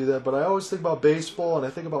can't do that. But I always think about baseball, and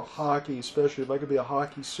I think about hockey, especially if I could be a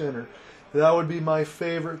hockey center. That would be my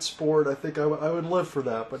favorite sport. I think I would live for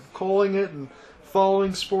that. But calling it and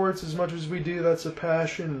following sports as much as we do, that's a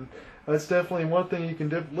passion. That's definitely one thing you can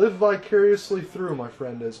live vicariously through, my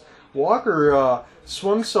friend. As Walker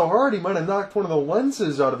swung so hard, he might have knocked one of the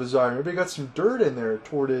lenses out of his eye. Maybe he got some dirt in there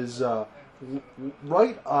toward his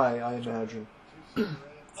right eye, I imagine.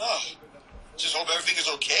 Just hope everything is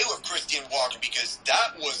okay with Christian Walker because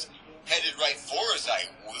that was headed right for his eye.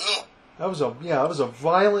 Whoa. That was a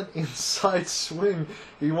violent inside swing.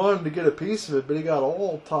 He wanted to get a piece of it, but he got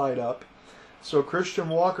all tied up. So Christian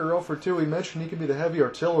Walker 0 for 2. He mentioned he can be the heavy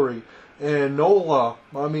artillery. And Nola,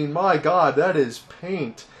 I mean, my God, that is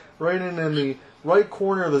paint. Right in the right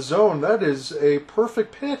corner of the zone. That is a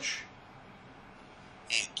perfect pitch.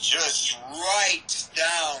 It just right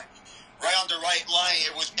down, right on the right line.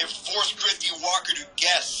 It forced Christian Walker to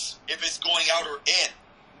guess if it's going out or in.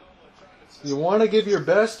 You want to give your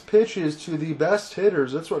best pitches to the best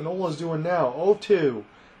hitters. That's what Nola's doing now. 0-2.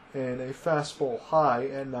 And a fastball high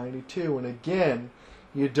at 92. And again,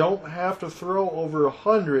 you don't have to throw over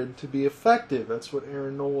 100 to be effective. That's what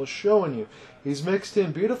Aaron Nola's showing you. He's mixed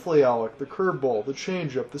in beautifully, Alec. The curveball, the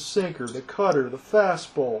changeup, the sinker, the cutter, the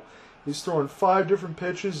fastball. He's throwing 5 different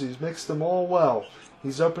pitches. He's mixed them all well.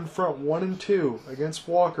 He's up in front 1-2 against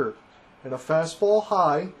Walker. And a fastball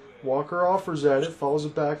high. Walker offers at it, follows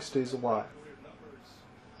it back, stays alive.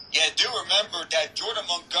 Yeah, do remember that Jordan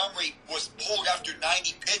Montgomery was pulled after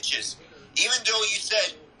 90 pitches. Even though you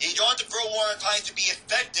said you don't have to throw more times to be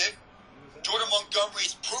effective, Jordan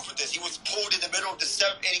Montgomery's proof of this. He was pulled in the middle of the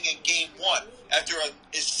 7th inning in Game 1 after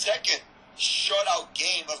his second shutout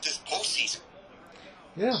game of this postseason.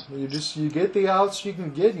 Yeah, you get the outs you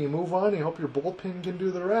can get and you move on. You hope your bullpen can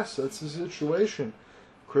do the rest. That's the situation.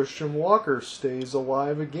 Christian Walker stays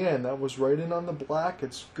alive again. That was right in on the black.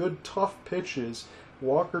 It's good, tough pitches.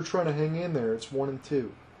 Walker trying to hang in there. It's 1-2.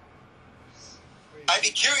 I'd be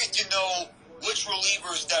curious to know which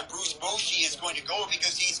relievers that Bruce Bochy is going to go with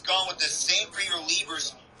because he's gone with the same 3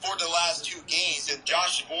 relievers for the last 2 games. And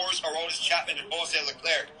Josh Sborz, Aroldis Chapman, and Jose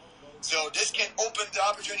Leclerc. So this can open the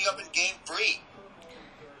opportunity up in Game 3.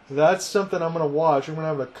 That's something I'm going to watch. I'm going to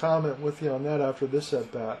have a comment with you on that after this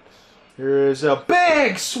at-bat. Here is a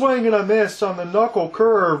big swing and a miss on the knuckle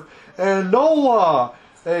curve. And Nola,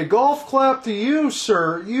 a golf clap to you,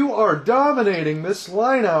 sir. You are dominating this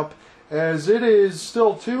lineup as it is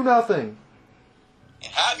still 2-0.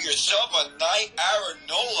 Have yourself a night, Aaron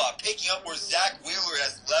Nola, picking up where Zach Wheeler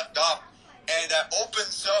has left off. And that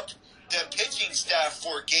opens up the pitching staff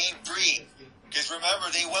for Game 3. Because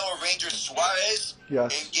remember, they went with Ranger Suarez in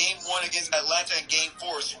Game 1 against Atlanta and Game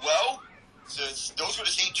 4 as well. So those were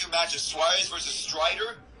the same two matches, Suarez versus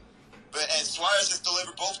Strider. And Suarez has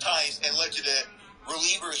delivered both times and led to the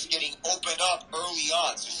relievers getting opened up early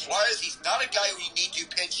on. So Suarez, he's not a guy who you need to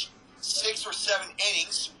pitch 6 or 7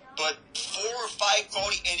 innings, but 4 or 5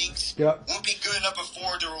 quality innings would be good enough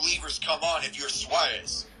before the relievers come on if you're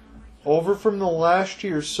Suarez. Over from the last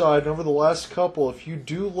year's side, and over the last couple, if you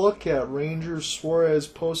do look at Rangers Suarez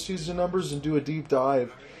postseason numbers and do a deep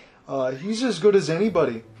dive, he's as good as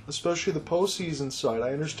anybody, especially the postseason side.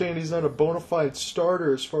 I understand he's not a bona fide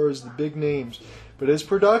starter as far as the big names, but his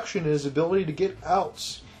production and his ability to get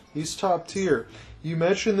outs, he's top tier. You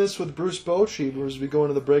mentioned this with Bruce Bochy as we go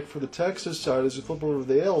into the break for the Texas side as we flip over to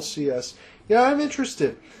the NLCS. Yeah, I'm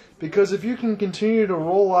interested, because if you can continue to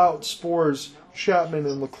roll out Spores, Chapman,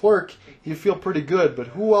 and Leclerc, you feel pretty good. But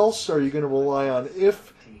who else are you going to rely on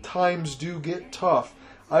if times do get tough?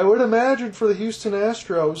 I would imagine for the Houston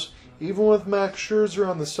Astros, even with Max Scherzer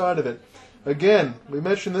on the side of it. Again, we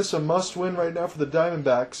mentioned this a must-win right now for the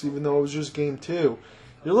Diamondbacks, even though it was just Game 2.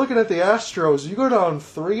 You're looking at the Astros. You go down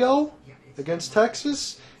 3-0 against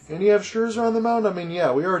Texas, and you have Scherzer on the mound. I mean,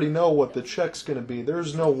 yeah, we already know what the check's going to be.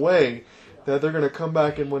 There's no way that they're going to come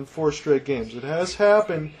back and win 4 straight games. It has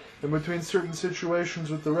happened in between certain situations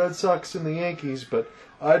with the Red Sox and the Yankees, but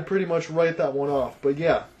I'd pretty much write that one off. But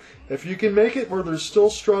yeah, if you can make it where there's still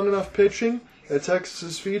strong enough pitching that Texas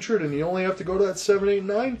is featured and you only have to go to that 7, 8,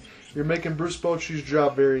 9, you're making Bruce Bochy's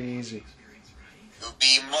job very easy. It would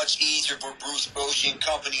be much easier for Bruce Bochy and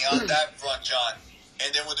company on that front, John.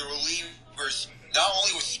 And then with the relievers, not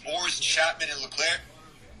only with Spores, Chapman, and Leclerc,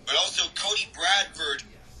 but also Cody Bradford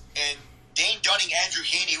and Dane Dunning, Andrew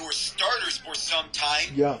Heaney, who were starters for some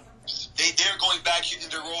time. Yeah. They're going back into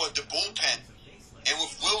their role at the bullpen. And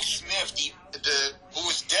with Will Smith, who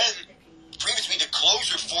was then previously the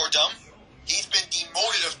closer for them, he's been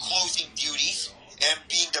demoted of closing duties and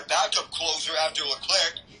being the backup closer after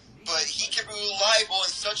Leclerc. But he can be reliable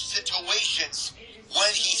in such situations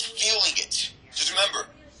when he's feeling it. Just remember,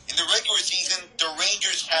 in the regular season, the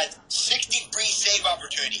Rangers had 63 save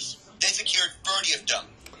opportunities. They secured 30 of them.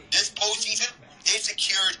 This postseason, they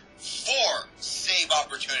secured 4 save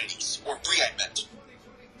opportunities, or 3, I meant.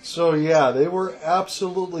 So yeah, they were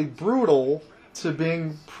absolutely brutal to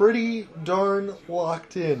being pretty darn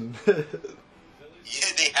locked in. Yeah,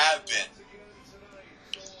 they have been.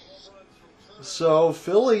 So,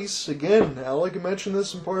 Phillies, again, Alec mentioned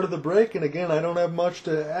this in part of the break, and again, I don't have much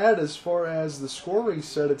to add as far as the score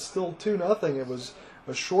reset. It's still 2-0. It was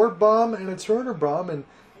a short bomb and a Turner bomb, and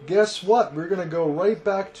guess what? We're going to go right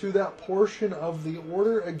back to that portion of the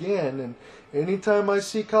order again, and anytime I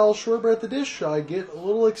see Kyle Schwarber at the dish, I get a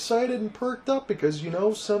little excited and perked up because, you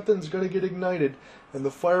know, something's going to get ignited, and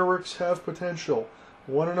the fireworks have potential.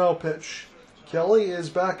 1-0 pitch. Kelly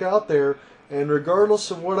is back out there. And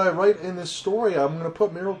regardless of what I write in this story, I'm going to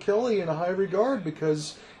put Merrill Kelly in a high regard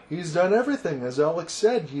because he's done everything. As Alex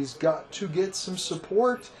said, he's got to get some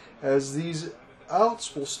support as these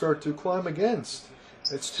outs will start to climb against.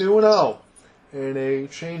 It's 2-0, and a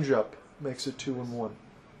changeup makes it 2-1.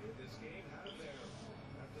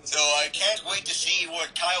 So I can't wait to see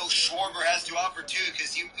what Kyle Schwarber has to offer too,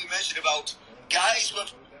 because you mentioned about guys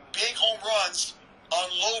with big home runs on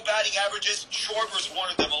low batting averages. Schwarber's one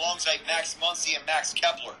of them, alongside Max Muncy and Max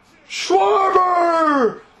Kepler.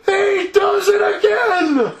 Schwarber! He does it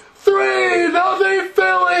again! 3-0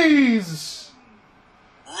 Phillies!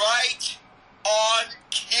 Right on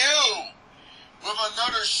cue. With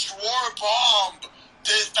another Schwarber bomb.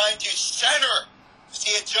 This time to center.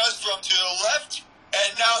 See it just from to the left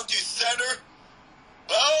and now to center.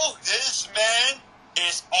 Well, this man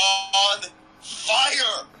is on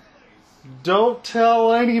fire. Don't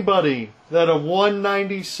tell anybody that a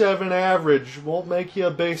 197 average won't make you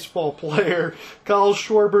a baseball player. Kyle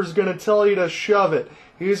Schwarber's going to tell you to shove it.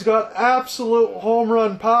 He's got absolute home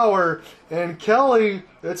run power. And Kelly,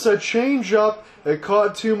 it's a changeup. It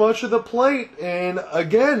caught too much of the plate. And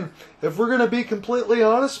again, if we're going to be completely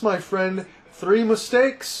honest, my friend, 3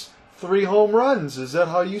 mistakes, 3 home runs. Is that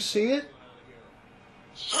how you see it?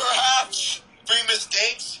 Perhaps 3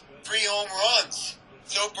 mistakes, 3 home runs.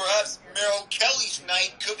 So perhaps Merrill Kelly's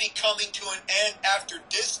night could be coming to an end after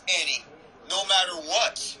this inning, no matter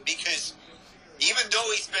what. Because even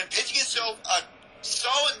though he's been pitching himself a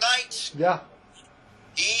solid night,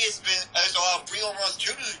 he has been as allowed 3 home runs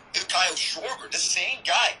to Kyle Schwarber, the same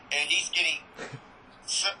guy, and he's getting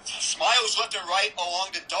smiles left and right along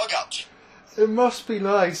the dugout. It must be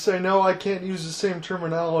nice. I know I can't use the same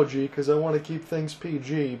terminology because I want to keep things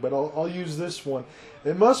PG, but I'll use this one.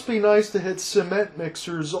 It must be nice to hit cement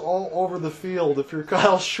mixers all over the field if you're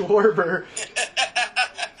Kyle Schwarber.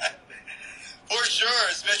 For sure,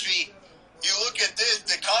 especially you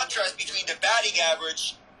batting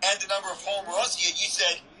average and the number of home runs he had, you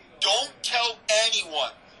said, don't tell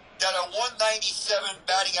anyone that a 197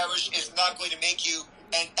 batting average is not going to make you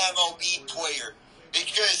an MLB player.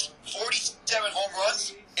 Because 47 home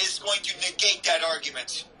runs is going to negate that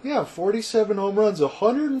argument. Yeah, 47 home runs,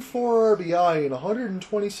 104 RBI, and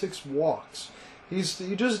 126 walks. He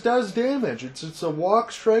just does damage. It's a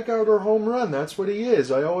walk, strikeout, or home run. That's what he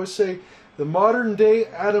is. I always say the modern day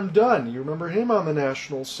Adam Dunn. You remember him on the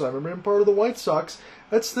Nationals side. Remember him part of the White Sox.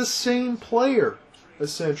 That's the same player,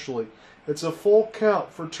 essentially. It's a full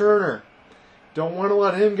count for Turner. Don't want to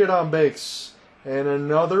let him get on base. And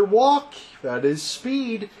another walk. That is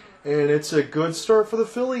speed. And it's a good start for the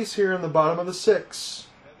Phillies here in the bottom of the 6th.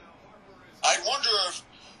 I wonder if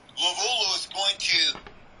Lavolo is going to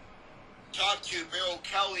talk to Merrill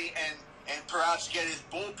Kelly and perhaps get his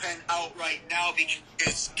bullpen out right now,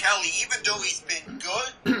 because Kelly, even though he's been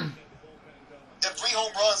good, the 3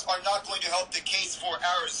 home runs are not going to help the case for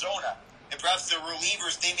Arizona. And perhaps the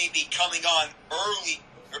relievers, they may be coming on early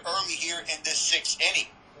here in this 6th inning.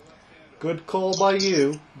 Good call by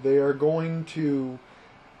you. They are going to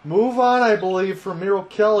move on, I believe, from Merrill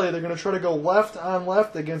Kelly. They're going to try to go left on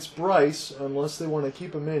left against Bryce, unless they want to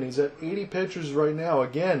keep him in. He's at 80 pitches right now.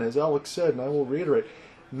 Again, as Alec said, and I will reiterate,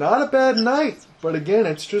 not a bad night. But again,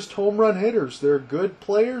 it's just home run hitters. They're good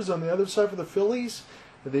players on the other side for the Phillies.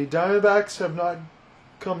 The Diamondbacks have not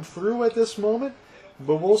come through at this moment,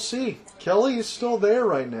 but we'll see. Kelly is still there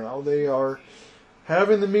right now. They are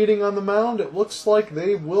having the meeting on the mound. It looks like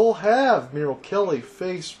they will have Merrill Kelly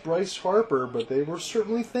face Bryce Harper, but they were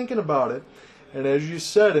certainly thinking about it. And as you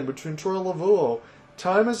said, in between Troy Lavulo,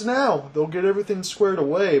 time is now. They'll get everything squared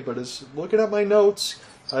away. But as looking at my notes,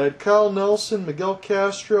 I had Kyle Nelson, Miguel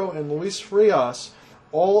Castro, and Luis Frias,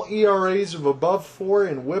 all ERAs of above 4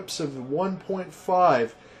 and whips of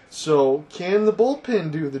 1.5. So can the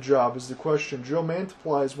bullpen do the job is the question. Joe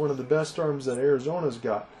Mantiply is one of the best arms that Arizona's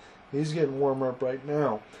got. He's getting warmer up right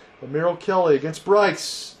now. But Merrill Kelly against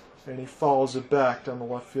Bryce, and he follows it back down the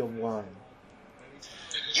left field line.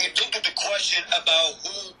 You think of the question about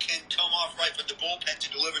who can come off right for the bullpen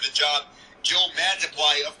to deliver the job. Joe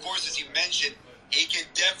Mantiply, of course, as you mentioned, he can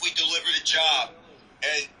definitely deliver the job.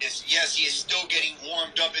 And yes, he is still getting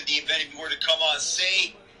warmed up in the event if he were to come on,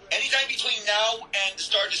 say, anytime between now and the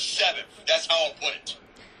start of the 7th. That's how I'll put it.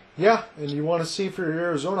 Yeah, and you want to see for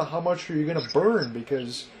Arizona how much are you going to burn,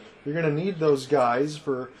 because you're going to need those guys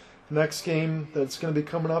for next game that's going to be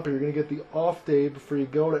coming up. You're going to get the off day before you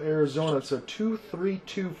go to Arizona. It's a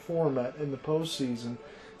 2-3-2 format in the postseason.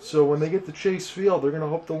 So when they get to Chase Field, they're going to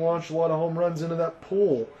hope to launch a lot of home runs into that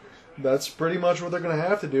pool. That's pretty much what they're going to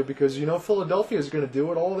have to do, because you know Philadelphia is going to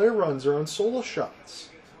do it. All their runs are on solo shots.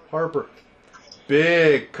 Harper.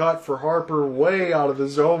 Big cut for Harper, way out of the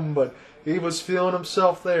zone, but he was feeling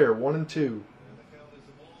himself there. 1-2.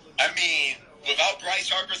 I mean, without Bryce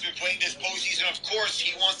Harper's been playing this postseason, of course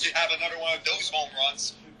he wants to have another one of those home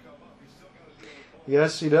runs.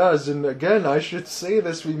 Yes, he does. And again, I should say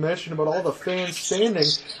this, we mentioned about all the fans standing.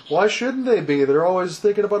 Why shouldn't they be? They're always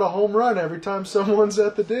thinking about a home run every time someone's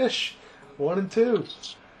at the dish. 1-2.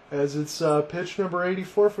 As it's pitch number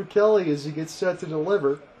 84 for Kelly as he gets set to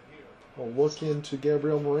deliver. A look into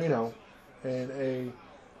Gabriel Moreno. And a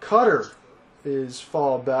cutter is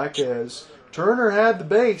fouled back as Turner had the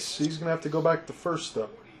base. He's going to have to go back to first, though.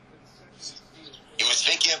 He was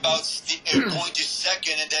thinking about going to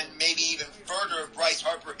second and then maybe even further if Bryce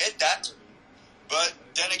Harper hit that. But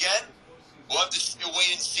then again, we'll have to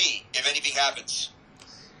wait and see if anything happens.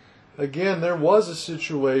 Again, there was a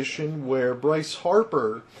situation where Bryce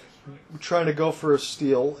Harper trying to go for a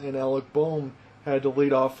steal, and Alec Bohm had to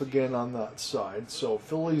lead off again on that side. So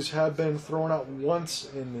Phillies have been thrown out once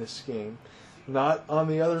in this game. Not on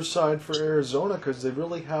the other side for Arizona, because they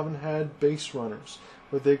really haven't had base runners,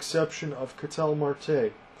 with the exception of Ketel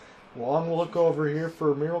Marte. Long look over here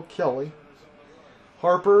for Merrill Kelly.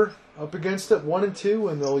 Harper up against it,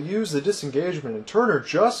 1-2, and they'll use the disengagement. And Turner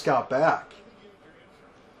just got back.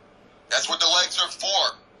 That's what the legs are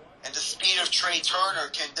for. And the speed of Trey Turner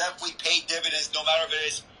can definitely pay dividends, no matter if it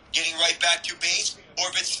is getting right back to base or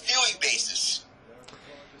if it's stealing bases.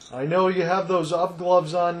 I know you have those up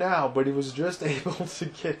gloves on now, but he was just able to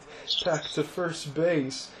get back to first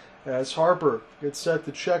base as Harper gets set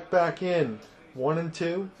to check back in.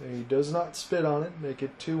 1-2, and he does not spit on it, make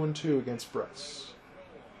it 2-2 against Bryce.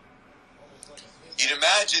 You'd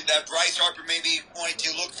imagine that Bryce Harper may be going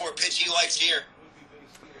to look for a pitch he likes here.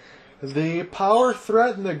 The power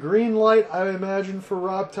threat and the green light, I imagine, for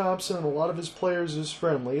Rob Thompson and a lot of his players is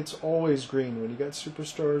friendly. It's always green when you got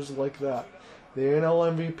superstars like that. The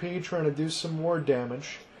NL MVP trying to do some more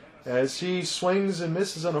damage. as he swings and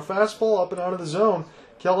misses on a fastball up and out of the zone.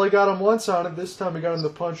 Kelly got him once on it. This time he got him to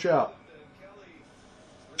punch out.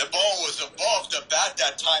 The ball was above the bat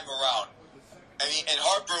that time around. And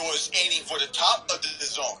Harper was aiming for the top of the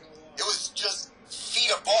zone. It was just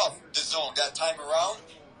feet above the zone that time around.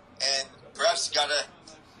 And perhaps got to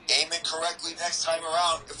aim it correctly next time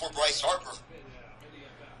around for Bryce Harper.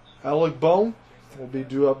 Alec Bohm will be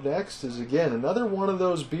due up next. Is again another one of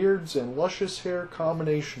those beards and luscious hair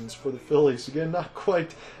combinations for the Phillies. Again, not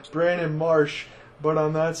quite Brandon Marsh, but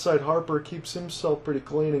on that side, Harper keeps himself pretty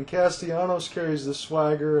clean. And Castellanos carries the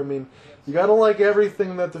swagger. I mean, you got to like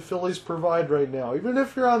everything that the Phillies provide right now, even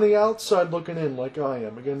if you're on the outside looking in like I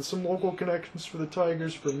am. Again, some local connections for the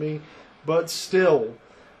Tigers for me, but still,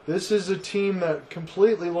 this is a team that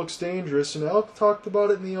completely looks dangerous, and Alec talked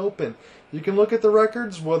about it in the open. You can look at the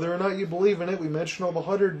records, whether or not you believe in it. We mentioned all the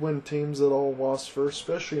 100-win teams that all lost first,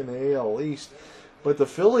 especially in the AL East. But the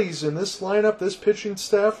Phillies in this lineup, this pitching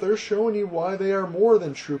staff, they're showing you why they are more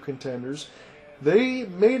than true contenders. They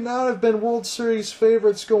may not have been World Series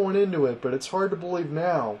favorites going into it, but it's hard to believe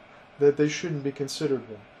now that they shouldn't be considered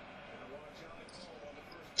one.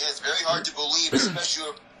 Yeah, it's very hard to believe, especially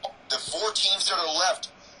with the 4 teams that are left.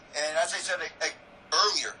 And as I said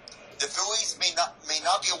earlier, the Phillies may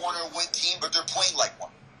not be a one-or-win team, but they're playing like one.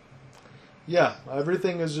 Yeah,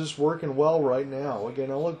 everything is just working well right now. Again,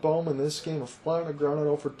 Alec Bohm in this game, a flat on the ground at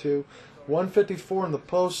 0 for 2, 154 in the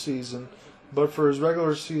postseason. But for his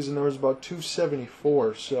regular season, there was about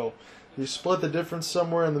 274. So you split the difference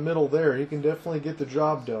somewhere in the middle there. He can definitely get the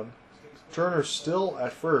job done. Turner's still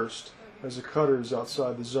at first as the cutter is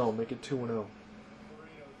outside the zone. Make it 2-0.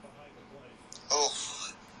 Oh.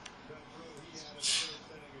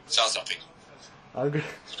 Saw something.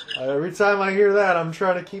 Every time I hear that, I'm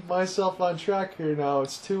trying to keep myself on track here now.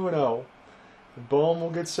 It's 2-0. Bohm will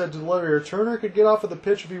get set to deliver here. Turner could get off of the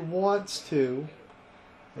pitch if he wants to.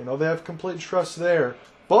 You know, they have complete trust there.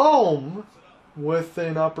 Bohm with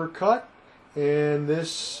an uppercut. And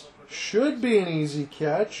this should be an easy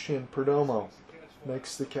catch. And Perdomo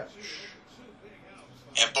makes the catch.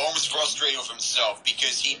 And Bohm's frustrated with himself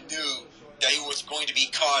because he knew that he was going to be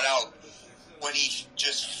caught out when he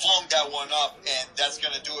just flung that one up. And that's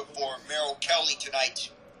going to do it for Merrill Kelly tonight.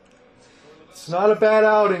 It's not a bad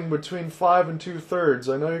outing between 5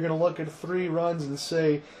 2/3. I know you're going to look at 3 runs and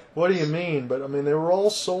say, what do you mean? But, I mean, they were all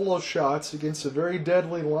solo shots against a very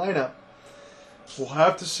deadly lineup. We'll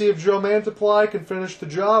have to see if Joe Mantiply can finish the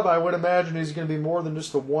job. I would imagine he's going to be more than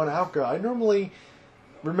just a one-out guy. I normally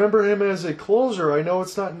remember him as a closer. I know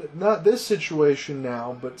it's not this situation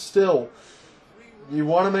now, but still, you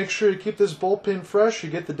want to make sure you keep this bullpen fresh. You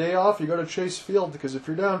get the day off, you go to Chase Field, because if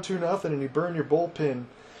you're down 2-0 and you burn your bullpen,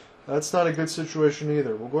 that's not a good situation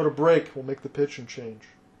either. We'll go to break. We'll make the pitch and change.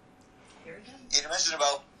 You mentioned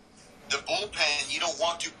about the bullpen, you don't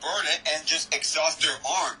want to burn it and just exhaust their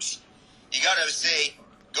arms. You got to say,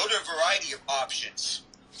 go to a variety of options.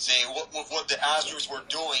 Say, what the Astros were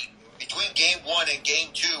doing between Game 1 and Game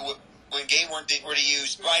 2, when Game 1 they were to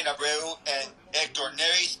use Ryan Abreu and Hector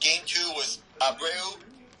Neris. Game 2 was Abreu,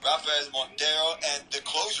 Rafael Montero, and the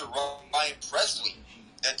closer, Ryan Presley,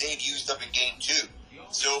 that they've used up in Game 2.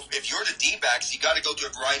 So if you're the D-backs, you got to go to a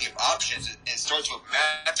variety of options. It starts with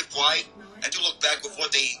Mantiply. I have to look back with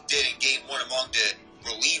what they did in Game 1 among the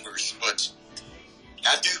relievers, but you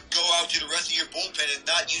have to go out to the rest of your bullpen and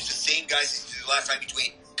not use the same guys as you did last time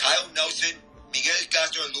between Kyle Nelson, Miguel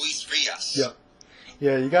Castro, and Luis Frias.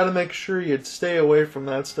 Yeah, you got to make sure you stay away from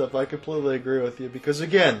that stuff. I completely agree with you because,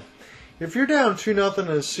 again, if you're down 2-0 in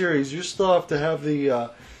a series, you still have to have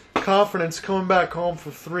the confidence coming back home for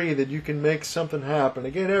 3 that you can make something happen.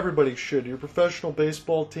 Again, everybody should. Your professional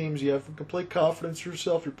baseball teams, you have complete confidence in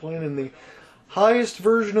yourself. You're playing in the highest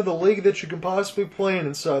version of the league that you can possibly play in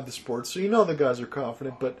inside the sport. So you know the guys are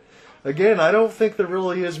confident. But, again, I don't think there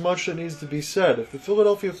really is much that needs to be said. If the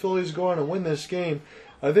Philadelphia Phillies go on and win this game,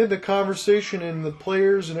 I think the conversation and the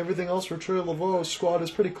players and everything else for Troy Laveau's squad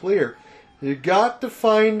is pretty clear. You got to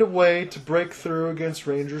find a way to break through against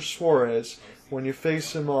Ranger Suarez when you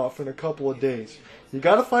face him off in a couple of days. You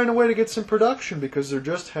got to find a way to get some production because there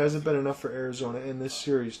just hasn't been enough for Arizona in this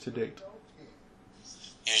series to date.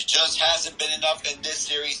 It just hasn't been enough in this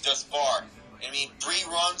series thus far. I mean, 3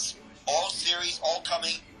 runs, all series, all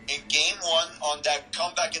coming in Game 1 on that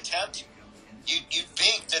comeback attempt. You'd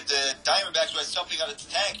think that the Diamondbacks would have something out of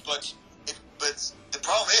the tank, but the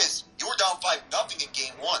problem is, you were down 5-0 in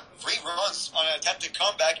Game 1. 3 runs on an attempted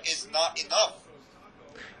comeback is not enough.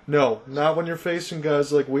 No, not when you're facing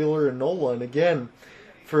guys like Wheeler and Nola. And again,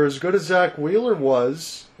 for as good as Zach Wheeler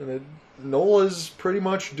was, Nola's pretty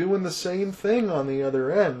much doing the same thing on the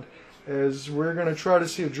other end. as we're going to try to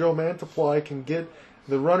see if Joe Mantiply can get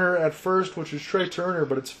the runner at first, which is Trey Turner,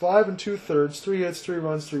 but it's 5 2/3, 3 hits, 3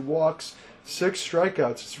 runs, 3 walks, 6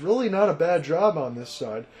 strikeouts. It's really not a bad job on this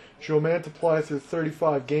side. Joe Mantiply through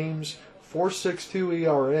 35 games, 4.62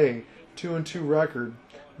 ERA, 2-2 record,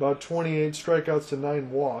 about 28 strikeouts to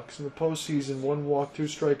 9 walks. In the postseason, 1 walk, 2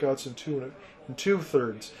 strikeouts, and 2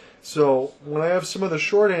 2/3. So when I have some of the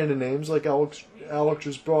shorthanded names, like Alec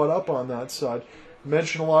just brought up on that side,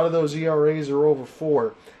 mention a lot of those ERAs are over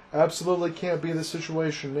 4. Absolutely can't be the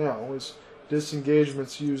situation now as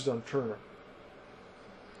disengagement's used on Turner.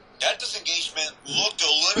 That disengagement looked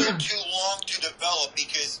a little too long to develop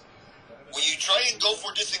because when you try and go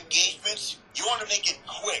for disengagements, you want to make it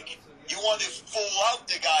quick. You want to full out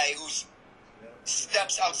the guy who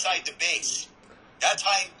steps outside the base. That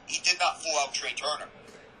time, he did not full out Trey Turner.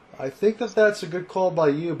 I think that's a good call by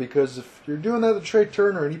you, because if you're doing that to Trey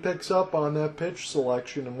Turner and he picks up on that pitch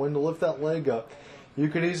selection and when to lift that leg up, you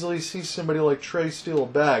could easily see somebody like Trey steal a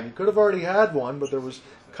bag. He could have already had one, but there was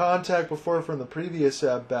contact before from the previous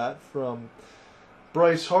at-bat from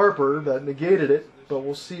Bryce Harper that negated it. But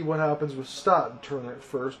we'll see what happens with Stott and Turner at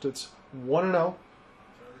first. It's 1-0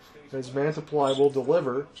 as Mantiply will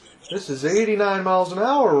deliver. This is 89 miles an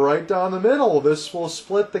hour right down the middle. This will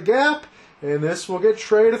split the gap, and this will get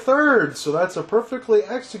Trey to third. So that's a perfectly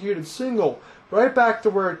executed single right back to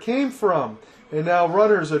where it came from. And now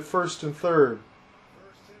runners at first and third.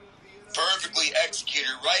 Perfectly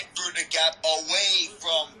executed right through the gap, away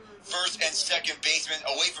from first and second baseman,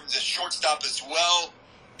 away from the shortstop as well.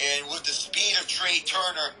 And with the speed of Trey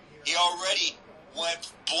Turner, he already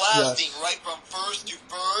went blasting right from first to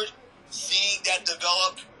third. Seeing that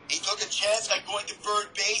develop, he took a chance at going to third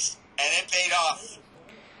base, and it paid off.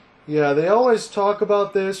 Yeah, they always talk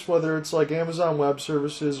about this, whether it's like Amazon Web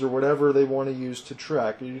Services or whatever they want to use to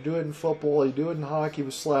track. You do it in football, you do it in hockey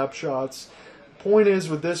with slap shots. Point is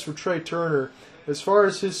with this for Trey Turner, as far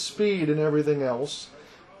as his speed and everything else,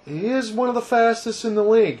 he is one of the fastest in the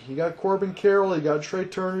league. You got Corbin Carroll, you got Trey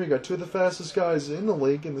Turner, you got 2 of the fastest guys in the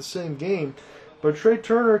league in the same game. But Trey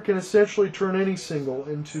Turner can essentially turn any single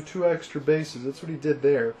into 2 extra bases. That's what he did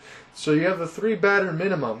there. So you have the 3-batter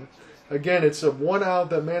minimum. Again, it's a 1 out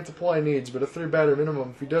that Mantiply needs, but a 3-batter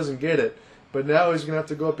minimum if he doesn't get it. But now he's going to have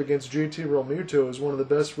to go up against JT Realmuto, who's one of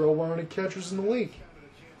the best rail-rounding catchers in the league.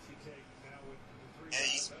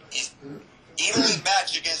 He's evenly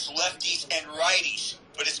matched against lefties and righties,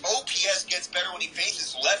 but his OPS gets better when he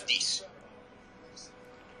faces lefties.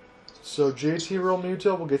 So JT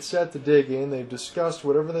Realmuto will get set to dig in. They've discussed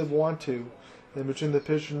whatever they want to in between the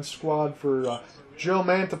pitching squad for Joe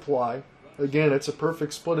Mantiply. Again, it's a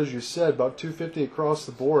perfect split, as you said, about 250 across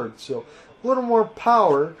the board. So a little more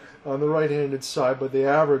power on the right-handed side, but the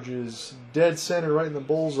average is dead center right in the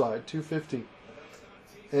bullseye, 250.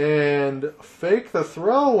 And fake the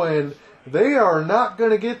throw, and they are not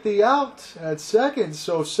going to get the out at second,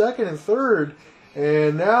 so second and third.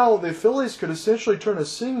 And now the Phillies could essentially turn a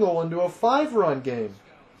single into a 5-run game.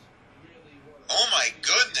 Oh my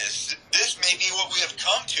goodness, this may be what we have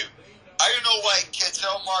come to. I don't know why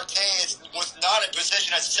Ketel Marte was not in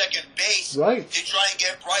position at second base to try and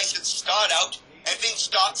get Bryson Stott out. I think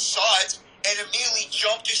Stott saw it and immediately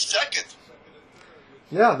jumped to second.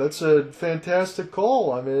 Yeah, that's a fantastic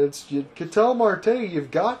call. I mean, it's Ketel Marte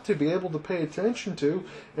you've got to be able to pay attention to.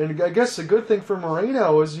 And I guess the good thing for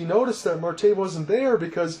Moreno is you noticed that Marte wasn't there,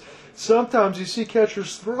 because sometimes you see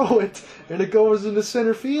catchers throw it and it goes into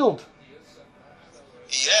center field.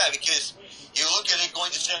 Yeah, because you look at it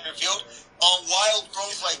going to center field, on wild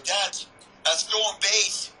throws like that, a stolen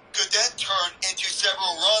base could then turn into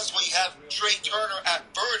several runs when you have Trey Turner at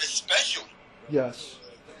third especially. Yes.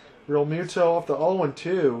 Realmuto off the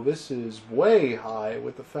 0-2. This is way high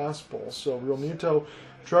with the fastball. So Realmuto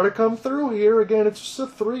try to come through here. Again, it's just a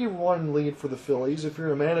 3-1 lead for the Phillies. If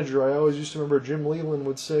you're a manager, I always used to remember Jim Leland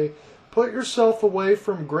would say, put yourself away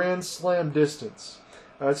from grand slam distance.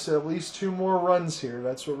 That's at least 2 more runs here.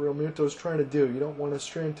 That's what Realmuto's trying to do. You don't want to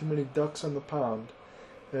strand too many ducks on the pound.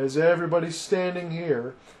 As everybody's standing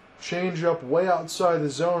here, change up way outside the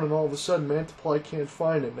zone, and all of a sudden Mantiply can't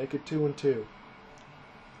find it. Make it 2-2.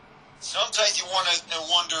 Sometimes you want to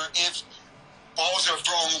wonder if balls are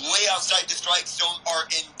thrown way outside the strike zone are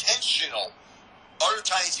intentional. Other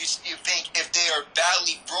times you think if they are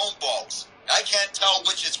badly thrown balls. I can't tell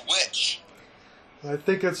which is which. I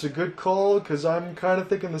think it's a good call, because I'm kind of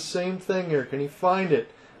thinking the same thing here. Can he find it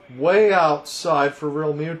way outside for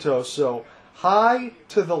Realmuto? So high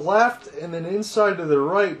to the left and then inside to the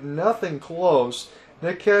right, nothing close.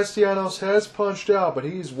 Nick Castellanos has punched out, but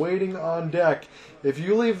he's waiting on deck. If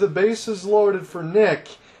you leave the bases loaded for Nick,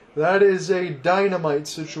 That is a dynamite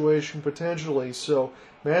situation potentially. So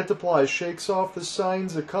Mantiply shakes off the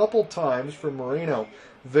signs a couple times from Moreno.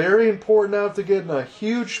 Very important now to get in a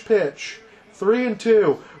huge pitch.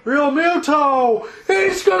 3-2. Real Muto!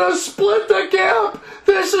 He's gonna split the gap!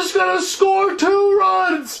 This is gonna score 2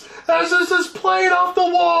 runs! As this is played off the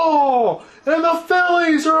wall! And the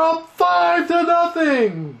Phillies are up 5-0! We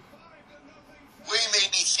may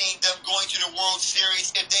be seeing them going to the World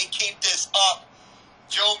Series if they keep this up.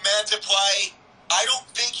 Joe Mantiply, I don't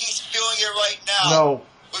think he's feeling it right now. No.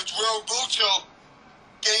 With Real Muto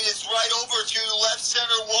getting this right over to the left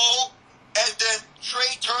center wall, and then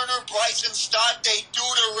Trey Turner, Bryson Stott, they do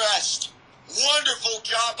the rest. Wonderful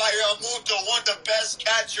job by Real Muto, one of the best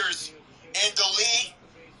catchers in the league.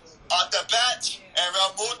 On the bat, and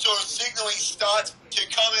Real Muto is signaling Stott to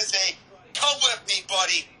come and say, "Come with me,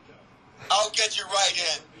 buddy. I'll get you right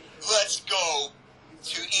in. Let's go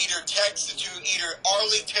to either Texas, to either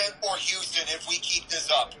Arlington or Houston if we keep this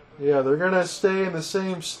up." Yeah, they're going to stay in the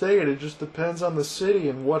same state. It just depends on the city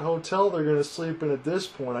and what hotel they're going to sleep in at this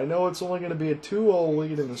point. I know it's only going to be a 2-0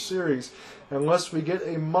 lead in the series unless we get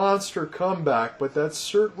a monster comeback, but that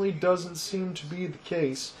certainly doesn't seem to be the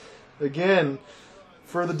case. Again,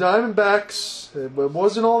 for the Diamondbacks, it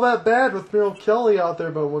wasn't all that bad with Merrill Kelly out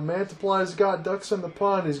there, but when Mantiply's got ducks in the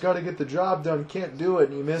pond, he's got to get the job done, can't do it,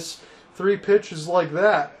 and you miss 3 pitches like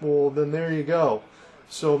that, well, then there you go.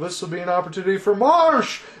 So this will be an opportunity for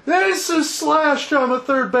Marsh. This is slashed on the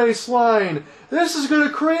third base line. This is going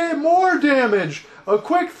to create more damage. A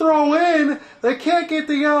quick throw in. They can't get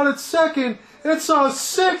the out at second. It's a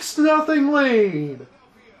 6-0 lead.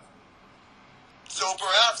 So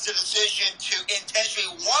perhaps the decision to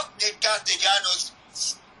intentionally walk Nick Castellanos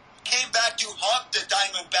came back to haunt the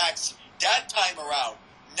Diamondbacks that time around.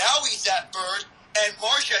 Now he's at third, and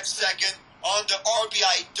Marsh at second on the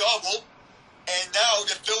RBI double. And now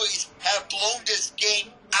the Phillies have blown this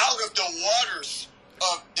game out of the waters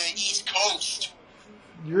of the East Coast.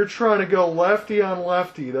 You're trying to go lefty on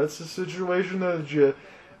lefty. That's the situation that you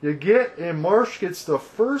get, and Marsh gets the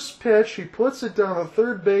first pitch. He puts it down the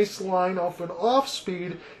third base line off an off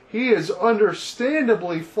speed. He is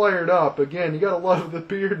understandably fired up. Again, you got to love the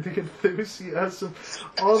beard, the enthusiasm,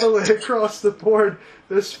 all the way across the board.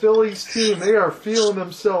 This Phillies team, they are feeling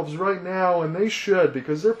themselves right now, and they should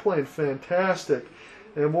because they're playing fantastic.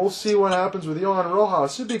 And we'll see what happens with Yohan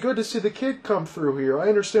Rojas. It'd be good to see the kid come through here. I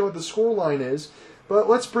understand what the scoreline is, but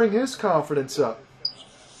let's bring his confidence up.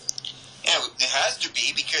 Yeah, it has to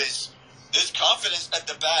be because there's confidence at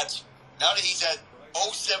the bat. Now that he's at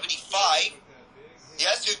 0.75, he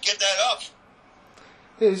has to get that up.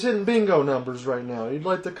 Yeah, he's hitting bingo numbers right now. He'd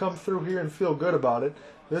like to come through here and feel good about it.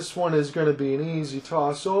 This one is going to be an easy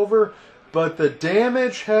toss over, but the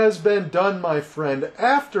damage has been done, my friend.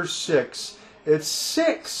 After 6, it's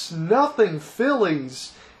 6-0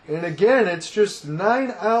 Phillies. And again, it's just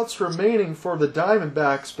 9 outs remaining for the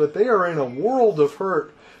Diamondbacks, but they are in a world of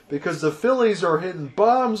hurt because the Phillies are hitting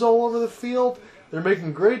bombs all over the field. They're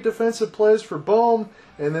making great defensive plays for Bohm,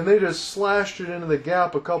 and then they just slashed it into the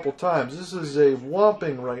gap a couple times. This is a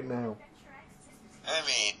whomping right now. I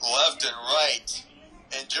mean, left and right.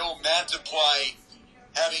 And Joe Mantiply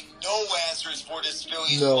having no answers for this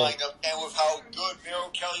Phillies lineup, and with how good Merrill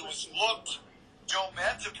Kelly was looked, Joe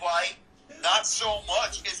Mantiply, not so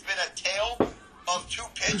much. It's been a tale of 2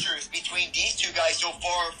 pitchers between these 2 guys so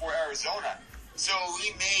far for Arizona. So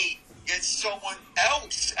he may get someone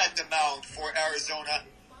else at the mound for Arizona,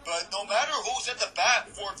 but no matter who's at the bat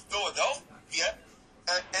for Philadelphia,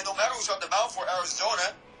 and no matter who's on the mound for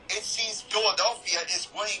Arizona, it seems Philadelphia is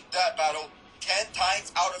winning that battle 10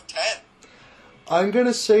 times out of 10. I'm going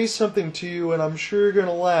to say something to you, and I'm sure you're going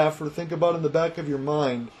to laugh or think about it in the back of your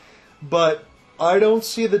mind, but I don't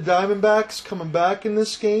see the Diamondbacks coming back in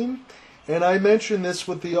this game, and I mentioned this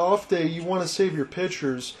with the off day, you want to save your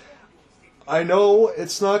pitchers. I know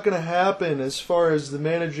it's not going to happen as far as the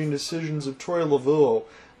managing decisions of Troy Lavuo,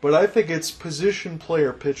 but I think it's position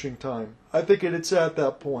player pitching time. I think it's at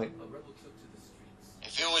that point.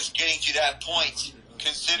 If it was getting to that point,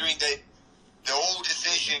 considering that the whole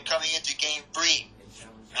decision coming into Game 3,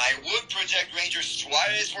 I would project Rangers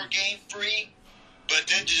Suarez for Game 3, but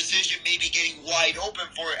then the decision may be getting wide open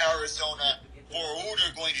for Arizona for who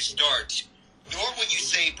they're going to start. Nor would you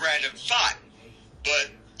say Brandon Pfaadt, but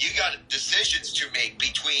you got decisions to make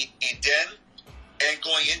between Eden and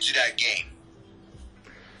going into that game.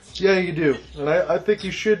 Yeah, you do. And I think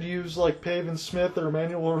you should use like Pavin Smith or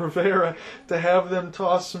Emmanuel Rivera to have them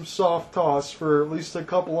toss some soft toss for at least a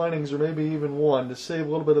couple innings or maybe even one to save a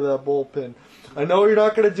little bit of that bullpen. I know you're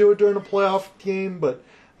not going to do it during a playoff game, but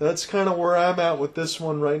That's kind of where I'm at with this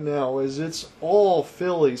one right now, is it's all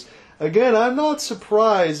Phillies. Again, I'm not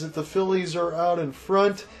surprised that the Phillies are out in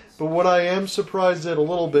front, but what I am surprised at a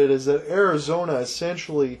little bit is that Arizona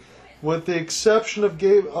essentially, with the exception of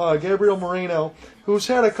Gabriel Moreno, who's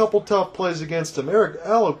had a couple tough plays against him,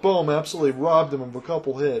 Alec absolutely robbed him of a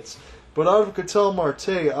couple hits. But out of Ketel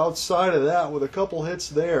Marte, outside of that, with a couple hits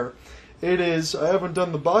there, it is, I haven't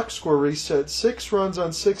done the box score reset, 6 runs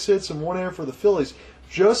on 6 hits and 1 error for the Phillies.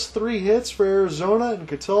 Just 3 hits for Arizona, and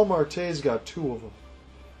Ketel Marte's got 2 of them.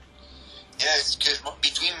 Yes, because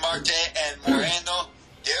between Marte and Moreno,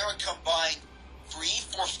 they're a combined 3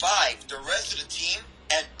 for 5. The rest of the team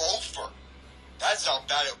and 0 for. That's how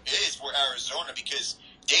bad it is for Arizona, because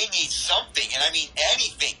they need something, and I mean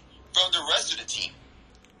anything, from the rest of the team.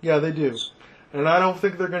 Yeah, they do. And I don't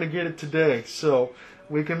think they're going to get it today. So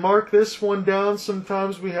we can mark this one down.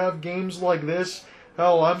 Sometimes we have games like this.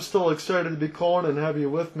 Hell, I'm still excited to be calling and have you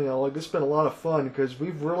with me, Alec. It's been a lot of fun because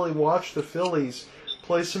we've really watched the Phillies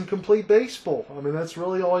play some complete baseball. I mean, that's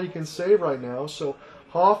really all you can say right now. So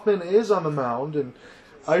Hoffman is on the mound, and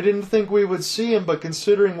I didn't think we would see him, but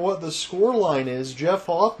considering what the score line is, Jeff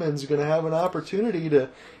Hoffman's going to have an opportunity to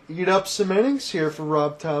eat up some innings here for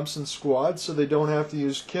Rob Thompson's squad, so they don't have to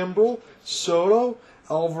use Kimbrel, Soto,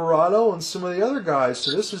 Alvarado, and some of the other guys.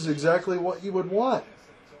 So this is exactly what you would want.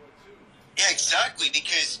 Yeah, exactly,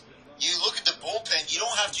 because you look at the bullpen, you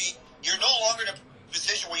don't have to, you're no longer in a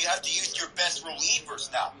position where you have to use your best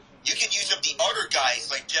relievers now. You can use up the other guys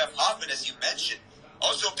like Jeff Hoffman, as you mentioned.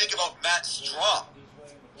 Also think about Matt Strahm.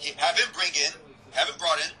 Have him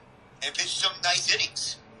brought in, and pitch some nice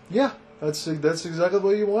innings. Yeah, that's exactly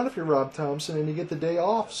what you want if you're Rob Thompson and you get the day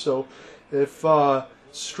off. So if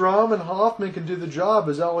Strahm and Hoffman can do the job,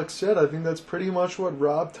 as Alex said, I think that's pretty much what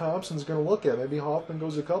Rob Thompson's going to look at. Maybe Hoffman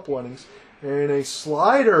goes a couple innings. And a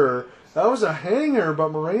slider, that was a hanger, but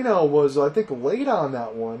Moreno was, I think, late on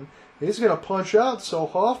that one. He's going to punch out, so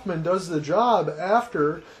Hoffman does the job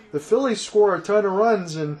after the Phillies score a ton of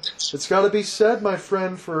runs. And it's got to be said, my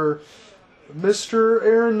friend, for Mr.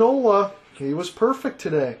 Aaron Nola, he was perfect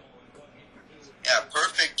today. Yeah,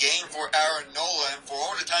 perfect game for Aaron Nola. And for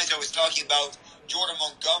all the times I was talking about Jordan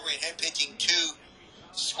Montgomery and him pitching 2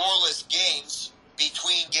 scoreless games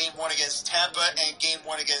between Game 1 against Tampa and Game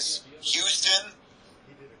 1 against Houston,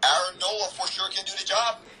 Aaron Nola for sure can do the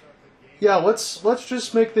job. Yeah, let's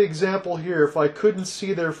just make the example here. If I couldn't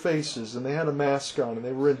see their faces and they had a mask on and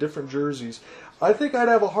they were in different jerseys, I think I'd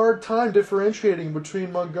have a hard time differentiating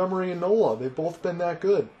between Montgomery and Nola. They've both been that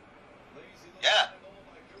good. Yeah.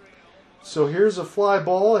 So here's a fly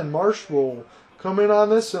ball, and Marsh will come in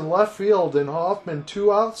on this in left field, and Hoffman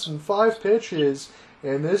 2 outs and 5 pitches,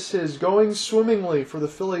 and this is going swimmingly for the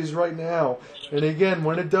Phillies right now. And again,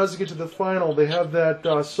 when it does get to the final, they have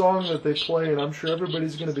that song that they play, and I'm sure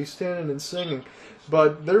everybody's going to be standing and singing.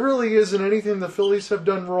 But there really isn't anything the Phillies have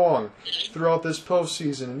done wrong throughout this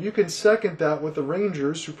postseason. And you can second that with the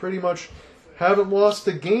Rangers, who pretty much haven't lost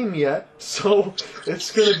a game yet. So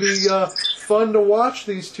it's going to be fun to watch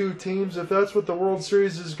these two teams if that's what the World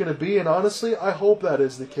Series is going to be. And honestly, I hope that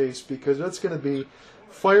is the case, because that's going to be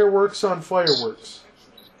fireworks on fireworks.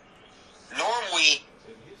 Normally,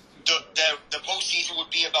 the postseason would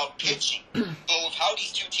be about pitching. But with how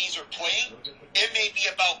these two teams are playing, it may be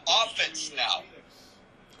about offense now.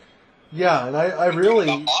 Yeah, and I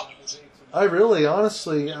really,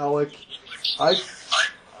 honestly, Alec,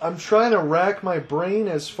 I'm trying to rack my brain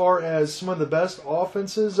as far as some of the best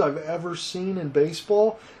offenses I've ever seen in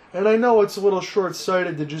baseball. And I know it's a little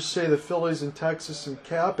short-sighted to just say the Phillies and Texas and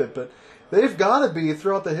cap it, but they've got to be,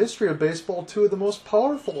 throughout the history of baseball, 2 of the most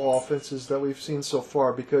powerful offenses that we've seen so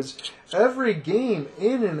far, because every game,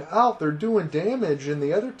 in and out, they're doing damage, and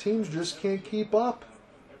the other teams just can't keep up.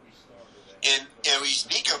 And when you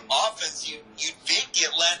speak of offense, you'd think the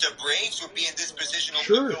Atlanta Braves would be in this position over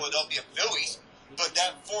Sure. the Philadelphia Phillies, but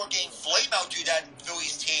that 4-game flameout to that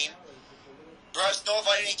Phillies team perhaps know if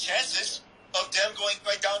I had any chances of them going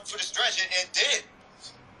right down for the stretch, and did.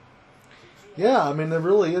 Yeah, I mean, there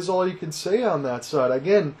really is all you can say on that side.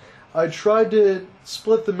 Again, I tried to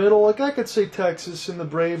split the middle. Like, I could say Texas and the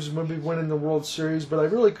Braves would be winning the World Series, but I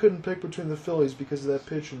really couldn't pick between the Phillies because of that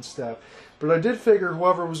pitching staff. But I did figure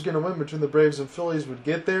whoever was going to win between the Braves and Phillies would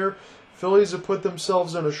get there. Phillies have put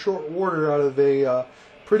themselves in a short order out of a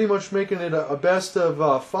pretty much making it a best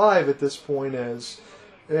of 5 at this point, as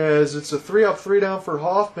it's a 3-up, 3-down for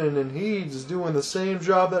Hoffman, and he's doing the same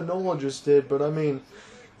job that Nola just did. But, I mean,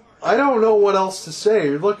 I don't know what else to say.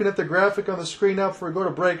 You're looking at the graphic on the screen now before we go to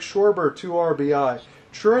break. Schwarber, 2 RBI.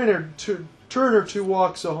 Turner, 2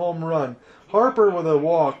 walks, a home run. Harper with a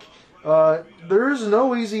walk. There is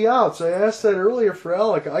no easy outs. I asked that earlier for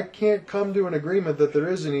Alec. I can't come to an agreement that there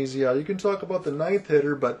is an easy out. You can talk about the ninth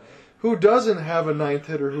hitter, but who doesn't have a ninth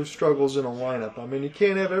hitter who struggles in a lineup? I mean, you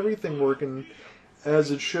can't have everything working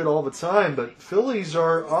as it should all the time, but Phillies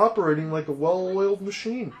are operating like a well-oiled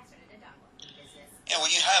machine. And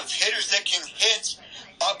when you have hitters that can hit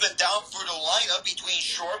up and down for the lineup between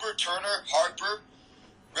Schwarber, Turner, Harper,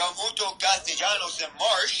 Realmuto, Castellanos, and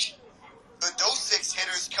Marsh, but those 6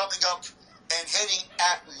 hitters coming up and hitting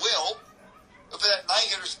at will, for that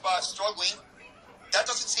 9-hitter spot struggling, that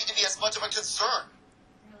doesn't seem to be as much of a concern.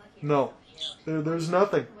 No, there's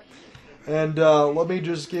nothing. And let me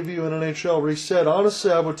just give you an NHL reset.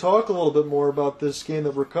 Honestly, I would talk a little bit more about this game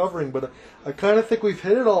that we're covering, but I kind of think we've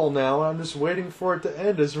hit it all now. I'm just waiting for it to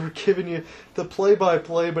end as we're giving you the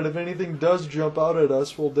play-by-play, but if anything does jump out at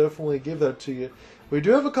us, we'll definitely give that to you. We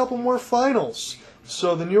do have a couple more finals.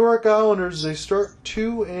 So the New York Islanders, they start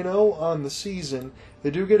 2-0 on the season.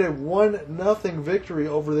 They do get a 1-0 victory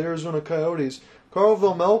over the Arizona Coyotes. Carl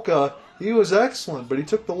Vejmelka, he was excellent, but he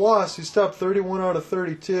took the loss. He stopped 31 out of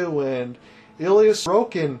 32, and Ilya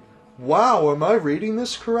Sorokin, wow, am I reading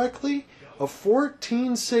this correctly? A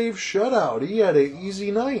 14-save shutout. He had an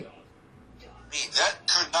easy night. I mean, that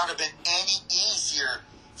could not have been any easier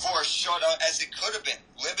for a shutout as it could have been.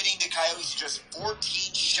 Limiting the Coyotes to just 14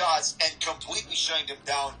 shots and completely shutting them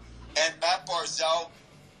down. And Matt Barzal,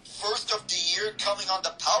 first of the year, coming on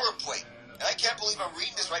the power play. And I can't believe I'm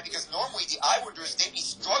reading this right, because normally the Islanders, they'd be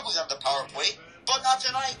struggling on the power play, but not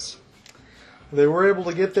tonight. They were able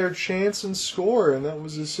to get their chance and score, and that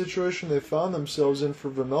was the situation they found themselves in for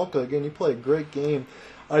Vejmelka. Again, he played a great game.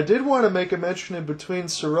 I did want to make a mention in between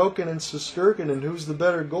Sorokin and Shesterkin and who's the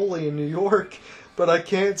better goalie in New York, but I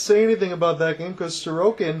can't say anything about that game because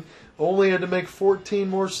Sorokin only had to make 14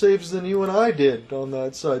 more saves than you and I did on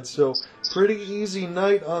that side. So pretty easy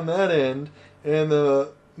night on that end, and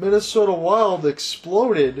the Minnesota Wild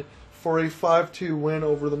exploded for a 5-2 win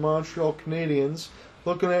over the Montreal Canadiens.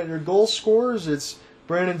 Looking at your goal scorers, it's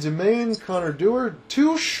Brandon Dumaine, Connor Dewar,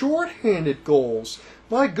 2 shorthanded goals.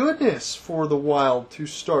 My goodness, for the Wild to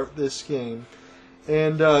start this game.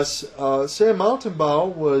 And Sam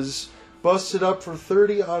Mountainbaugh was busted up for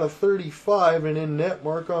 30 out of 35, and in net,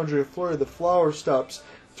 Marc-Andre Fleury, the Flower, stops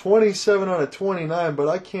 27 out of 29, but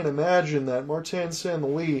I can't imagine that Martin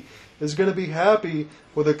St-Louis is going to be happy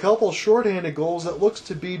with a couple shorthanded goals that looks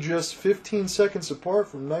to be just 15 seconds apart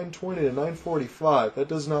from 9:20 to 9:45. That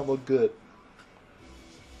does not look good.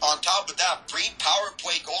 On top of that, 3 power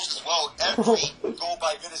play goals as well. Every goal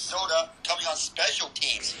by Minnesota coming on special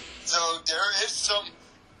teams. So there is some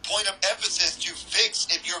point of emphasis to fix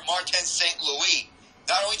if you're Martin St-Louis.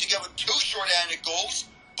 Not only to get with 2 shorthanded goals,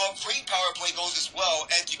 but 3 power play goals as well,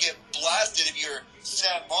 and to get blasted if you're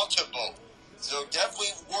Sam Montembeault. So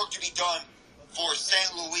definitely work to be done for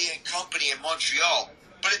St. Louis and company in Montreal.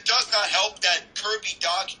 But it does not help that Kirby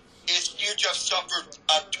Dach is due to have suffered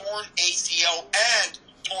a torn ACL and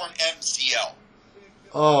torn MCL.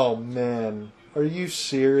 Oh, man. Are you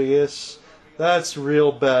serious? That's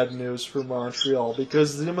real bad news for Montreal,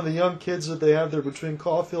 because some of the young kids that they have there between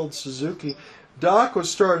Caulfield and Suzuki, Dach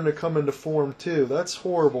was starting to come into form too. That's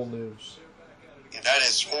horrible news. And that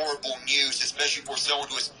is horrible news, especially for someone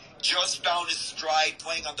who has just found his stride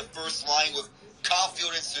playing on the first line with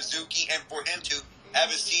Caulfield and Suzuki, and for him to have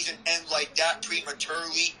a season end like that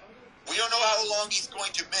prematurely. We don't know how long he's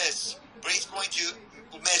going to miss, but he's going to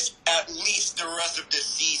miss at least the rest of this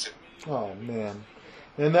season. Oh, man.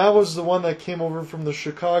 And that was the one that came over from the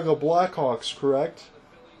Chicago Blackhawks, correct?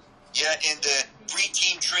 Yeah, in the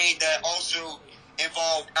 3-team trade that also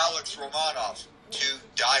involved Alex Romanov to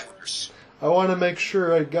the Islanders. I want to make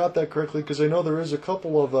sure I got that correctly because I know there is a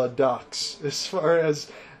couple of Dachs as far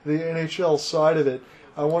as the NHL side of it.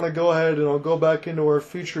 I want to go ahead and I'll go back into our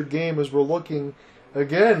featured game as we're looking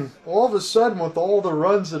again. All of a sudden, with all the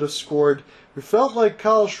runs that have scored, we felt like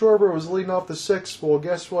Kyle Schwarber was leading off the 6th. Well,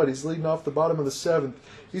 guess what? He's leading off the bottom of the 7th.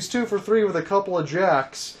 He's 2 for 3 with a couple of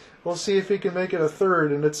jacks. We'll see if he can make it a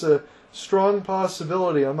third, and it's a strong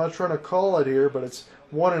possibility. I'm not trying to call it here, but it's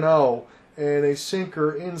 1-0. And a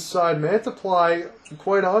sinker inside. Mantiply,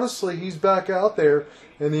 quite honestly, he's back out there.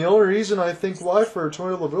 And the only reason I think why for a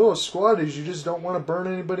Tony Lavilla's squad is you just don't want to burn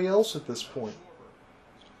anybody else at this point.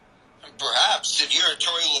 Perhaps, if you're a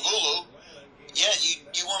Tori Lavulu, yeah,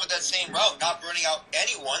 you went with that same route, not burning out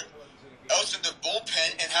anyone else in the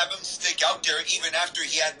bullpen and have him stick out there even after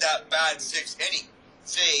he had that bad 6th inning.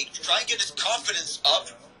 Say, try and get his confidence up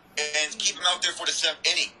and keep him out there for the 7th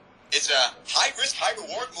inning. It's a high-risk,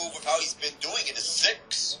 high-reward move of how he's been doing in the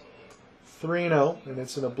 6th. 3-0, and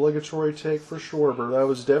it's an obligatory take for Schwarber. That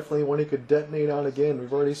was definitely one he could detonate on again.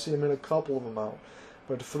 We've already seen him in a couple of them out.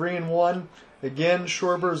 But 3-1, again,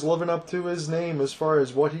 Schwarber is living up to his name as far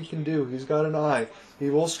as what he can do. He's got an eye. He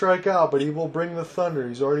will strike out, but he will bring the thunder.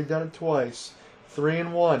 He's already done it twice.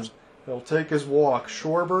 3-1. He'll take his walk.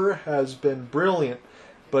 Schwarber has been brilliant,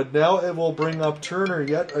 but now it will bring up Turner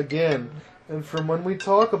yet again. And from when we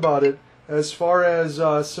talk about it, as far as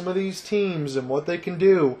some of these teams and what they can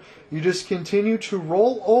do, you just continue to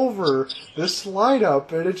roll over this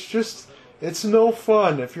lineup, and it's no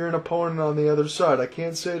fun if you're an opponent on the other side. I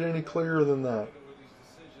can't say it any clearer than that.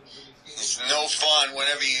 It's no fun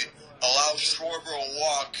whenever you allow Schwarber a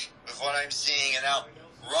walk with what I'm seeing. And now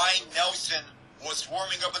Ryan Nelson was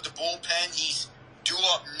warming up at the bullpen. He's due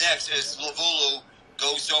up next as Lavulu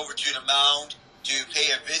goes over to the mound to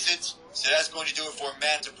pay a visit. So that's going to do it for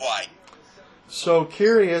Mantiply. So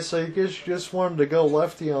curious, I guess you just wanted to go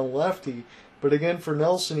lefty on lefty. But again, for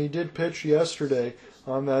Nelson, he did pitch yesterday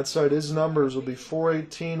on that side. His numbers will be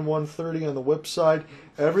 418, 130 on the whip side.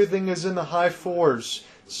 Everything is in the high fours.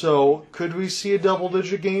 So could we see a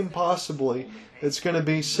double-digit game? Possibly. It's going to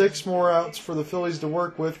be 6 more outs for the Phillies to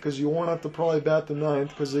work with because you won't have to probably bat the 9th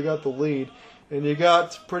because they got the lead. And you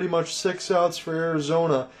got pretty much 6 outs for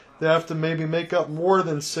Arizona. They have to maybe make up more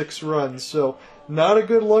than 6 runs. So not a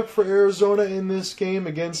good look for Arizona in this game.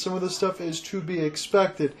 Again, some of the stuff is to be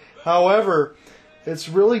expected. However, it's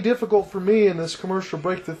really difficult for me in this commercial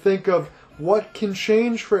break to think of what can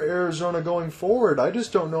change for Arizona going forward. I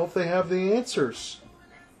just don't know if they have the answers.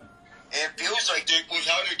 It feels like with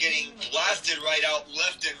how they're getting blasted right out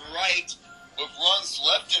left and right, with runs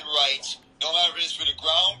left and right, no matter if it's for the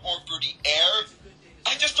ground or for the air,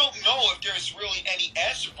 I just don't know if there's really any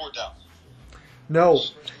answer for them. No.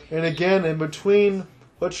 And again, in between,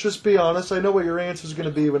 let's just be honest, I know what your answer is going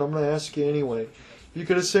to be, but I'm going to ask you anyway. You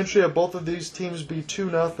could essentially have both of these teams be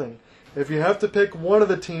 2-0. If you have to pick one of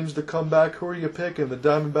the teams to come back, who are you picking, the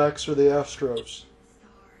Diamondbacks or the Astros?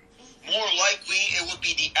 More likely, it would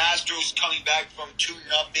be the Astros coming back from 2-0.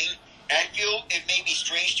 Anfield, it may be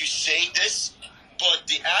strange to say this, but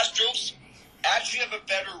the Astros actually have a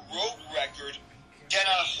better road record than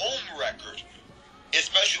a home record,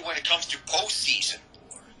 especially when it comes to postseason.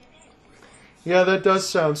 Yeah, that does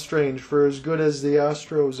sound strange for as good as the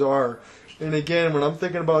Astros are. And again, when I'm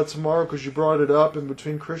thinking about tomorrow, because you brought it up in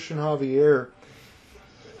between Christian Javier,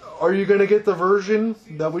 are you going to get the version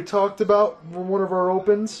that we talked about from one of our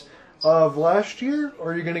opens of last year,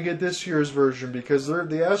 or are you going to get this year's version? Because the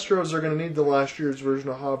Astros are going to need the last year's version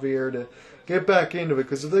of Javier to get back into it.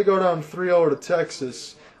 Because if they go down 3-0 to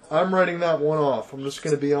Texas, I'm writing that one off. I'm just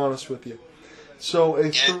going to be honest with you. So a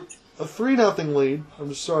 3-0 lead. I'm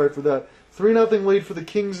just sorry for that. 3-0 lead for the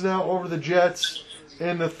Kings now over the Jets.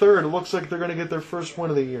 In the third, it looks like they're going to get their first win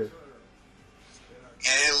of the year. And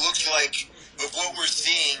it looks like, with what we're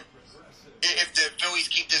seeing, if the Phillies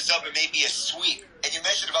keep this up, it may be a sweep. And you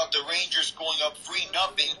mentioned about the Rangers going up 3-0.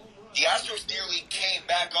 The Astros nearly came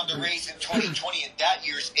back on the Rays in 2020 in that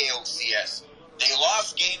year's ALCS. They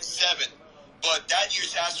lost Game 7, but that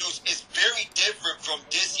year's Astros is very different from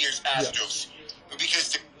this year's Astros. Yeah.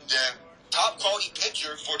 Because the top quality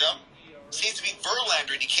pitcher for them seems to be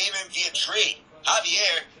Verlander, and he came in via trade.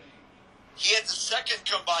 Javier, he had the second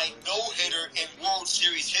combined no-hitter in World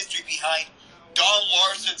Series history behind Don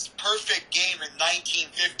Larson's perfect game in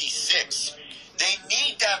 1956. They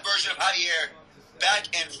need that version of Javier back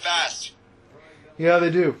and fast. Yeah, they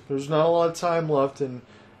do. There's not a lot of time left, and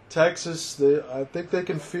Texas, I think they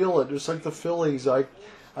can feel it, just like the Phillies. I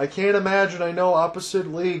can't imagine, I know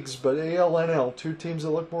opposite leagues, but AL, NL, 2 teams that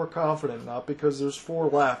look more confident, not because there's 4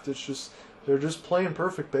 left. It's just, they're just playing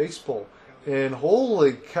perfect baseball. And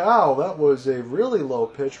holy cow, that was a really low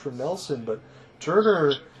pitch from Nelson, but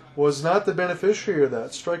Turner was not the beneficiary of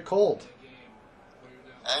that. Strike cold.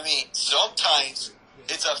 I mean, sometimes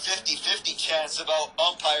it's a 50-50 chance about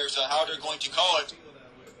umpires on how they're going to call it.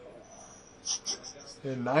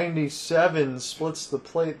 And 97 splits the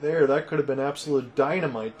plate there. That could have been absolute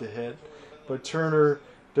dynamite to hit. But Turner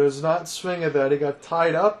does not swing at that. He got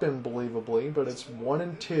tied up unbelievably, but it's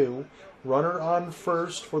 1-2. Runner on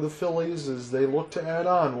first for the Phillies as they look to add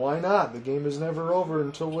on. Why not? The game is never over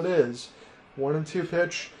until it is. 1-2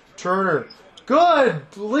 pitch. Turner. Good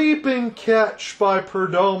leaping catch by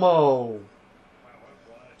Perdomo.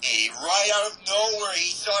 Right out of nowhere,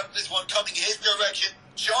 he saw this one coming his direction,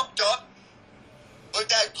 jumped up, put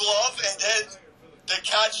that glove, and then the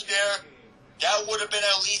catch there, that would have been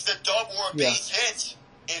at least a double or a base hit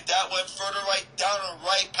if that went further right down and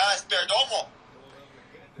right past Perdomo.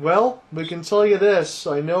 Well, we can tell you this.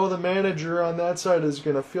 I know the manager on that side is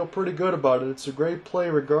going to feel pretty good about it. It's a great play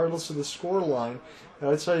regardless of the score line.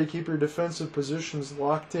 That's how you keep your defensive positions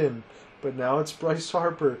locked in. But now it's Bryce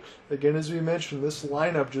Harper. Again, as we mentioned, this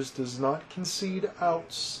lineup just does not concede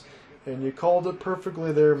outs. And you called it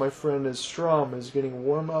perfectly there, my friend, as Strom is getting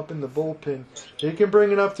warm up in the bullpen. He can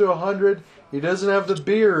bring it up to 100. He doesn't have the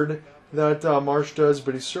beard that Marsh does,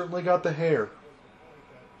 but he's certainly got the hair.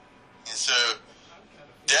 And so,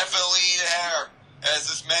 definitely the hair. As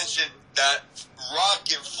is mentioned, that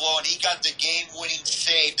rocket flow, and he got the game-winning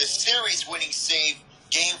save, the series-winning save,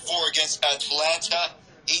 Game 4 against Atlanta.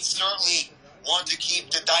 He certainly wanted to keep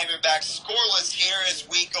the Diamondbacks scoreless here as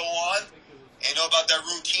we go on. And know about that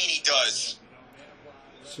routine he does.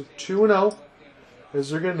 So 2-0.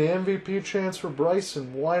 Is there getting the MVP chance for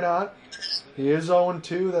Bryson? Why not? He is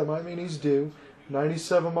 0-2. That might mean he's due.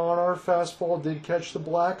 97-mile-an-hour fastball did catch the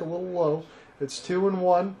black a little low. It's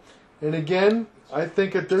 2-1. And again, I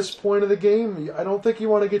think at this point of the game, I don't think you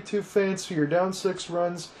want to get too fancy. You're down 6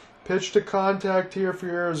 runs. Pitch to contact here for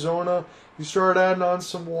Arizona. You start adding on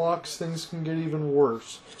some walks, things can get even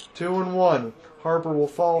worse. 2-1. Harper will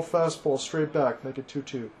follow fastball straight back, make it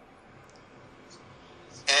 2-2.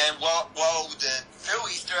 And while the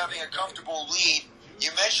Phillies are having a comfortable lead, you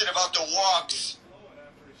mentioned about the walks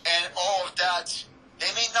and all of that.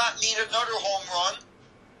 They may not need another home run,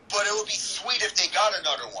 but it would be sweet if they got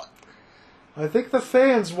another one. I think the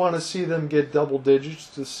fans want to see them get double digits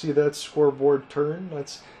to see that scoreboard turn.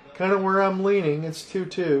 That's kind of where I'm leaning. It's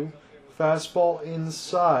 2-2. Fastball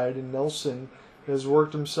inside, and Nelson has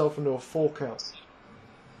worked himself into a full count.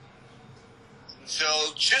 So,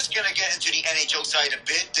 just going to get into the NHL side a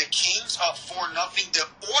bit. The Kings up 4-0. The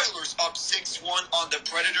Oilers up 6-1 on the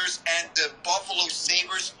Predators and the Buffalo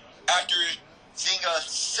Sabres after seeing a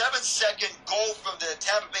 7-second goal from the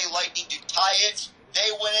Tampa Bay Lightning to tie it.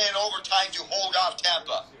 They went in overtime to hold off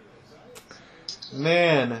Tampa.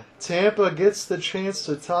 Man, Tampa gets the chance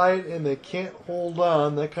to tie it and they can't hold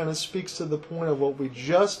on. That kind of speaks to the point of what we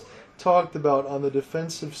just talked about on the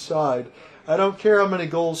defensive side. I don't care how many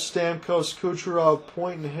goals Stamkos, Kucherov,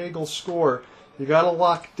 Point, and Hagel score. You got to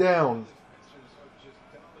lock down.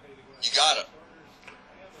 You got it.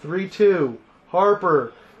 3-2.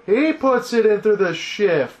 Harper. He puts it in through the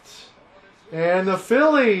shift. And the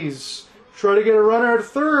Phillies try to get a runner at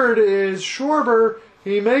third is Schwarber.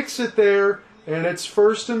 He makes it there. And it's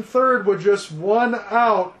first and third with just 1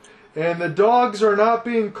 out. And the Dogs are not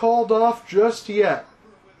being called off just yet.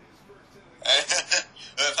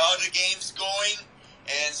 Of how the game's going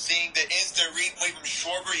and seeing the instant replay from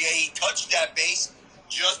Schwarber, yeah, he touched that base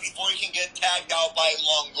just before he can get tagged out by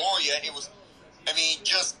Longoria. It was,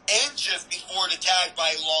 just inches before the tag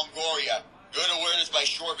by Longoria. Good awareness by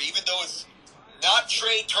Schwarber. Even though it's not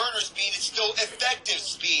Trey Turner speed, it's still effective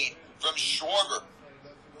speed from Schwarber.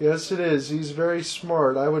 Yes, it is. He's very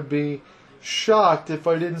smart. I would be shocked if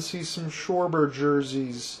I didn't see some Schwarber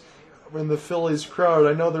jerseys in the Phillies crowd.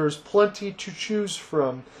 I know there's plenty to choose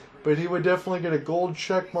from, but he would definitely get a gold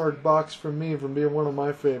checkmark box from me from being one of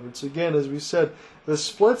my favorites. Again, as we said, the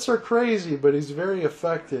splits are crazy, but he's very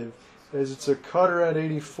effective as it's a cutter at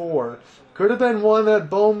 84. Could have been one that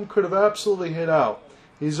Bohm could have absolutely hit out.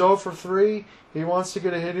 He's 0 for 3. He wants to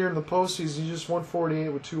get a hit here in the postseason. He's just 148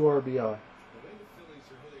 with 2 RBI.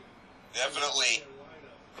 Definitely.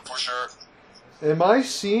 For sure. Am I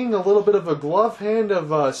seeing a little bit of a glove hand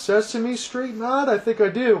of Sesame Street nod? I think I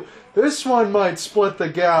do. This one might split the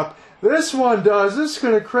gap. This one does. This is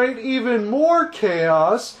going to create even more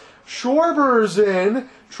chaos. Schwarber's in,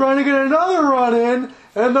 trying to get another run in,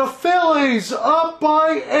 and the Phillies up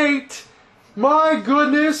by 8. My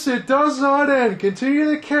goodness, it does not end. Continue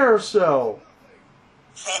the carousel.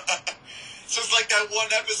 Sounds like that one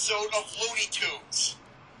episode of Looney Tunes.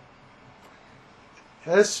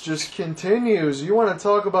 This just continues. You want to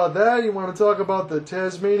talk about that? You want to talk about the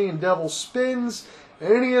Tasmanian Devil spins?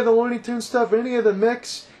 Any of the Looney Tunes stuff? Any of the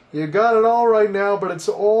mix? You got it all right now, but it's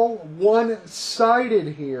all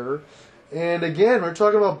one-sided here. And again, we're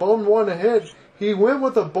talking about Bone one to hit. He went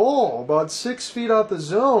with the ball about 6 feet out the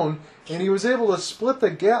zone, and he was able to split the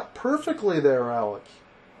gap perfectly there, Alec.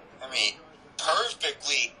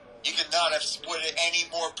 Perfectly. You could not have split it any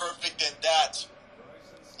more perfect than that.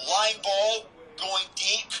 Line ball going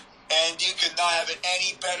deep, and you could not have it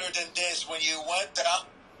any better than this when you went down.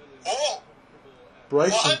 Oh!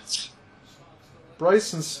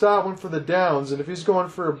 Bryson Stott went for the downs, and if he's going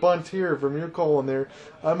for a bunt here from your calling there,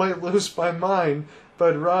 I might lose my mind.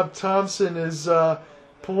 But Rob Thompson is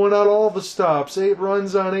pulling out all the stops. 8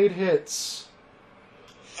 runs on 8 hits.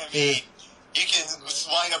 You can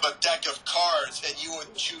line up a deck of cards, and you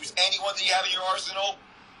would choose anyone that you have in your arsenal,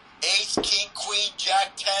 Ace, King, Queen,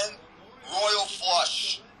 Jack 10, Royal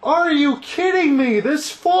Flush. Are you kidding me? This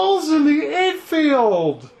falls in the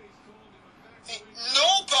infield. Hey,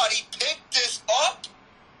 nobody picked this up?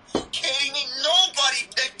 You kidding me? Nobody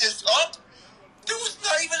picked this up? There was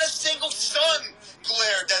not even a single sun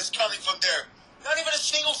glare that's coming from there. Not even a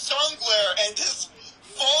single sun glare, and this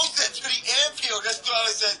falls into the infield. That's what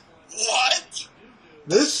I said. What?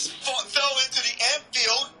 This Fell into the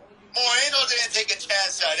infield. Moreno didn't take a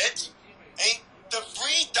chance at it. And the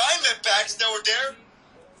three Diamondbacks that were there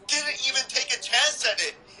didn't even take a chance at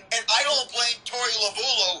it. And I don't blame Torey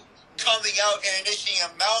Lovullo coming out and initiating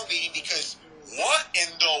a mound meeting because what in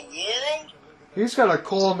the world? He's got to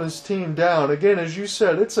calm his team down. Again, as you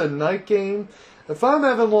said, it's a night game. If I'm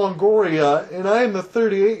Evan Longoria and I am the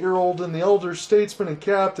 38-year-old and the elder statesman and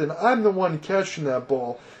captain, I'm the one catching that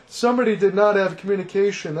ball. Somebody did not have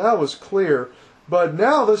communication. That was clear. But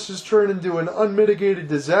now this has turned into an unmitigated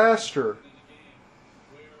disaster.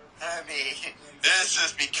 I mean, this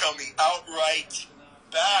is becoming outright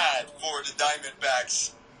bad for the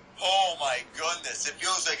Diamondbacks. Oh my goodness. It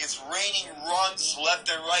feels like it's raining runs left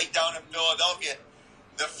and right down in Philadelphia.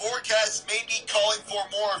 The forecast may be calling for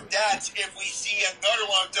more of that if we see another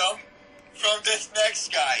one of them from this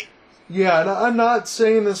next guy. Yeah, and I'm not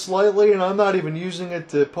saying this lightly, and I'm not even using it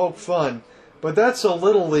to poke fun, but that's a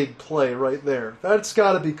Little League play right there. That's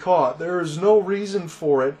got to be caught. There is no reason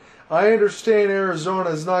for it. I understand Arizona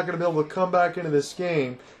is not going to be able to come back into this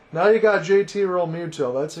game. Now you got JT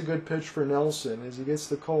Realmuto. That's a good pitch for Nelson as he gets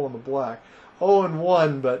the call in the black.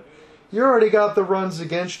 0-1, but you already got the runs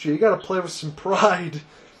against you. You got to play with some pride.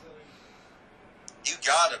 You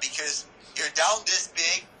gotta, because you're down this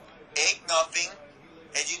big, 8-0,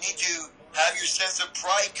 and you need to have your sense of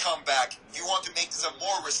pride come back. You want to make this a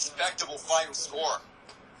more respectable final score.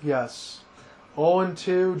 Yes.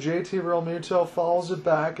 0-2, JT Realmuto follows it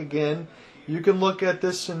back again. You can look at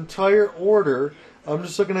this entire order. I'm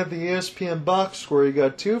just looking at the ESPN box score. You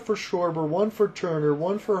got 2 for Schwarber, 1 for Turner,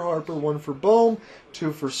 1 for Harper, 1 for Bohm,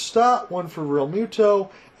 2 for Stott, 1 for Realmuto,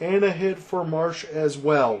 and a hit for Marsh as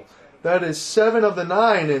well. That is 7 of the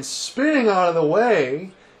 9, and spinning out of the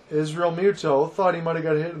way is Realmuto. Thought he might have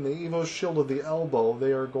got hit in the Evo Shield of the elbow.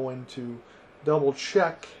 They are going to double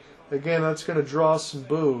check. Again, that's going to draw some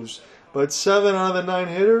boos. But 7 out of the 9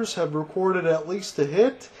 hitters have recorded at least a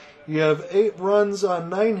hit. You have 8 runs on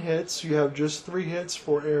 9 hits. You have just 3 hits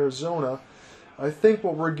for Arizona. I think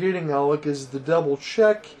what we're getting, Alec, is the double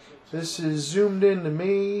check. This is zoomed in to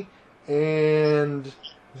me, and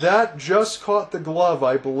that just caught the glove,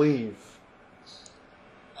 I believe.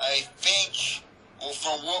 I think, well,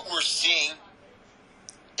 from what we're seeing,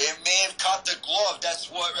 it may have caught the glove.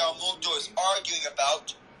 That's what Realmuto is arguing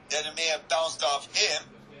about, that it may have bounced off him.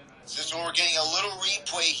 Since we're getting a little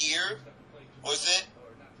replay here, was it?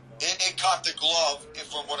 It caught the glove,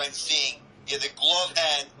 from what I'm seeing. Yeah, the glove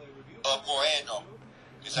hand of Moreno.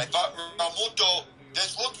 Because I thought Realmuto,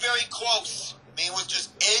 this looked very close. I mean, it was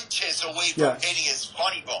just inches away from hitting his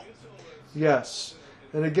funny bone. Yes.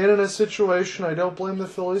 And again, in a situation, I don't blame the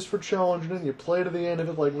Phillies for challenging it. You play to the end of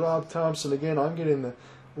it like Rob Thompson. Again, I'm getting the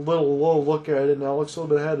little low look at it, and Alec's a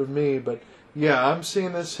little bit ahead of me. But, yeah, I'm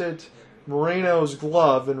seeing this hit Moreno's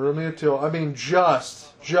glove, and Realmuto, I mean,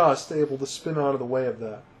 just able to spin out of the way of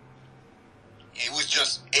that. He was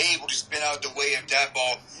just able to spin out the way of that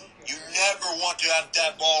ball. You never want to have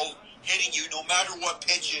that ball hitting you, no matter what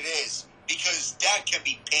pitch it is, because that can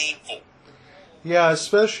be painful. Yeah,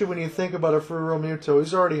 especially when you think about it for Realmuto.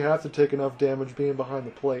 He's already have to take enough damage being behind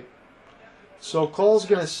the plate. So call's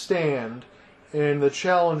going to stand, and the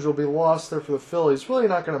challenge will be lost there for the Phillies. Really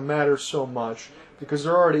not going to matter so much because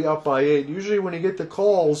they're already up by 8. Usually when you get the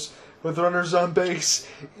calls with runners on base,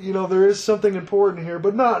 you know, there is something important here,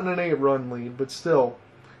 but not in an 8-run lead. But still,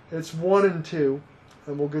 it's 1-2,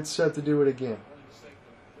 and we'll get set to do it again.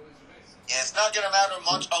 Yeah, it's not going to matter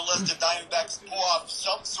much unless the Diamondbacks pull off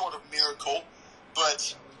some sort of miracle,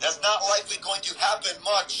 but that's not likely going to happen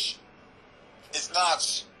much. It's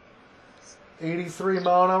not.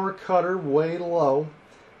 83-mile-an-hour cutter, way low.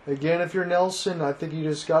 Again, if you're Nelson, I think you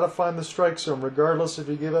just got to find the strike zone, regardless if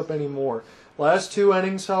you give up any more. Last 2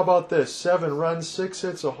 innings, how about this? 7 runs, 6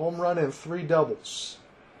 hits, a home run, and 3 doubles.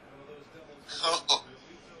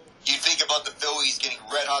 You think about the Phillies getting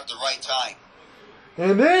red hot at the right time.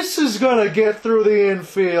 And this is going to get through the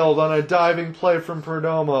infield on a diving play from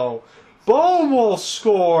Perdomo. Bohm will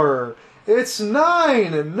score. It's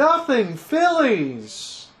 9-0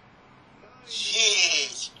 Phillies.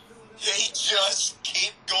 Jeez. They just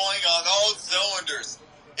keep going on all cylinders.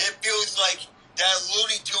 It feels like that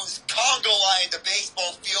Looney Tunes Congo line in the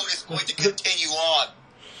baseball field is going to continue on.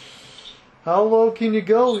 How low can you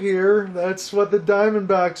go here? That's what the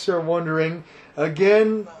Diamondbacks are wondering.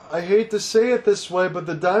 Again, I hate to say it this way, but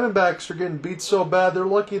the Diamondbacks are getting beat so bad they're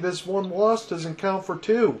lucky this one loss doesn't count for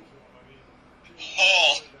 2.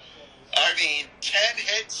 Oh, I mean, 10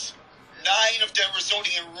 hits, 9 of them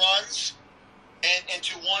resulting in runs, and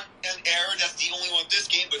to an error. That's the only one this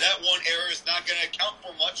game, but that one error is not going to account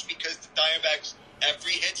for much because the Diamondbacks have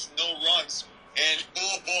 3 hits, no runs. And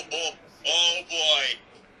oh boy.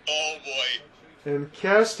 And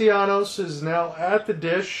Castellanos is now at the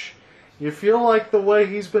dish. You feel like the way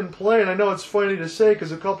he's been playing, I know it's funny to say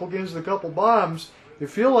because a couple games with a couple bombs, you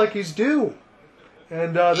feel like he's due.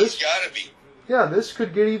 And He's got to be. Yeah, this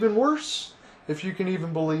could get even worse, if you can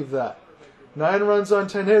even believe that. 9 runs on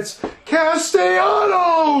 10 hits.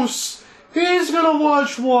 Castellanos! He's going to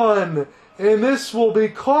watch one. And this will be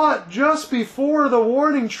caught just before the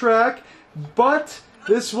warning track, but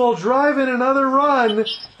this will drive in another run,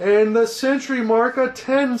 and the century mark a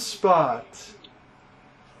 10 spot.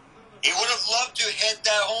 He would have loved to hit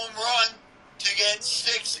that home run to get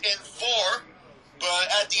 6 and 4, but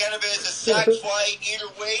at the end of it, it's a sac fly. Either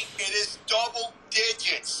way, it is double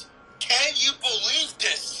digits. Can you believe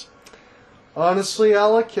this? Honestly,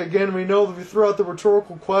 Alec, again, we know that we threw out the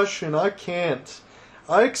rhetorical question. I can't.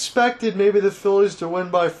 I expected maybe the Phillies to win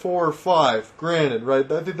by 4 or 5, granted,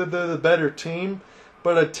 right? I think that they're the better team,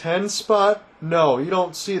 but a 10 spot? No, you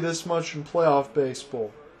don't see this much in playoff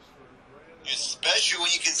baseball. Especially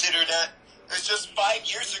when you consider that it was just 5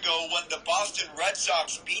 years ago when the Boston Red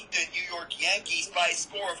Sox beat the New York Yankees by a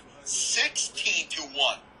score of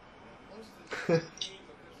 16-1.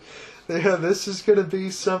 Yeah, this is going to be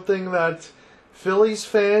something that Phillies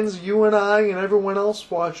fans, you and I, and everyone else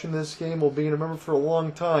watching this game will be in remember for a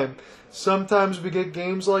long time. Sometimes we get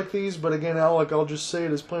games like these, but again, Alec, I'll just say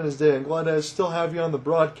it as plain as day. I'm glad I still have you on the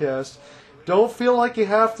broadcast. Don't feel like you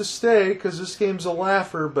have to stay, because this game's a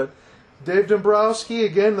laugher, but Dave Dombrowski,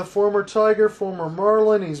 again, the former Tiger, former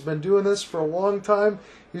Marlin, he's been doing this for a long time.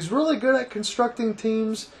 He's really good at constructing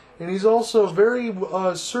teams, and he's also very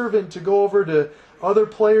servant to go over to other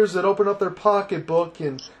players that open up their pocketbook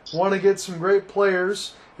and want to get some great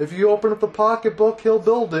players. If you open up the pocketbook, he'll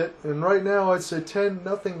build it. And right now it's a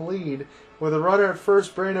 10-0 lead. With a runner at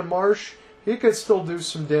first, Brandon Marsh, he could still do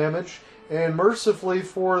some damage. And mercifully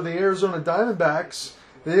for the Arizona Diamondbacks,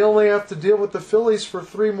 they only have to deal with the Phillies for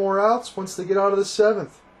 3 more outs once they get out of the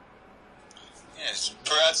 7th. Yes,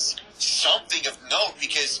 perhaps something of note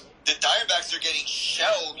because the Diamondbacks are getting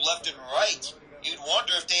shelled left and right. You'd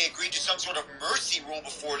wonder if they agreed to some sort of mercy rule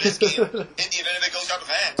before this game in the event if it goes out of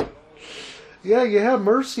hand. Yeah, you have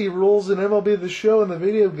mercy rules in MLB The Show and the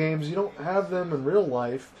video games. You don't have them in real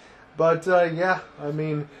life. But, yeah, I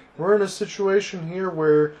mean, we're in a situation here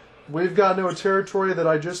where we've gotten to a territory that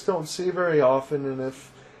I just don't see very often. And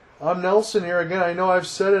if I'm Nelson here, again, I know I've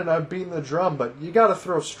said it and I've beaten the drum, but you got to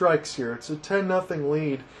throw strikes here. It's a 10-0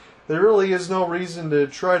 lead. There really is no reason to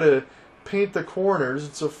try to paint the corners.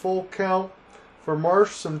 It's a full count. For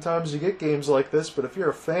Marsh, sometimes you get games like this, but if you're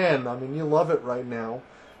a fan, I mean, you love it right now.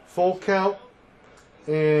 Full count,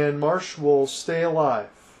 and Marsh will stay alive.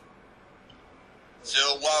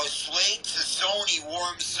 So while Slade Sassoni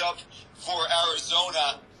warms up for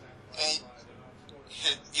Arizona, and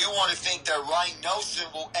you want to think that Ryan Nelson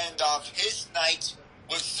will end off his night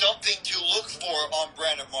with something to look for on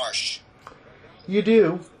Brandon Marsh. You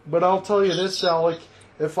do, but I'll tell you this, Alec.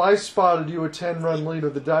 If I spotted you a 10-run lead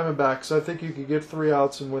with the Diamondbacks, I think you could get 3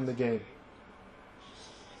 outs and win the game.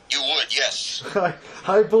 You would, yes.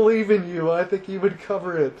 I believe in you. I think he would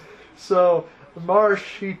cover it. So,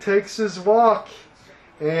 Marsh, he takes his walk.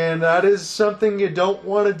 And that is something you don't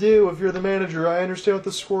want to do if you're the manager. I understand what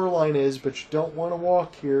the scoreline is, but you don't want to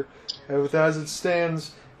walk here. And as it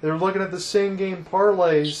stands, they're looking at the same game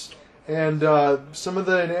parlays, and some of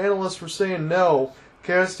the analysts were saying no.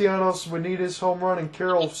 Castellanos would need his home run, and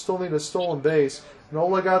Carroll still need a stolen base.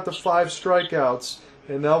 Nola got the 5 strikeouts,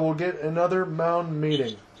 and now we'll get another mound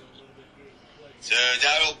meeting. So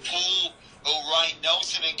that'll pull Ryan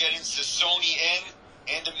Nelson and getting Sassoni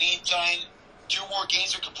in. In the meantime, 2 more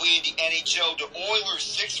games are completed in the NHL. The Oilers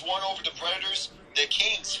 6-1 over the Predators. The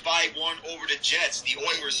Kings 5-1 over the Jets. The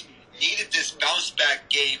Oilers needed this bounce-back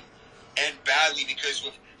game and badly because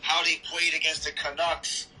with how they played against the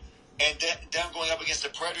Canucks and them going up against the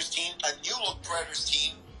Predators team, a new-look Predators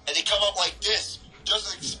team, and they come up like this,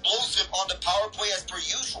 just explosive on the power play as per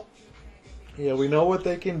usual. Yeah, we know what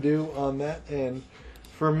they can do on that end.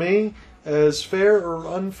 For me, as fair or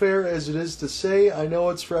unfair as it is to say, I know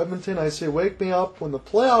it's for Edmonton. I say wake me up when the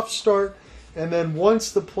playoffs start, and then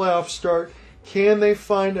once the playoffs start, can they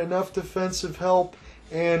find enough defensive help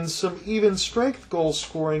and some even strength goal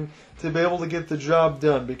scoring to be able to get the job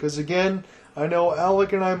done. Because again, I know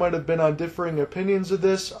Alec and I might have been on differing opinions of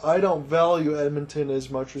this. I don't value Edmonton as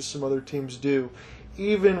much as some other teams do,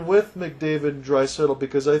 even with McDavid and Draisaitl,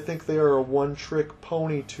 because I think they are a one-trick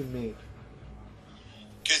pony to me.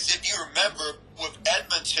 Because if you remember, with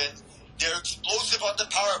Edmonton, they're explosive on the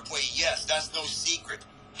power play. Yes, that's no secret.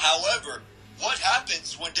 However, what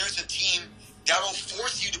happens when there's a team that'll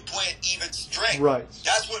force you to play at even strength? Right.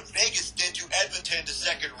 That's what Vegas did to Edmonton in the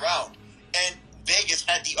second round. And Vegas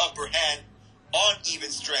had the upper hand on even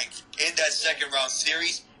strength in that second round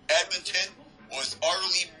series. Edmonton was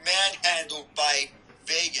utterly manhandled by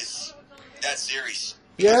Vegas in that series.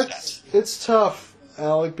 Yeah, it's tough,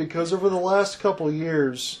 Alec, because over the last couple of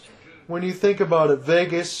years, when you think about it,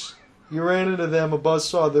 Vegas, you ran into them, a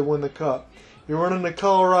buzzsaw, they win the Cup. You run into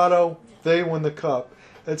Colorado, they win the Cup.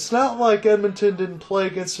 It's not like Edmonton didn't play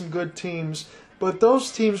against some good teams, but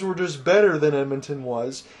those teams were just better than Edmonton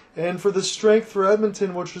was. And for the strength for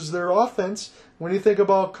Edmonton, which is their offense, when you think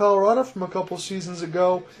about Colorado from a couple seasons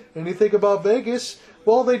ago, and you think about Vegas,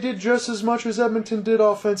 well, they did just as much as Edmonton did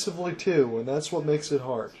offensively too, and that's what makes it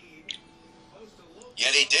hard.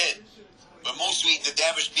 Yeah, they did. But mostly the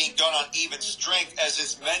damage being done on even strength, as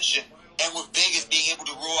is mentioned, and with Vegas being able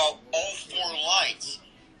to roll out all four lines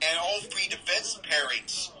and all three defense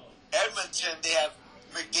pairings. Edmonton, they have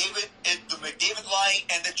McDavid, the McDavid line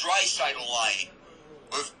and the Draisaitl line.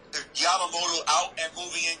 With Yamamoto out and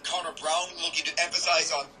moving in Connor Brown, looking to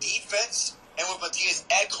emphasize on defense, and with Matthias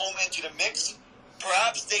Ekholm into the mix,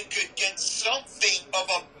 perhaps they could get something of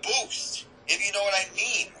a boost, if you know what I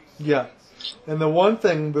mean. Yeah. And the one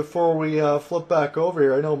thing before we flip back over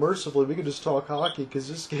here, I know mercifully we could just talk hockey because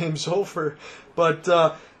this game's over,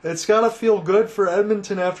 but it's got to feel good for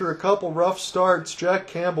Edmonton after a couple rough starts. Jack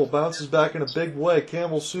Campbell bounces back in a big way.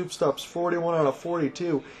 Campbell soup stops 41 out of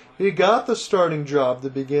 42. He got the starting job to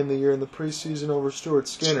begin the year in the preseason over Stuart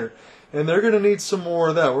Skinner, and they're going to need some more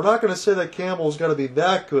of that. We're not going to say that Campbell's got to be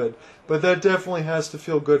that good, but that definitely has to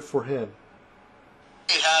feel good for him.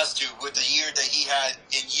 It has to, with the year that he had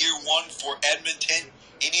in year one for Edmonton.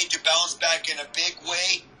 He needed to bounce back in a big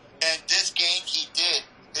way, and this game he did.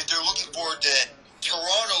 If they're looking for the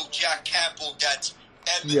Toronto Jack Campbell that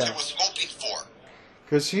Edmonton was hoping for.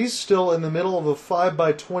 Because he's still in the middle of a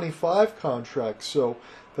 5x25 contract, so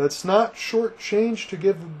that's not short change to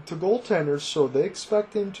give to goaltenders, so they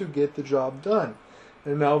expect him to get the job done.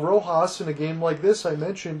 And now Rojas, in a game like this I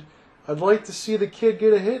mentioned, I'd like to see the kid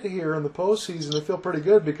get a hit here in the postseason. I feel pretty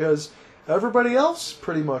good because everybody else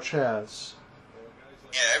pretty much has.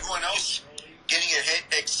 Yeah, everyone else getting a hit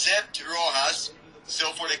except Rojas. So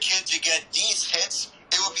for the kid to get these hits,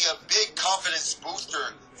 it will be a big confidence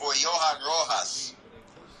booster for Johan Rojas.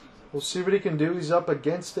 We'll see what he can do. He's up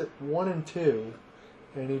against it 1-2,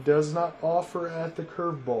 and he does not offer at the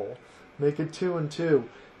curveball. Make it 2-2.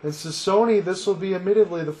 And Sassoni, this will be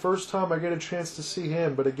admittedly the first time I get a chance to see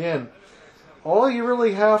him. But again, all you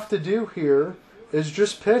really have to do here is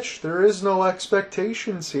just pitch. There is no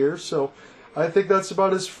expectations here, so I think that's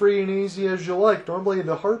about as free and easy as you like. Normally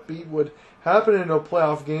the heartbeat would happen in a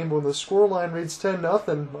playoff game when the scoreline reads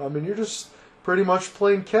 10-0. I mean, you're just pretty much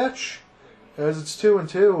playing catch as it's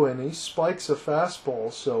 2-2, and he spikes a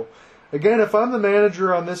fastball. So again, if I'm the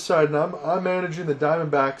manager on this side and I'm managing the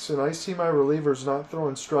Diamondbacks and I see my relievers not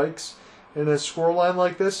throwing strikes in a scoreline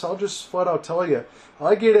like this, I'll just flat out tell you,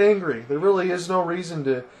 I get angry. There really is no reason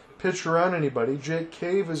to pitch around anybody. Jake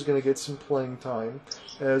Cave is going to get some playing time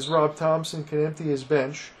as Rob Thompson can empty his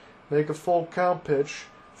bench, make a full count pitch,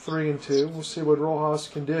 3-2. We'll see what Rojas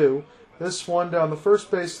can do. This one down the first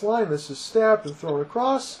base line, this is stabbed and thrown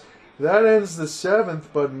across. That ends the seventh,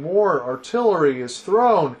 but more artillery is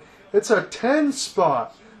thrown. It's a 10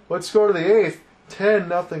 spot. Let's go to the eighth.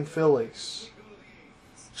 10-0 Phillies.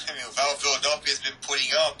 I mean, with how Philadelphia's been putting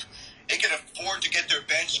up, they can afford to get their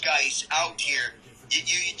bench guys out here.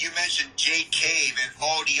 You mentioned Jay Cave and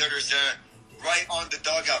all the others right on the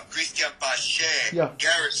dugout. Christian Pache,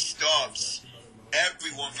 Garrett Stubbs,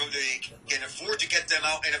 everyone from the league can afford to get them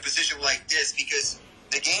out in a position like this because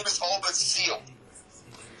the game is all but sealed.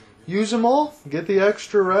 Use them all. Get the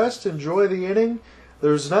extra rest. Enjoy the inning.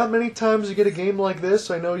 There's not many times you get a game like this.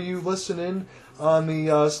 I know you listen in on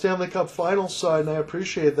the Stanley Cup Finals side, and I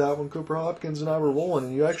appreciate that when Cooper Hopkins and I were rolling,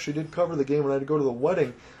 and you actually did cover the game when I had to go to the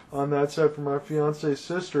wedding on that side for my fiance's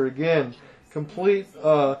sister. Again, complete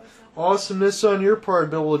awesomeness on your part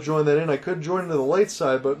to be able to join that in. I could join into the late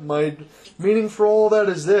side, but my meaning for all of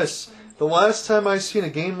that is this. The last time I seen a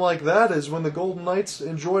game like that is when the Golden Knights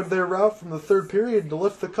enjoyed their route from the third period to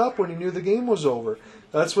lift the cup when you knew the game was over.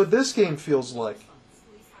 That's what this game feels like.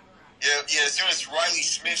 Yeah. As soon as Riley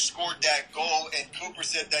Smith scored that goal and Cooper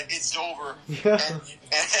said that it's over, Yeah. and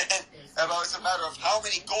about it's a matter of how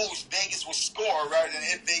many goals Vegas will score rather than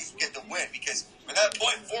if Vegas get the win. Because from that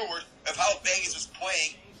point forward of how Vegas was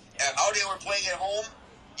playing and how they were playing at home,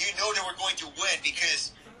 you know they were going to win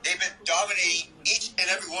because they've been dominating each and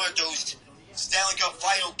every one of those Stanley Cup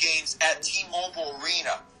final games at T-Mobile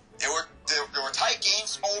Arena. There were tight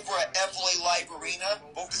games over at FLA Live Arena,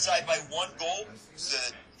 both decided by one goal. So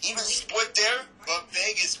even split there, but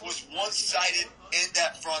Vegas was one-sided in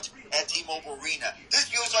that front at T-Mobile Arena. This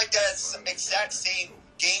feels like that exact same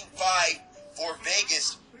Game 5 for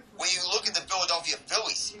Vegas when you look at the Philadelphia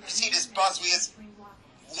Phillies. You see this possibly as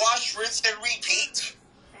wash, rinse, and repeat.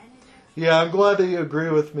 Yeah, I'm glad that you agree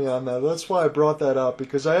with me on that. That's why I brought that up,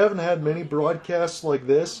 because I haven't had many broadcasts like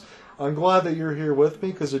this. I'm glad that you're here with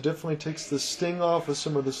me, because it definitely takes the sting off of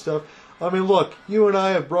some of the stuff. I mean, look, you and I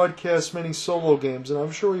have broadcast many solo games, and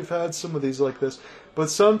I'm sure we've had some of these like this, but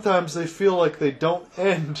sometimes they feel like they don't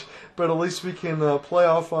end, but at least we can play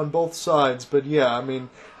off on both sides. But yeah, I mean,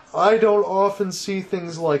 I don't often see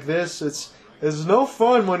things like this. It's no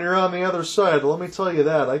fun when you're on the other side, let me tell you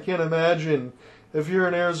that. I can't imagine if you're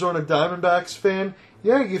an Arizona Diamondbacks fan,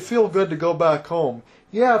 yeah, you feel good to go back home.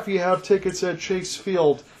 Yeah, if you have tickets at Chase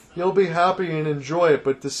Field, you'll be happy and enjoy it,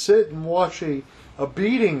 but to sit and watch a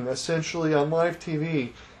beating, essentially, on live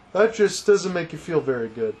TV, that just doesn't make you feel very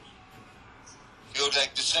good. Feel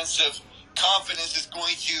like the sense of confidence is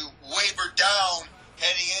going to waver down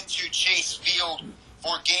heading into Chase Field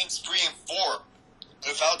for games 3 and 4.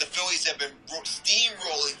 Of how the Phillies have been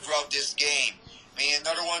steamrolling throughout this game. I mean,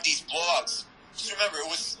 another one of these blowouts. Just remember, it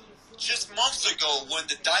was just months ago when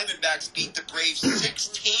the Diamondbacks beat the Braves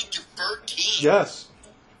 16-13. Yes.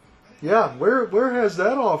 Yeah, where has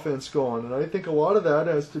that offense gone? And I think a lot of that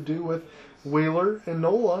has to do with Wheeler and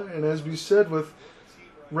Nola. And as we said, with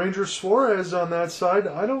Ranger Suarez on that side,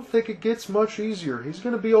 I don't think it gets much easier. He's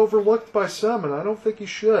going to be overlooked by some, and I don't think he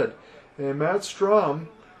should. And Matt Strom,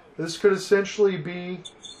 this could essentially be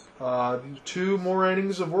 2 more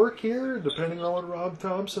innings of work here, depending on what Rob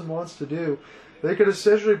Thompson wants to do. They could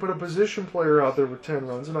essentially put a position player out there with 10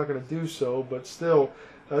 runs. They're not going to do so, but still,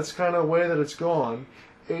 that's kind of the way that it's gone.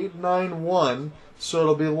 8-9-1, so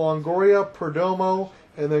it'll be Longoria, Perdomo,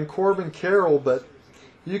 and then Corbin Carroll. But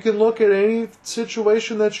you can look at any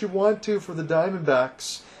situation that you want to for the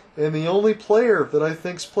Diamondbacks, and the only player that I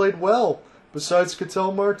think's played well besides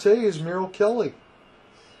Ketel Marte is Merrill Kelly.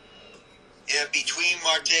 Yeah, between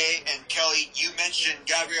Marte and Kelly, you mentioned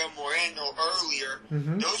Gabriel Moreno earlier.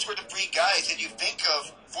 Mm-hmm. Those were the 3 guys that you think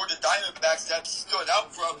of for the Diamondbacks that stood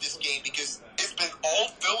out throughout this game because it's been all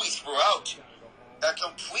Phillies throughout. A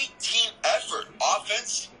complete team effort.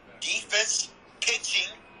 Offense, defense,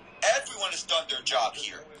 pitching. Everyone has done their job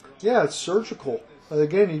here. Yeah, it's surgical.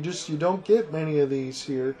 Again, you don't get many of these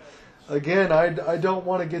here. Again, I don't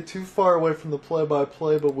want to get too far away from the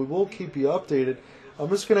play-by-play, but we will keep you updated. I'm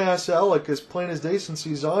just going to ask Alec, as plain as day since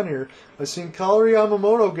he's on here. I've seen Kari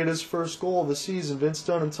Yamamoto get his first goal of the season, Vince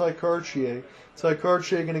Dunn and Ty Cartier. Ty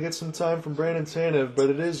Cartier going to get some time from Brandon Tanev, but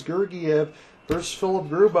it is Gergiev versus Philip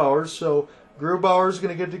Grubauer, so Grubauer's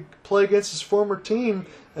going to get to play against his former team,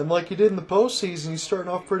 and like he did in the postseason, he's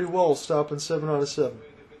starting off pretty well, stopping 7 out of 7.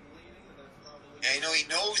 Yeah, he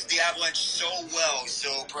knows the Avalanche so well,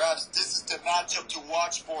 so perhaps this is the matchup to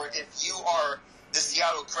watch for if you are the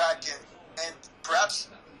Seattle Kraken. And perhaps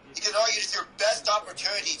you can argue it's your best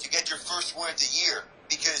opportunity to get your first win of the year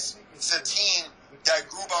because it's a team that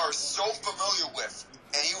Grubauer is so familiar with,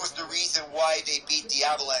 and he was the reason why they beat the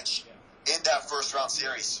Avalanche in that first-round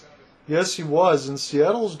series. Yes, he was, and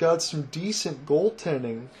Seattle's got some decent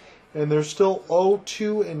goaltending, and they're still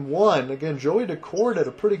 0-2-1. Again, Joey Decord had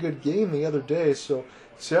a pretty good game the other day, so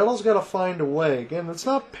Seattle's got to find a way. Again, it's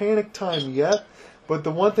not panic time yet, but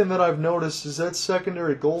the one thing that I've noticed is that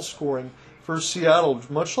secondary goal scoring for Seattle,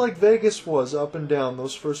 much like Vegas was up and down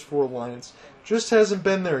those first 4 lines, just hasn't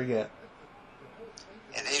been there yet.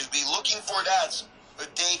 And they'll be looking for that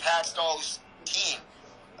with Dave Hackstall's team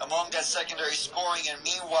among that secondary scoring. And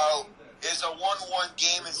meanwhile, there's a 1-1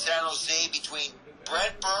 game in San Jose between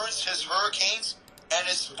Brent Burns, his Hurricanes, and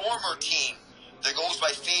his former team. The goals by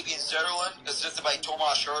Fabian Zetterlund, assisted by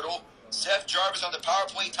Tomas Hertl. Seth Jarvis on the power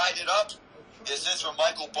play tied it up. Assists from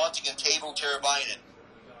Michael Bunting and Teuvo Teravainen.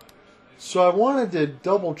 So I wanted to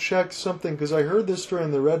double check something because I heard this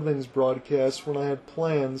during the Red Wings broadcast when I had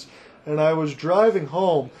plans, and I was driving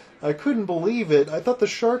home. I couldn't believe it. I thought the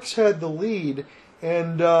Sharks had the lead,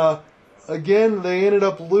 and again they ended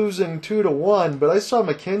up losing 2-1. But I saw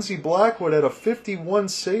Mackenzie Blackwood had a 51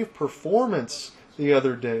 save performance the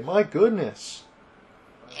other day. My goodness.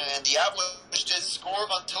 And the Avalanche did score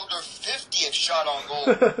until their 50th shot on goal.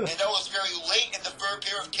 And that was very late in the third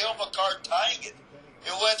period of Cale Makar tying it.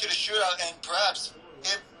 It went to the shootout, and perhaps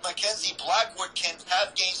if Mackenzie Blackwood can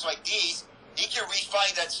have games like these, he can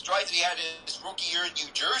refine that stride that he had in his rookie year in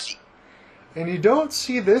New Jersey. And you don't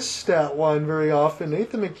see this stat line very often.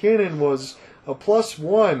 Nathan MacKinnon was a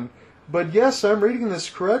 +1. But yes, I'm reading this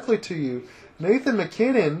correctly to you. Nathan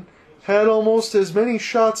MacKinnon had almost as many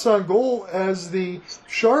shots on goal as the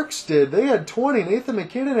Sharks did. They had 20. Nathan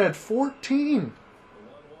MacKinnon had 14.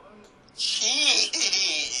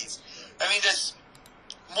 Jeez. I mean, that's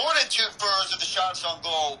more than 2/3 of the shots on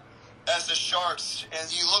goal as the Sharks.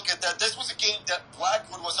 And you look at that, this was a game that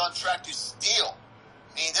Blackwood was on track to steal.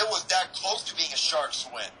 I mean, it was that close to being a Sharks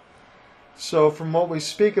win. So from what we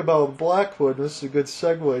speak about Blackwood, this is a good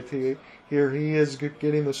segue to here. He is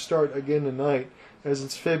getting the start again tonight, as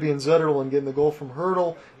it's Fabian Zetterlund getting the goal from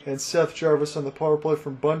Hurdle and Seth Jarvis on the power play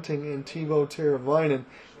from Bunting and Teuvo Teravainen,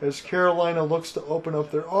 as Carolina looks to open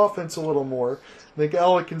up their offense a little more. I think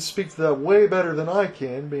Alec can speak to that way better than I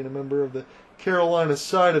can, being a member of the Carolina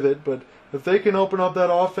side of it, but if they can open up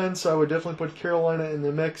that offense, I would definitely put Carolina in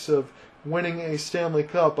the mix of winning a Stanley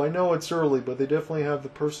Cup. I know it's early, but they definitely have the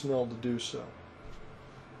personnel to do so.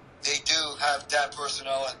 They do have that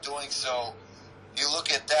personnel in doing so. You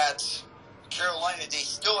look at that, Carolina, they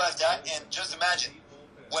still have that, and just imagine,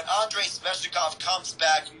 when Andrei Svechnikov comes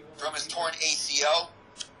back from his torn ACL,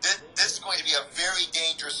 this is going to be a very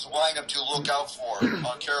dangerous lineup to look out for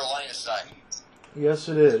on Carolina's side. Yes,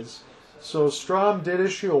 it is. So Strom did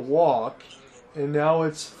issue a walk, and now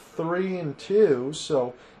it's 3-2,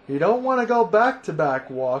 so you don't want to go back-to-back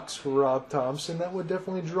walks for Rob Thompson. That would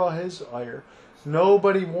definitely draw his ire.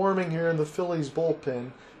 Nobody warming here in the Phillies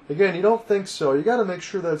bullpen. Again, you don't think so. You got to make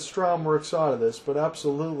sure that Strom works out of this, but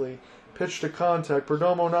absolutely. Pitch to contact.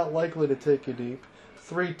 Perdomo not likely to take you deep.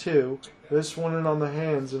 3-2. This one in on the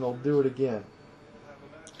hands, and he'll do it again.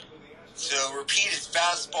 So repeated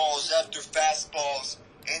fastballs after fastballs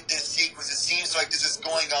in this sequence. It seems like this is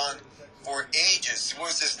going on for ages. What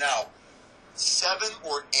is this now? 7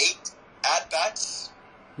 or 8 at-bats?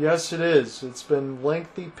 Yes, it is. It's been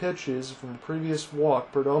lengthy pitches from previous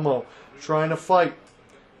walk. Perdomo trying to fight.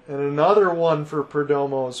 And another one for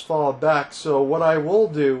Perdomo is followed back. So what I will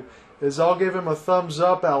do is I'll give him a thumbs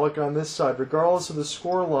up, Alec, on this side. Regardless of the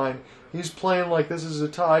score line, he's playing like this is a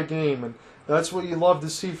tie game. And that's what you love to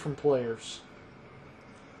see from players.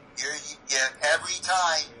 Yeah, every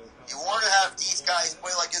time you want to have these guys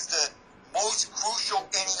play like it's the most crucial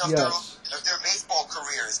inning of their baseball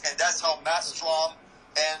careers, and that's how Matt Strom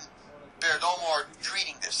and Perdomo are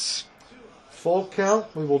treating this. Full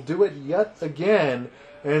count. We will do it yet again,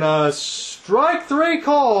 and strike 3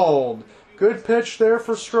 called. Good pitch there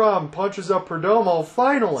for Strom. Punches up Perdomo.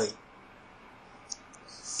 Finally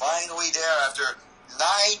there, after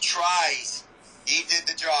 9 tries, he did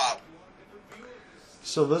the job.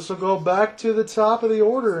 So this will go back to the top of the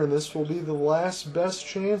order, and this will be the last best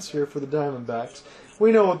chance here for the Diamondbacks.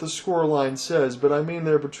 We know what the score line says, but I mean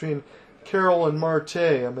they're between Carroll and Marte.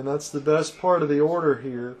 I mean, that's the best part of the order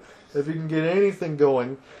here, if you can get anything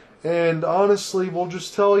going. And honestly, we'll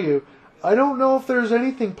just tell you, I don't know if there's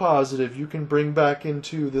anything positive you can bring back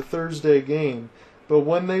into the Thursday game. But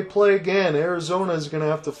when they play again, Arizona is going to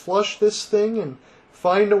have to flush this thing and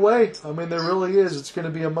find a way. I mean, there really is. It's going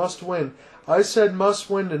to be a must-win. I said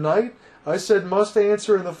must-win tonight. I said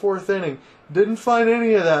must-answer in the 4th inning. Didn't find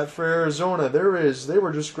any of that for Arizona. There is. They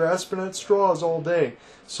were just grasping at straws all day.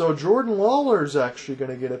 So Jordan Lawler's actually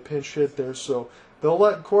going to get a pinch hit there. So they'll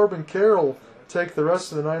let Corbin Carroll take the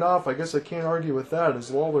rest of the night off. I guess I can't argue with that, as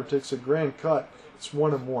Lawler takes a grand cut. It's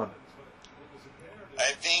 1-1.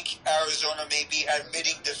 I think Arizona may be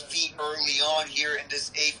admitting defeat early on here in this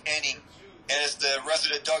 8th inning as the rest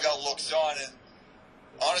of the dugout looks on. And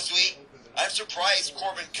honestly, I'm surprised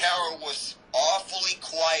Corbin Carroll was awfully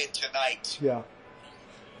quiet tonight. Yeah.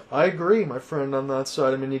 I agree, my friend, on that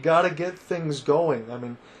side. I mean, you got to get things going. I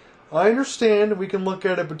mean, I understand we can look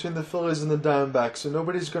at it between the Phillies and the Diamondbacks, so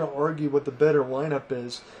nobody's going to argue what the better lineup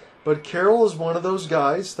is. But Carroll is one of those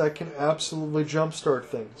guys that can absolutely jumpstart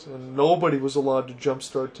things, and nobody was allowed to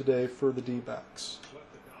jumpstart today for the D-backs.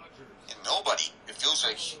 And nobody. It feels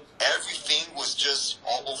like everything was just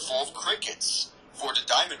all full of crickets for the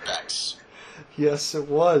Diamondbacks. Yes, it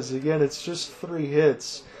was. Again, it's just 3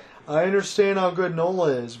 hits. I understand how good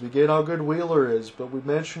Nola is. We get how good Wheeler is, but we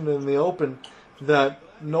mentioned in the open that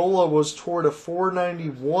Nola was toward a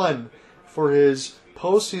 .491 for his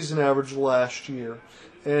postseason average last year.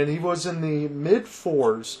 And he was in the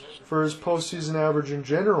mid-4s for his postseason average in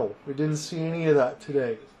general. We didn't see any of that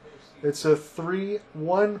today. It's a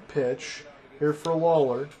 3-1 pitch, here for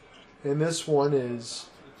Lawler. And this one is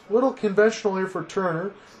a little conventional here for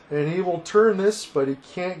Turner. And he will turn this, but he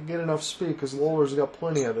can't get enough speed because Lawler's got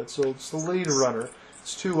plenty of it. So it's the lead runner.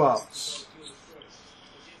 It's 2 outs.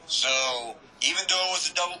 So, even though it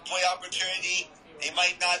was a double play opportunity, they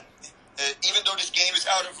might not, even though this game is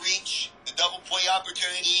out of reach, the double play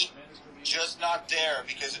opportunity just not there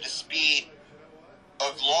because of the speed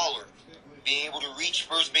of Lawler being able to reach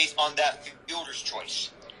first base on that fielder's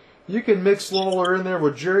choice. You can mix Lawler in there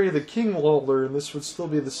with Jerry the King Lawler, and this would still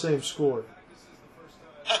be the same score.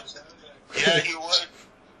 Yeah, you would.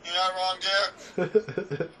 You're not wrong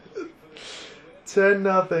there.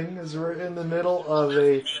 10-0 as we're in the middle of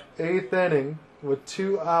a 8th inning with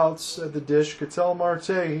 2 outs at the dish. Ketel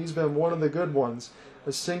Marte, he's been one of the good ones.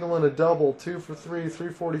 A single and a double, 2 for 3,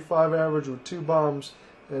 345 average with 2 bombs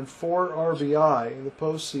and 4 RBI in the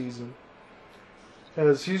postseason.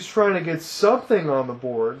 As he's trying to get something on the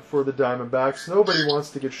board for the Diamondbacks. Nobody wants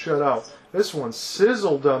to get shut out. This one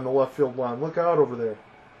sizzled down the left field line. Look out over there.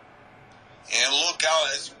 And look out,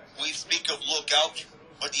 as we speak of look out,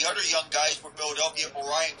 but the other young guys for Philadelphia,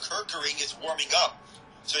 Orion Kerkering, is warming up.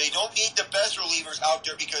 So they don't need the best relievers out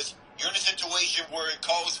there because you're in a situation where it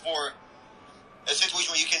calls for a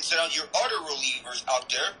situation where you can send out your other relievers out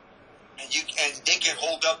there, and they can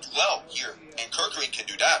hold up well here. And Kerkering can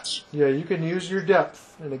do that. Yeah, you can use your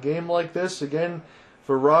depth in a game like this. Again,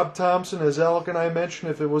 for Rob Thompson, as Alec and I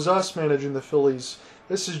mentioned, if it was us managing the Phillies,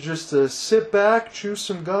 this is just a sit back, chew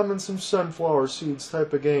some gum and some sunflower seeds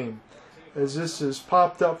type of game. As this is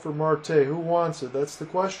popped up for Marte. Who wants it? That's the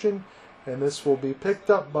question. And this will be picked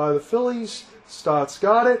up by the Phillies. Stott's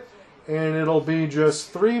got it. And it'll be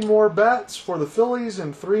just 3 more bats for the Phillies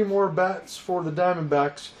and 3 more bats for the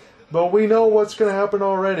Diamondbacks. But we know what's going to happen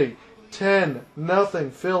already.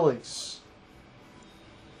 10-0 Phillies.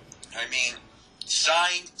 I mean,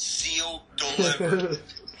 signed, sealed, delivered.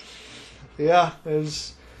 Yeah,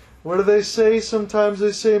 what do they say? Sometimes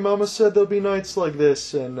they say, Mama said there'll be nights like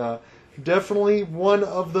this, and definitely one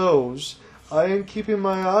of those. I am keeping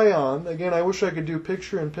my eye on. Again, I wish I could do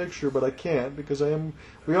picture-in-picture, but I can't because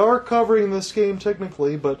we are covering this game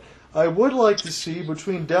technically, but I would like to see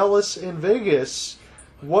between Dallas and Vegas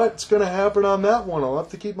what's going to happen on that one. I'll have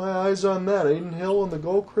to keep my eyes on that. Aiden Hill in the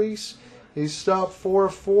goal crease. He's stopped 4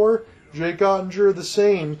 of 4. Jake Ottinger the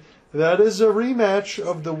same. That is a rematch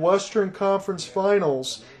of the Western Conference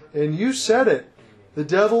Finals. And you said it. The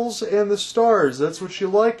Devils and the Stars. That's what you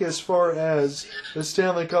like as far as the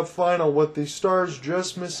Stanley Cup Final, with the Stars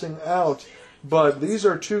just missing out. But these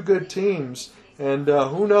are 2 good teams. And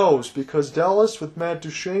who knows? Because Dallas with Matt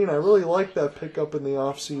Duchene, I really like that pickup in the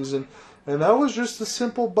offseason. And that was just a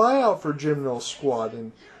simple buyout for Jim Nill's squad.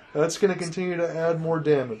 And that's going to continue to add more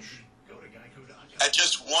damage. At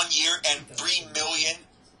just 1 year and $3 million,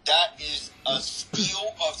 that is a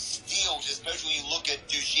steal of steals, especially when you look at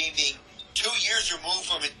Duchene being 2 years removed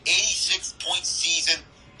from an 86-point season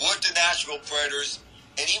with the Nashville Predators.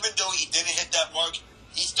 And even though he didn't hit that mark,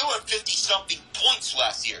 he still had 50-something points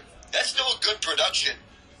last year. That's still a good production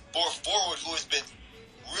for a forward who has been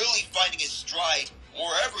really finding his stride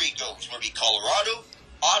wherever he goes, whether it be Colorado,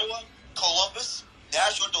 Ottawa, Columbus,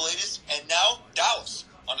 Nashville the latest, and now Dallas,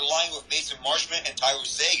 on the line with Mason Marshman and Tyler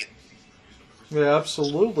Seguin. Yeah,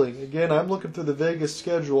 absolutely. Again, I'm looking through the Vegas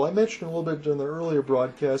schedule. I mentioned a little bit in the earlier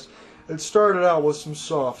broadcast. It started out with some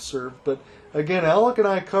soft serve, but again, Alec and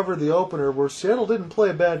I covered the opener where Seattle didn't play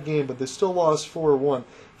a bad game, but they still lost 4-1.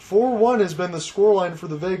 4-1 has been the scoreline for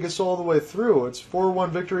the Vegas all the way through. It's 4-1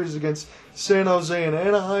 victories against San Jose and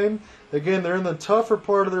Anaheim. Again, they're in the tougher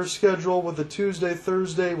part of their schedule with the Tuesday,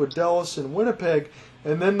 Thursday with Dallas and Winnipeg,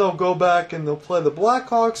 and then they'll go back and they'll play the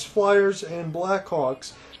Blackhawks, Flyers, and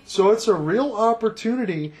Blackhawks. So it's a real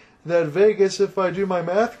opportunity that Vegas, if I do my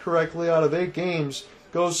math correctly, out of 8 games,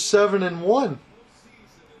 goes 7-1.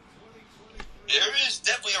 There is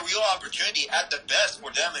definitely a real opportunity at the best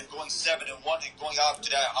for them in going 7-1 and going off to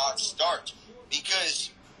that hot start.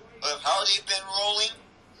 Because of how they've been rolling,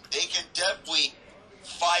 they can definitely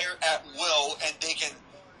fire at will, and they can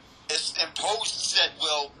impose said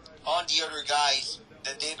will on the other guys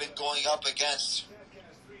that they've been going up against.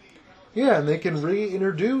 Yeah, and they can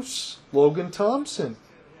reintroduce Logan Thompson.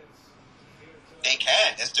 They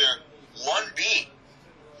can. It's their 1B.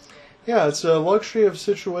 Yeah, it's a luxury of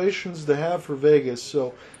situations to have for Vegas,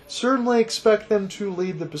 so certainly expect them to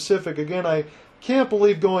lead the Pacific. Again, I can't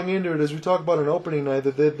believe going into it, as we talk about an opening night,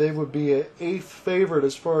 that they would be an 8th favorite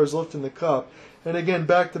as far as lifting the cup. And again,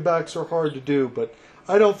 back-to-backs are hard to do, but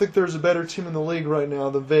I don't think there's a better team in the league right now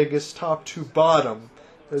than Vegas, top to bottom,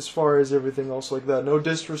 as far as everything else like that. No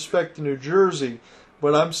disrespect to New Jersey,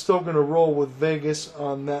 but I'm still going to roll with Vegas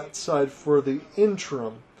on that side for the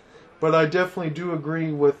interim. But I definitely do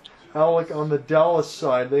agree with Alec on the Dallas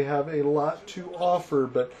side. They have a lot to offer,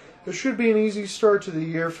 but it should be an easy start to the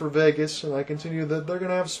year for Vegas, and I continue that they're going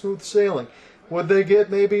to have smooth sailing. Would they get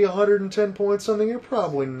maybe 110 points something year?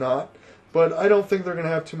 Probably not, but I don't think they're going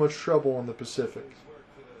to have too much trouble in the Pacific.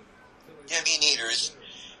 Yeah, me neither. It's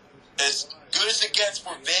as good as it gets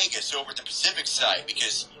for Vegas over the Pacific side,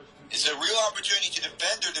 because it's a real opportunity to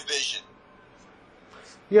defend their division.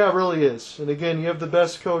 Yeah, it really is. And again, you have the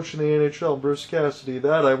best coach in the NHL, Bruce Cassidy.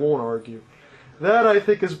 That I won't argue. That I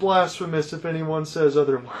think is blasphemous if anyone says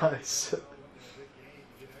otherwise.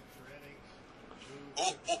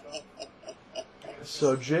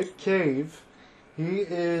 So Jake Cave, he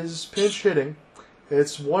is pinch hitting.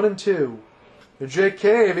 It's 1-2. And Jake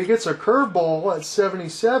Cave, he gets a curveball at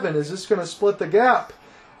 77. Is this going to split the gap?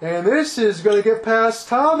 And this is going to get past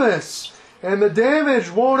Thomas. And the damage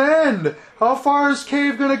won't end. How far is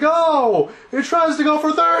Cave going to go? He tries to go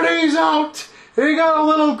for third. He's out. He got a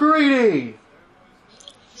little greedy.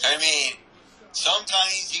 I mean,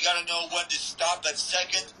 sometimes you got to know when to stop at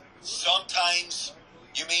second. Sometimes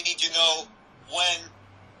you may need to know when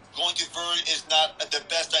going to third is not the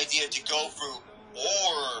best idea to go through.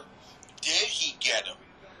 Or did he get him?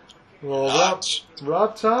 Well,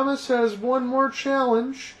 Rob Thomas has one more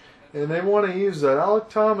challenge. And they want to use that. Alec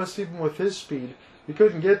Thomas, even with his speed, he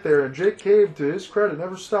couldn't get there. And Jake Cave, to his credit,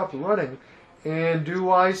 never stopped running. And do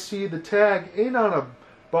I see the tag in on a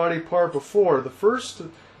body part before? The first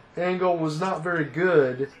angle was not very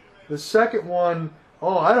good. The second one,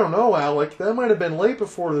 oh, I don't know, Alec. That might have been late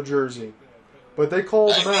before the jersey. But they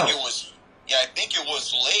called him out. I think it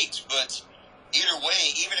was late. But either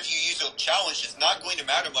way, even if you use a challenge, it's not going to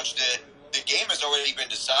matter much. The game has already been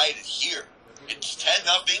decided here. It's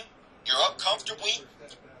 10-0. You're up comfortably,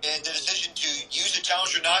 and the decision to use the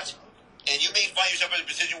challenge or not, and you may find yourself in a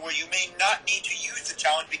position where you may not need to use the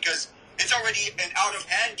challenge because it's already an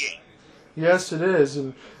out-of-hand game. Yes, it is,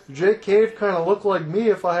 and Jake Cave kind of looked like me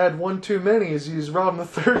if I had one too many as he's robbing the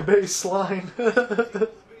third base line. I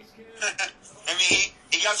mean,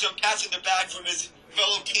 he got some pats in the bag from his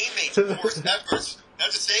fellow teammates for his efforts. Not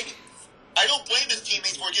to say, I don't blame his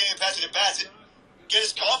teammates for getting a pass in the bats and get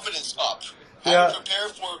his confidence up. Yeah. Prepare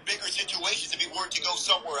for bigger situations if he were to go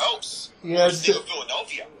somewhere else. Yeah, it's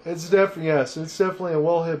Philadelphia. It's definitely a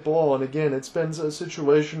well-hit ball, and again, it's been a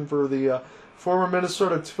situation for the former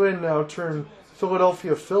Minnesota Twin, now turned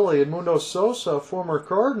Philadelphia Philly, Edmundo Sosa, former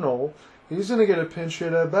Cardinal. He's going to get a pinch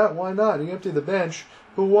hit at bat. Why not? He emptied the bench.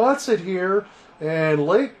 Who wants it here? And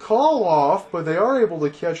late call off, but they are able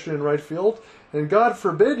to catch it in right field. And God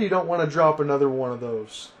forbid you don't want to drop another one of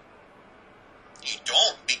those. You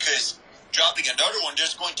don't, because dropping another one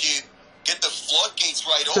just going to get the floodgates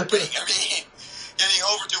right opening. I mean, getting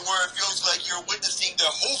over to where it feels like you're witnessing the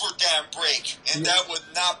Hoover Dam break, and that would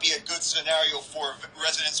not be a good scenario for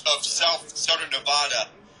residents of southern Nevada.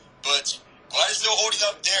 But glad it's still holding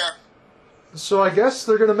up there. So I guess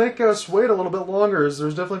they're going to make us wait a little bit longer, as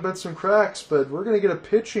there's definitely been some cracks, but we're going to get a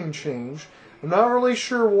pitching change. I'm not really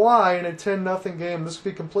sure why in a 10-0 game, let's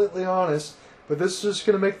be completely honest. But this is just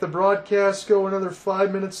going to make the broadcast go another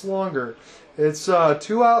 5 minutes longer. It's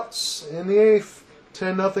 2 outs in the 8th,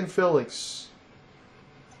 10-0 Phillies.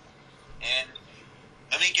 And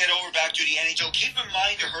let me get over back to the NHL. Keep in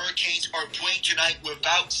mind the Hurricanes are playing tonight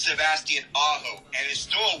without Sebastian Aho, and it's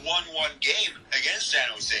still a 1-1 game against San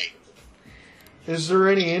Jose. Is there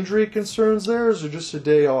any injury concerns there, or is it just a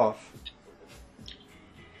day off?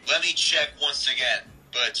 Let me check once again.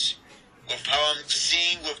 But with how I'm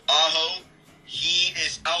seeing with Aho, he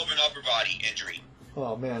is out of an upper body injury.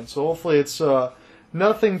 Oh, man. So hopefully it's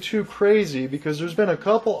nothing too crazy, because there's been a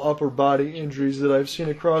couple upper body injuries that I've seen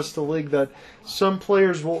across the league that some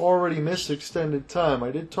players will already miss extended time. I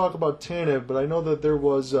did talk about Tanev, but I know that there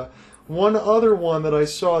was one other one that I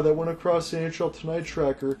saw that went across the NHL Tonight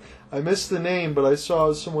Tracker. I missed the name, but I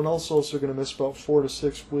saw someone else also going to miss about 4 to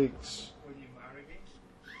 6 weeks.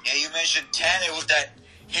 Yeah, you mentioned Tanev with that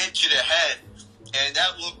hit to the head. And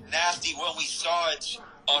that looked nasty when we saw it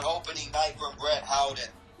on opening night from Brett Howden.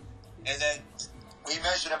 And then we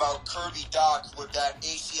mentioned about Kirby Dach with that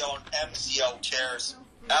ACL and MCL tears.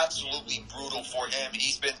 Absolutely brutal for him.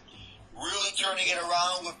 He's been really turning it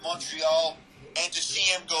around with Montreal. And to see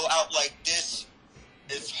him go out like this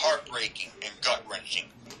is heartbreaking and gut-wrenching.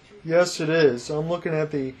 Yes, it is. I'm looking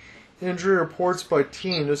at the injury reports by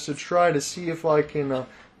team just to try to see if I can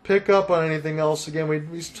pick up on anything else. Again,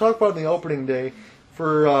 we talked about in the opening day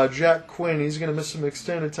for Jack Quinn. He's going to miss some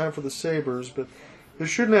extended time for the Sabres, but they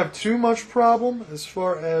shouldn't have too much problem as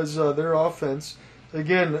far as their offense.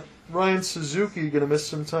 Again, Ryan Suzuki going to miss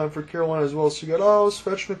some time for Carolina as well. So you got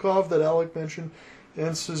Svechnikov that Alec mentioned,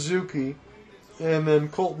 and Suzuki. And then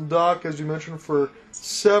Colton Dock, as you mentioned, for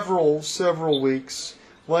several weeks.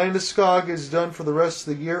 Landeskog is done for the rest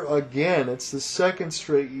of the year again. It's the second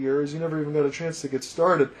straight year, as he never even got a chance to get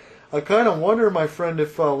started. I kind of wonder, my friend,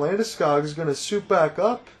 if Landeskog is going to suit back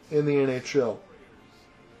up in the NHL.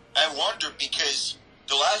 I wonder because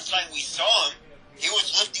the last time we saw him, he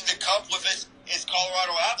was lifting the cup with his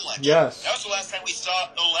Colorado Avalanche. Yes. That was the last time we saw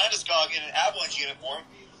Landeskog in an Avalanche uniform.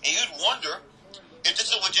 And you'd wonder if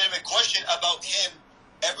this is a legitimate question about him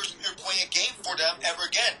ever playing a game for them ever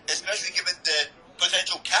again, especially given the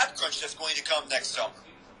potential cap crunch that's going to come next summer.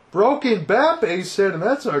 Broken Bappe said, and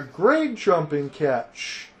that's a great jumping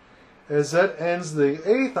catch. As that ends the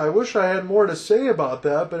 8th, I wish I had more to say about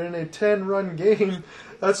that, but in a 10-run game,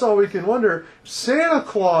 that's all we can wonder. Santa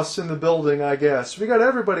Claus in the building, I guess. We got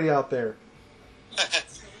everybody out there.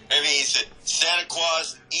 I mean, Santa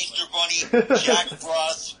Claus, Easter Bunny, Jack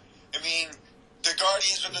Frost. I mean, the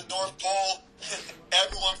Guardians from the North Pole,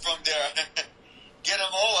 everyone from there. Get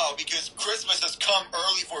them all out because Christmas has come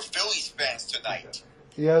early for Phillies fans tonight.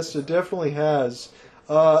 Yes, it definitely has.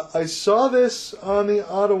 I saw this on the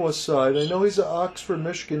Ottawa side. I know he's an Oxford,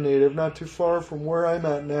 Michigan native, not too far from where I'm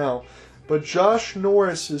at now. But Josh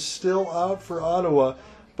Norris is still out for Ottawa.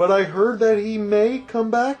 But I heard that he may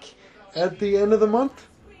come back at the end of the month.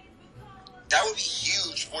 That would be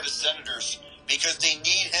huge for the Senators because they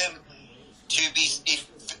need him to be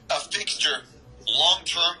a fixture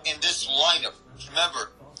long-term in this lineup.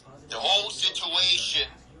 Remember, the whole situation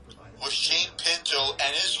with Shane Pinto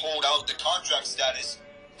and his holdout, the contract status,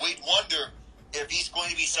 we'd wonder if he's going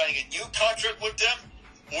to be signing a new contract with them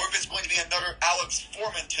or if it's going to be another Alex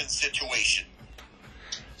Formenton situation.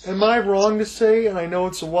 Am I wrong to say, and I know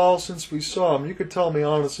it's a while since we saw him, you could tell me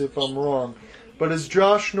honestly if I'm wrong, but is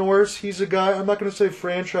Josh Norris, he's a guy, I'm not going to say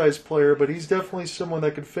franchise player, but he's definitely someone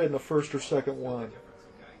that could fit in the first or second line.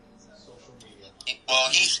 Well,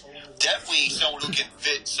 he's definitely someone who can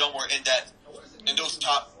fit somewhere in those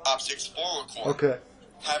top six forward core. Okay.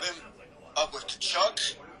 Have him up with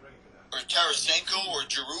Kachuk or Tarasenko or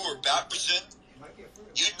Giroux or Batterson.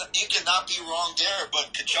 You cannot be wrong there,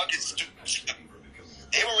 but Kachuk is...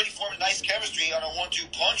 They've already formed a nice chemistry on a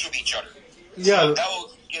 1-2 punch with each other. Yeah. So that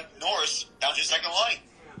will get Norris down to second line.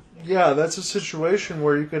 Yeah, that's a situation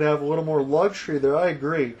where you could have a little more luxury there. I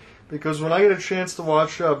agree. Because when I get a chance to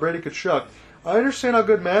watch Brady Kachuk, I understand how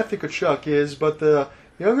good Matthew Kachuk is, but the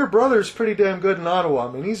younger brother is pretty damn good in Ottawa.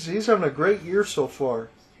 I mean, he's having a great year so far.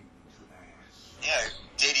 Yeah,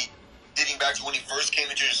 dating back to when he first came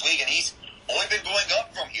into this league, and he's only been going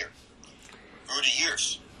up from here through the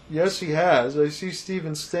years. Yes, he has. I see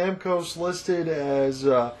Steven Stamkos listed as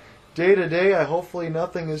day-to-day. Hopefully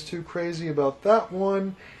nothing is too crazy about that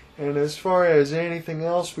one. And as far as anything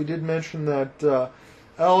else, we did mention that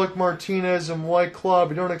Alec Martinez and White Claw,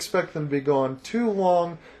 we don't expect them to be gone too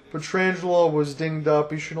long. Petrangelo was dinged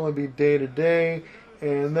up. He should only be day-to-day.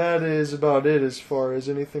 And that is about it as far as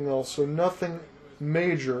anything else. So nothing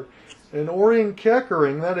major. And Orion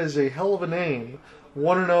Keckering, that is a hell of a name.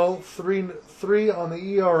 1-0, 3 on the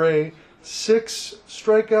ERA, 6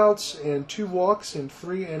 strikeouts and 2 walks in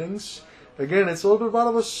 3 innings. Again, it's a little bit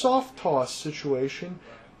of a soft toss situation,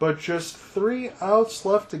 but just 3 outs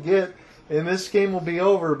left to get, and this game will be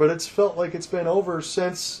over. But it's felt like it's been over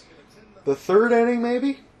since the 3rd inning,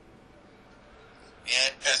 maybe?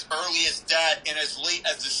 And as early as that and as late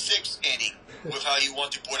as the 6th inning, with how you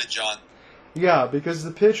want to put it, John. Yeah, because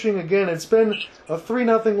the pitching, again, it's been a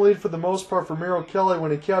 3-0 lead for the most part for Merrill Kelly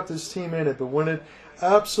when he kept his team in it. But when it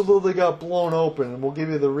absolutely got blown open, and we'll give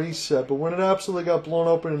you the reset, but when it absolutely got blown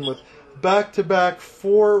open with back-to-back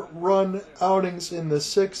 4-run outings in the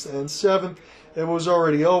 6th and 7th, it was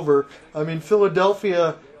already over. I mean,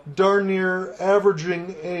 Philadelphia darn near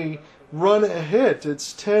averaging a run a hit.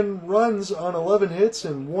 It's 10 runs on 11 hits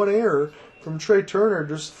and 1 error from Trey Turner,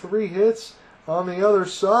 just 3 hits on the other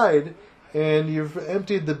side. And you've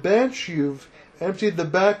emptied the bench, you've emptied the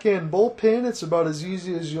back-end bullpen. It's about as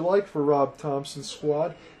easy as you like for Rob Thompson's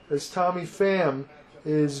squad. As Tommy Pham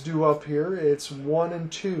is due up here, it's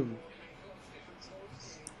 1-2. You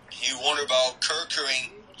wonder about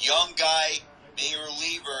Kerkering, young guy, being a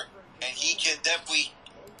reliever, and he can definitely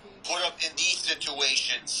put up in these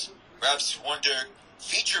situations. Perhaps wonder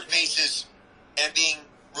feature faces and being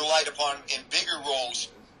relied upon in bigger roles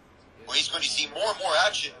where he's going to see more and more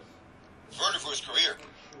action further for his career.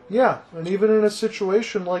 Yeah, and even in a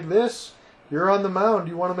situation like this, you're on the mound.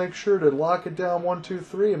 You want to make sure to lock it down 1, 2,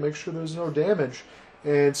 3 and make sure there's no damage.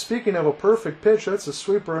 And speaking of a perfect pitch, that's a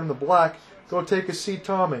sweeper in the black. Go take a seat,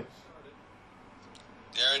 Tommy.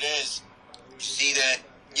 There it is. You see that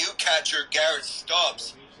new catcher, Garrett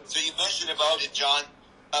Stubbs. So you mentioned about it, John,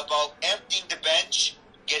 about emptying the bench,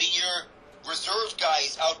 getting your reserve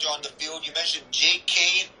guys out there on the field. You mentioned Jake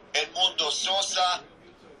Cade, Edmundo Sosa,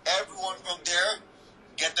 everyone from there.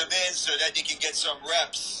 Get them in so that they can get some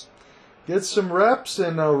reps. Get some reps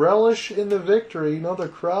and relish in the victory. You know, the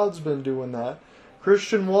crowd's been doing that.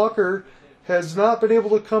 Christian Walker has not been able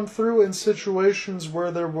to come through in situations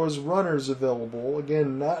where there was runners available.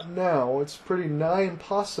 Again, not now. It's pretty nigh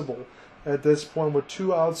impossible at this point with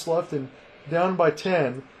 2 outs left and down by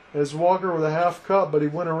 10. As Walker with a half cut, but he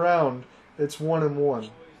went around. It's 1-1. All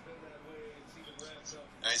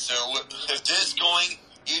right, so with this going,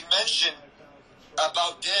 you mentioned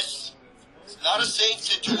about this. It's not a safe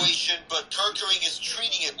situation, but Kirkering is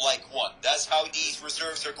treating it like one. That's how these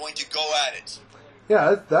reserves are going to go at it.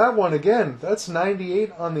 Yeah, that one again, that's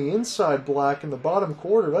 98 on the inside black in the bottom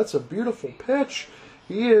quarter. That's a beautiful pitch.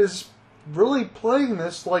 He is really playing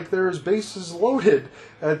this like there's bases loaded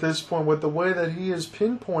at this point with the way that he is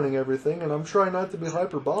pinpointing everything. And I'm trying not to be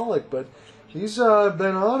hyperbolic, but he's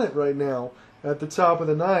been on it right now at the top of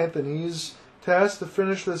the ninth, and he's tasked to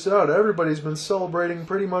finish this out. Everybody's been celebrating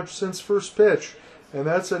pretty much since first pitch, and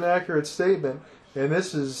that's an accurate statement. And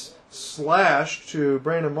this is slashed to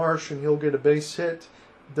Brandon Marsh, and he'll get a base hit.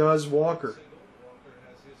 Does Walker?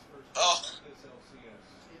 Oh,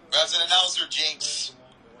 that's an announcer jinx.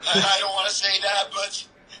 I don't want to say that, but...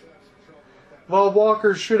 Well,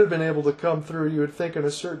 Walker should have been able to come through, you would think, in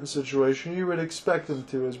a certain situation. You would expect him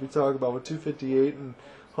to, as we talk about, with 258 and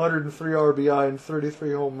 103 RBI and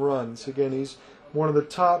 33 home runs. Again, he's one of the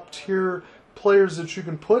top-tier players that you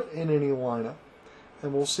can put in any lineup.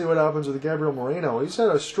 And we'll see what happens with Gabriel Moreno. He's had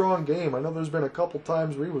a strong game. I know there's been a couple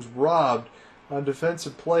times where he was robbed on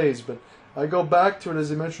defensive plays, but I go back to it,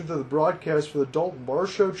 as I mentioned through the broadcast, for the Dalton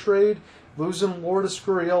Varsho trade, losing Lourdes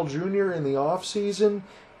Gurriel Jr. in the offseason,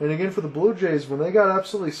 and again for the Blue Jays when they got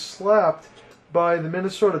absolutely slapped by the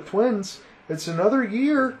Minnesota Twins. It's another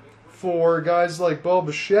year for guys like Bo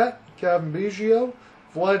Bichette, Kevin Biggio,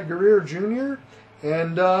 Vlad Guerrero Jr.,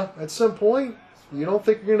 and at some point, you don't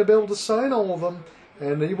think you're going to be able to sign all of them,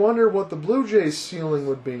 and you wonder what the Blue Jays' ceiling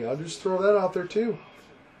would be. I'll just throw that out there too.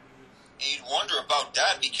 You'd wonder about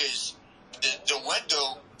that because the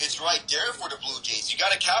window is right there for the Blue Jays. You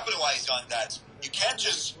got to capitalize on that. You can't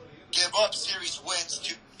just give up series wins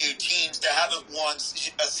to teams that haven't won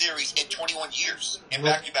a series in 21 years, in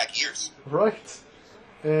back-to-back years. Right.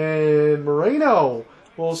 And Moreno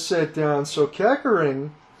will sit down. So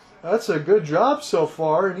Keckering, that's a good job so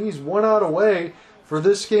far, and he's 1 out away for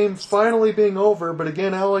this game finally being over. But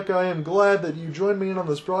again, Alec, I am glad that you joined me in on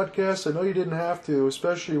this broadcast. I know you didn't have to,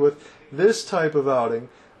 especially with this type of outing.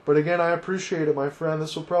 But again, I appreciate it, my friend.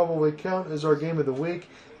 This will probably count as our game of the week.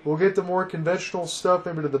 We'll get the more conventional stuff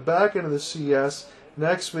maybe to the back end of the CS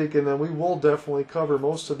next week, and then we will definitely cover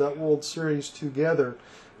most of that World Series together.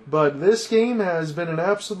 But this game has been an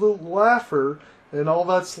absolute laugher, and all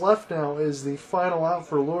that's left now is the final out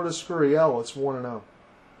for Lourdes Gurriel. It's 1-0.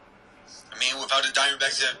 I mean, without the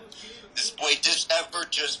Diamondbacks have displayed this effort,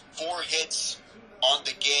 just 4 hits on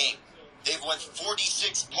the game. They've won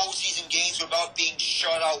 46 postseason games without being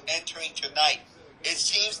shut out entering tonight. It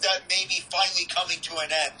seems that may be finally coming to an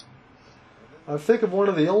end. I think of one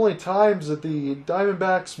of the only times that the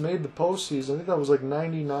Diamondbacks made the postseason. I think that was like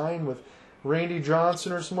 99 with Randy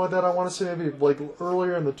Johnson or something like that. I want to say maybe like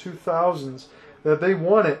earlier in the 2000s that they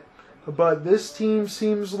won it. But this team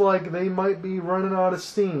seems like they might be running out of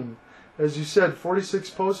steam. As you said,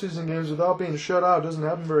 46 postseason games without being shut out doesn't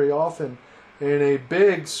happen very often. And a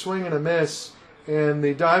big swing and a miss, and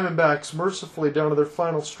the Diamondbacks mercifully down to their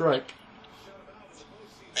final strike.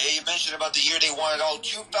 Hey, you mentioned about the year they won it all,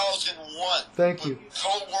 2001. Thank you.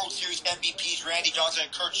 Co-World Series MVPs Randy Johnson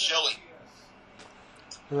and Kurt Schilling.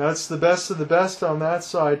 And that's the best of the best on that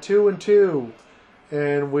side, 2-2.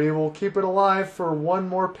 And we will keep it alive for one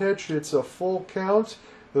more pitch. It's a full count.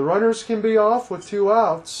 The runners can be off with 2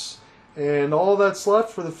 outs. And all that's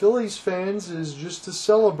left for the Phillies fans is just to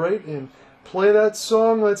celebrate and play that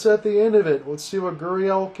song that's at the end of it. Let's see what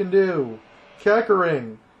Gurriel can do.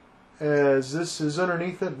 Keckering, as this is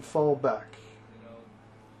underneath it and fall back.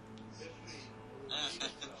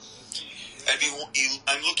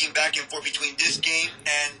 I'm looking back and forth between this game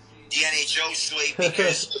and the NHL slate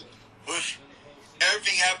because with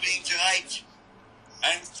everything happening tonight,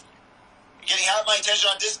 I'm getting half my attention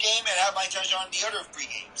on this game and half my attention on the other 3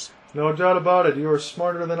 games. No doubt about it. You are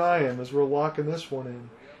smarter than I am as we're locking this one in.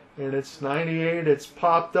 And it's 98. It's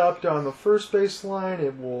popped up down the first base line.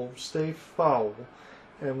 It will stay foul.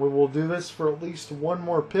 And we will do this for at least one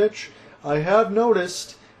more pitch. I have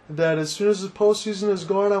noticed that as soon as the postseason is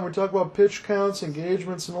gone on, we talk about pitch counts,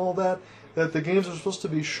 engagements, and all that the games are supposed to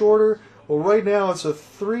be shorter. Well, right now it's a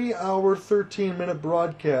 3-hour, 13-minute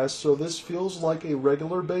broadcast, so this feels like a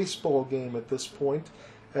regular baseball game at this point,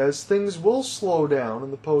 as things will slow down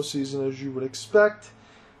in the postseason as you would expect.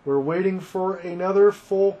 We're waiting for another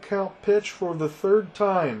full count pitch for the third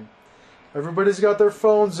time. Everybody's got their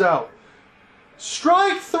phones out.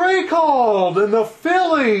 Strike 3 called, and the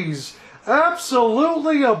Phillies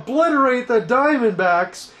absolutely obliterate the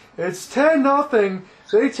Diamondbacks. It's 10-0.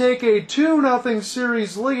 They take a 2-0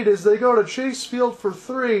 series lead as they go to Chase Field for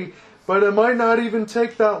 3, but it might not even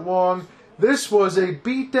take that long. This was a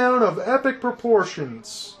beatdown of epic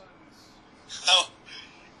proportions. Oh,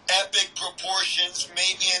 epic proportions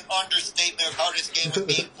may be an understatement of how this game was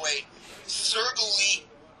being played. Certainly,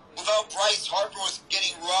 without Bryce Harper was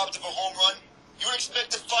getting robbed of a home run, you would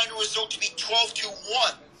expect the final result to be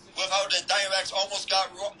 12-1. With how the Diamondbacks almost got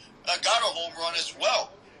a home run as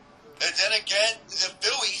well. And then again, the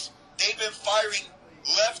Phillies, they've been firing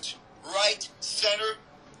left, right, center,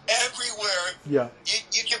 everywhere. Yeah.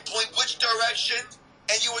 You can point which direction,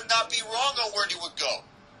 and you would not be wrong on where they would go.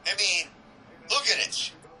 I mean, look at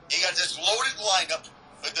it. You got this loaded lineup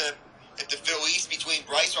at the Phillies between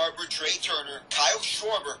Bryce Harper, Trey Turner, Kyle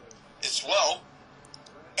Schwarber as well,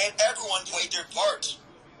 and everyone played their part.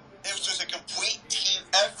 It was just a complete team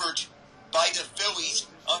effort by the Phillies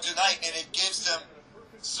tonight, and it gives them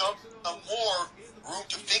more room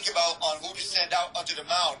to think about on who to send out onto the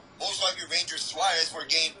mound. Most likely Rangers Suarez for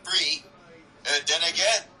Game 3. And then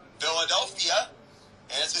again, Philadelphia,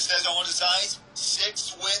 as it says on one of the signs,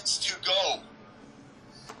 6 wins to go.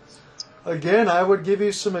 Again, I would give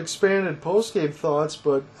you some expanded post-game thoughts,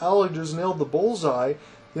 but Alec just nailed the bullseye.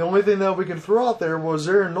 The only thing that we can throw out there was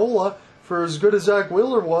Aaron Nola. For as good as Zach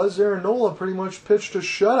Wheeler was, Aaron Nola pretty much pitched a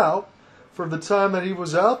shutout for the time that he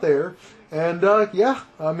was out there. And,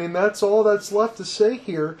 that's all that's left to say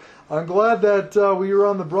here. I'm glad that we were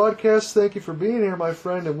on the broadcast. Thank you for being here, my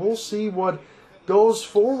friend. And we'll see what goes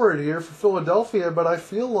forward here for Philadelphia. But I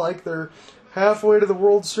feel like they're halfway to the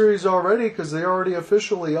World Series already because they already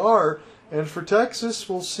officially are. And for Texas,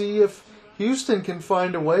 we'll see if Houston can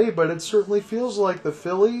find a way. But it certainly feels like the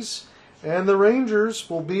Phillies and the Rangers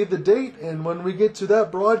will be the date, and when we get to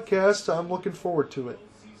that broadcast, I'm looking forward to it.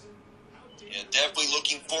 Yeah, definitely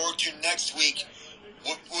looking forward to next week.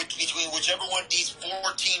 Between whichever one of these 4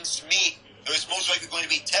 teams meet, there's most likely going to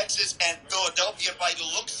be Texas and Philadelphia by the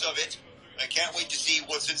looks of it. I can't wait to see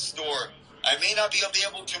what's in store. I may not be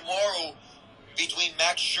able tomorrow between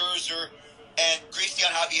Max Scherzer and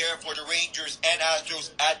Christian Javier for the Rangers and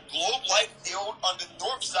Astros at Globe Life Field on the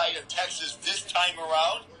north side of Texas this time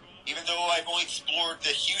around. Even though I've only explored the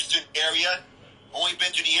Houston area, only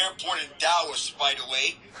been to the airport in Dallas, by the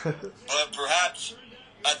way. But perhaps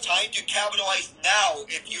a time to capitalize now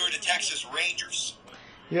if you're the Texas Rangers.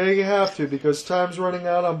 Yeah, you have to, because time's running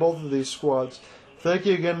out on both of these squads. Thank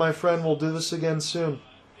you again, my friend. We'll do this again soon.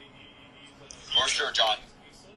 For sure, John.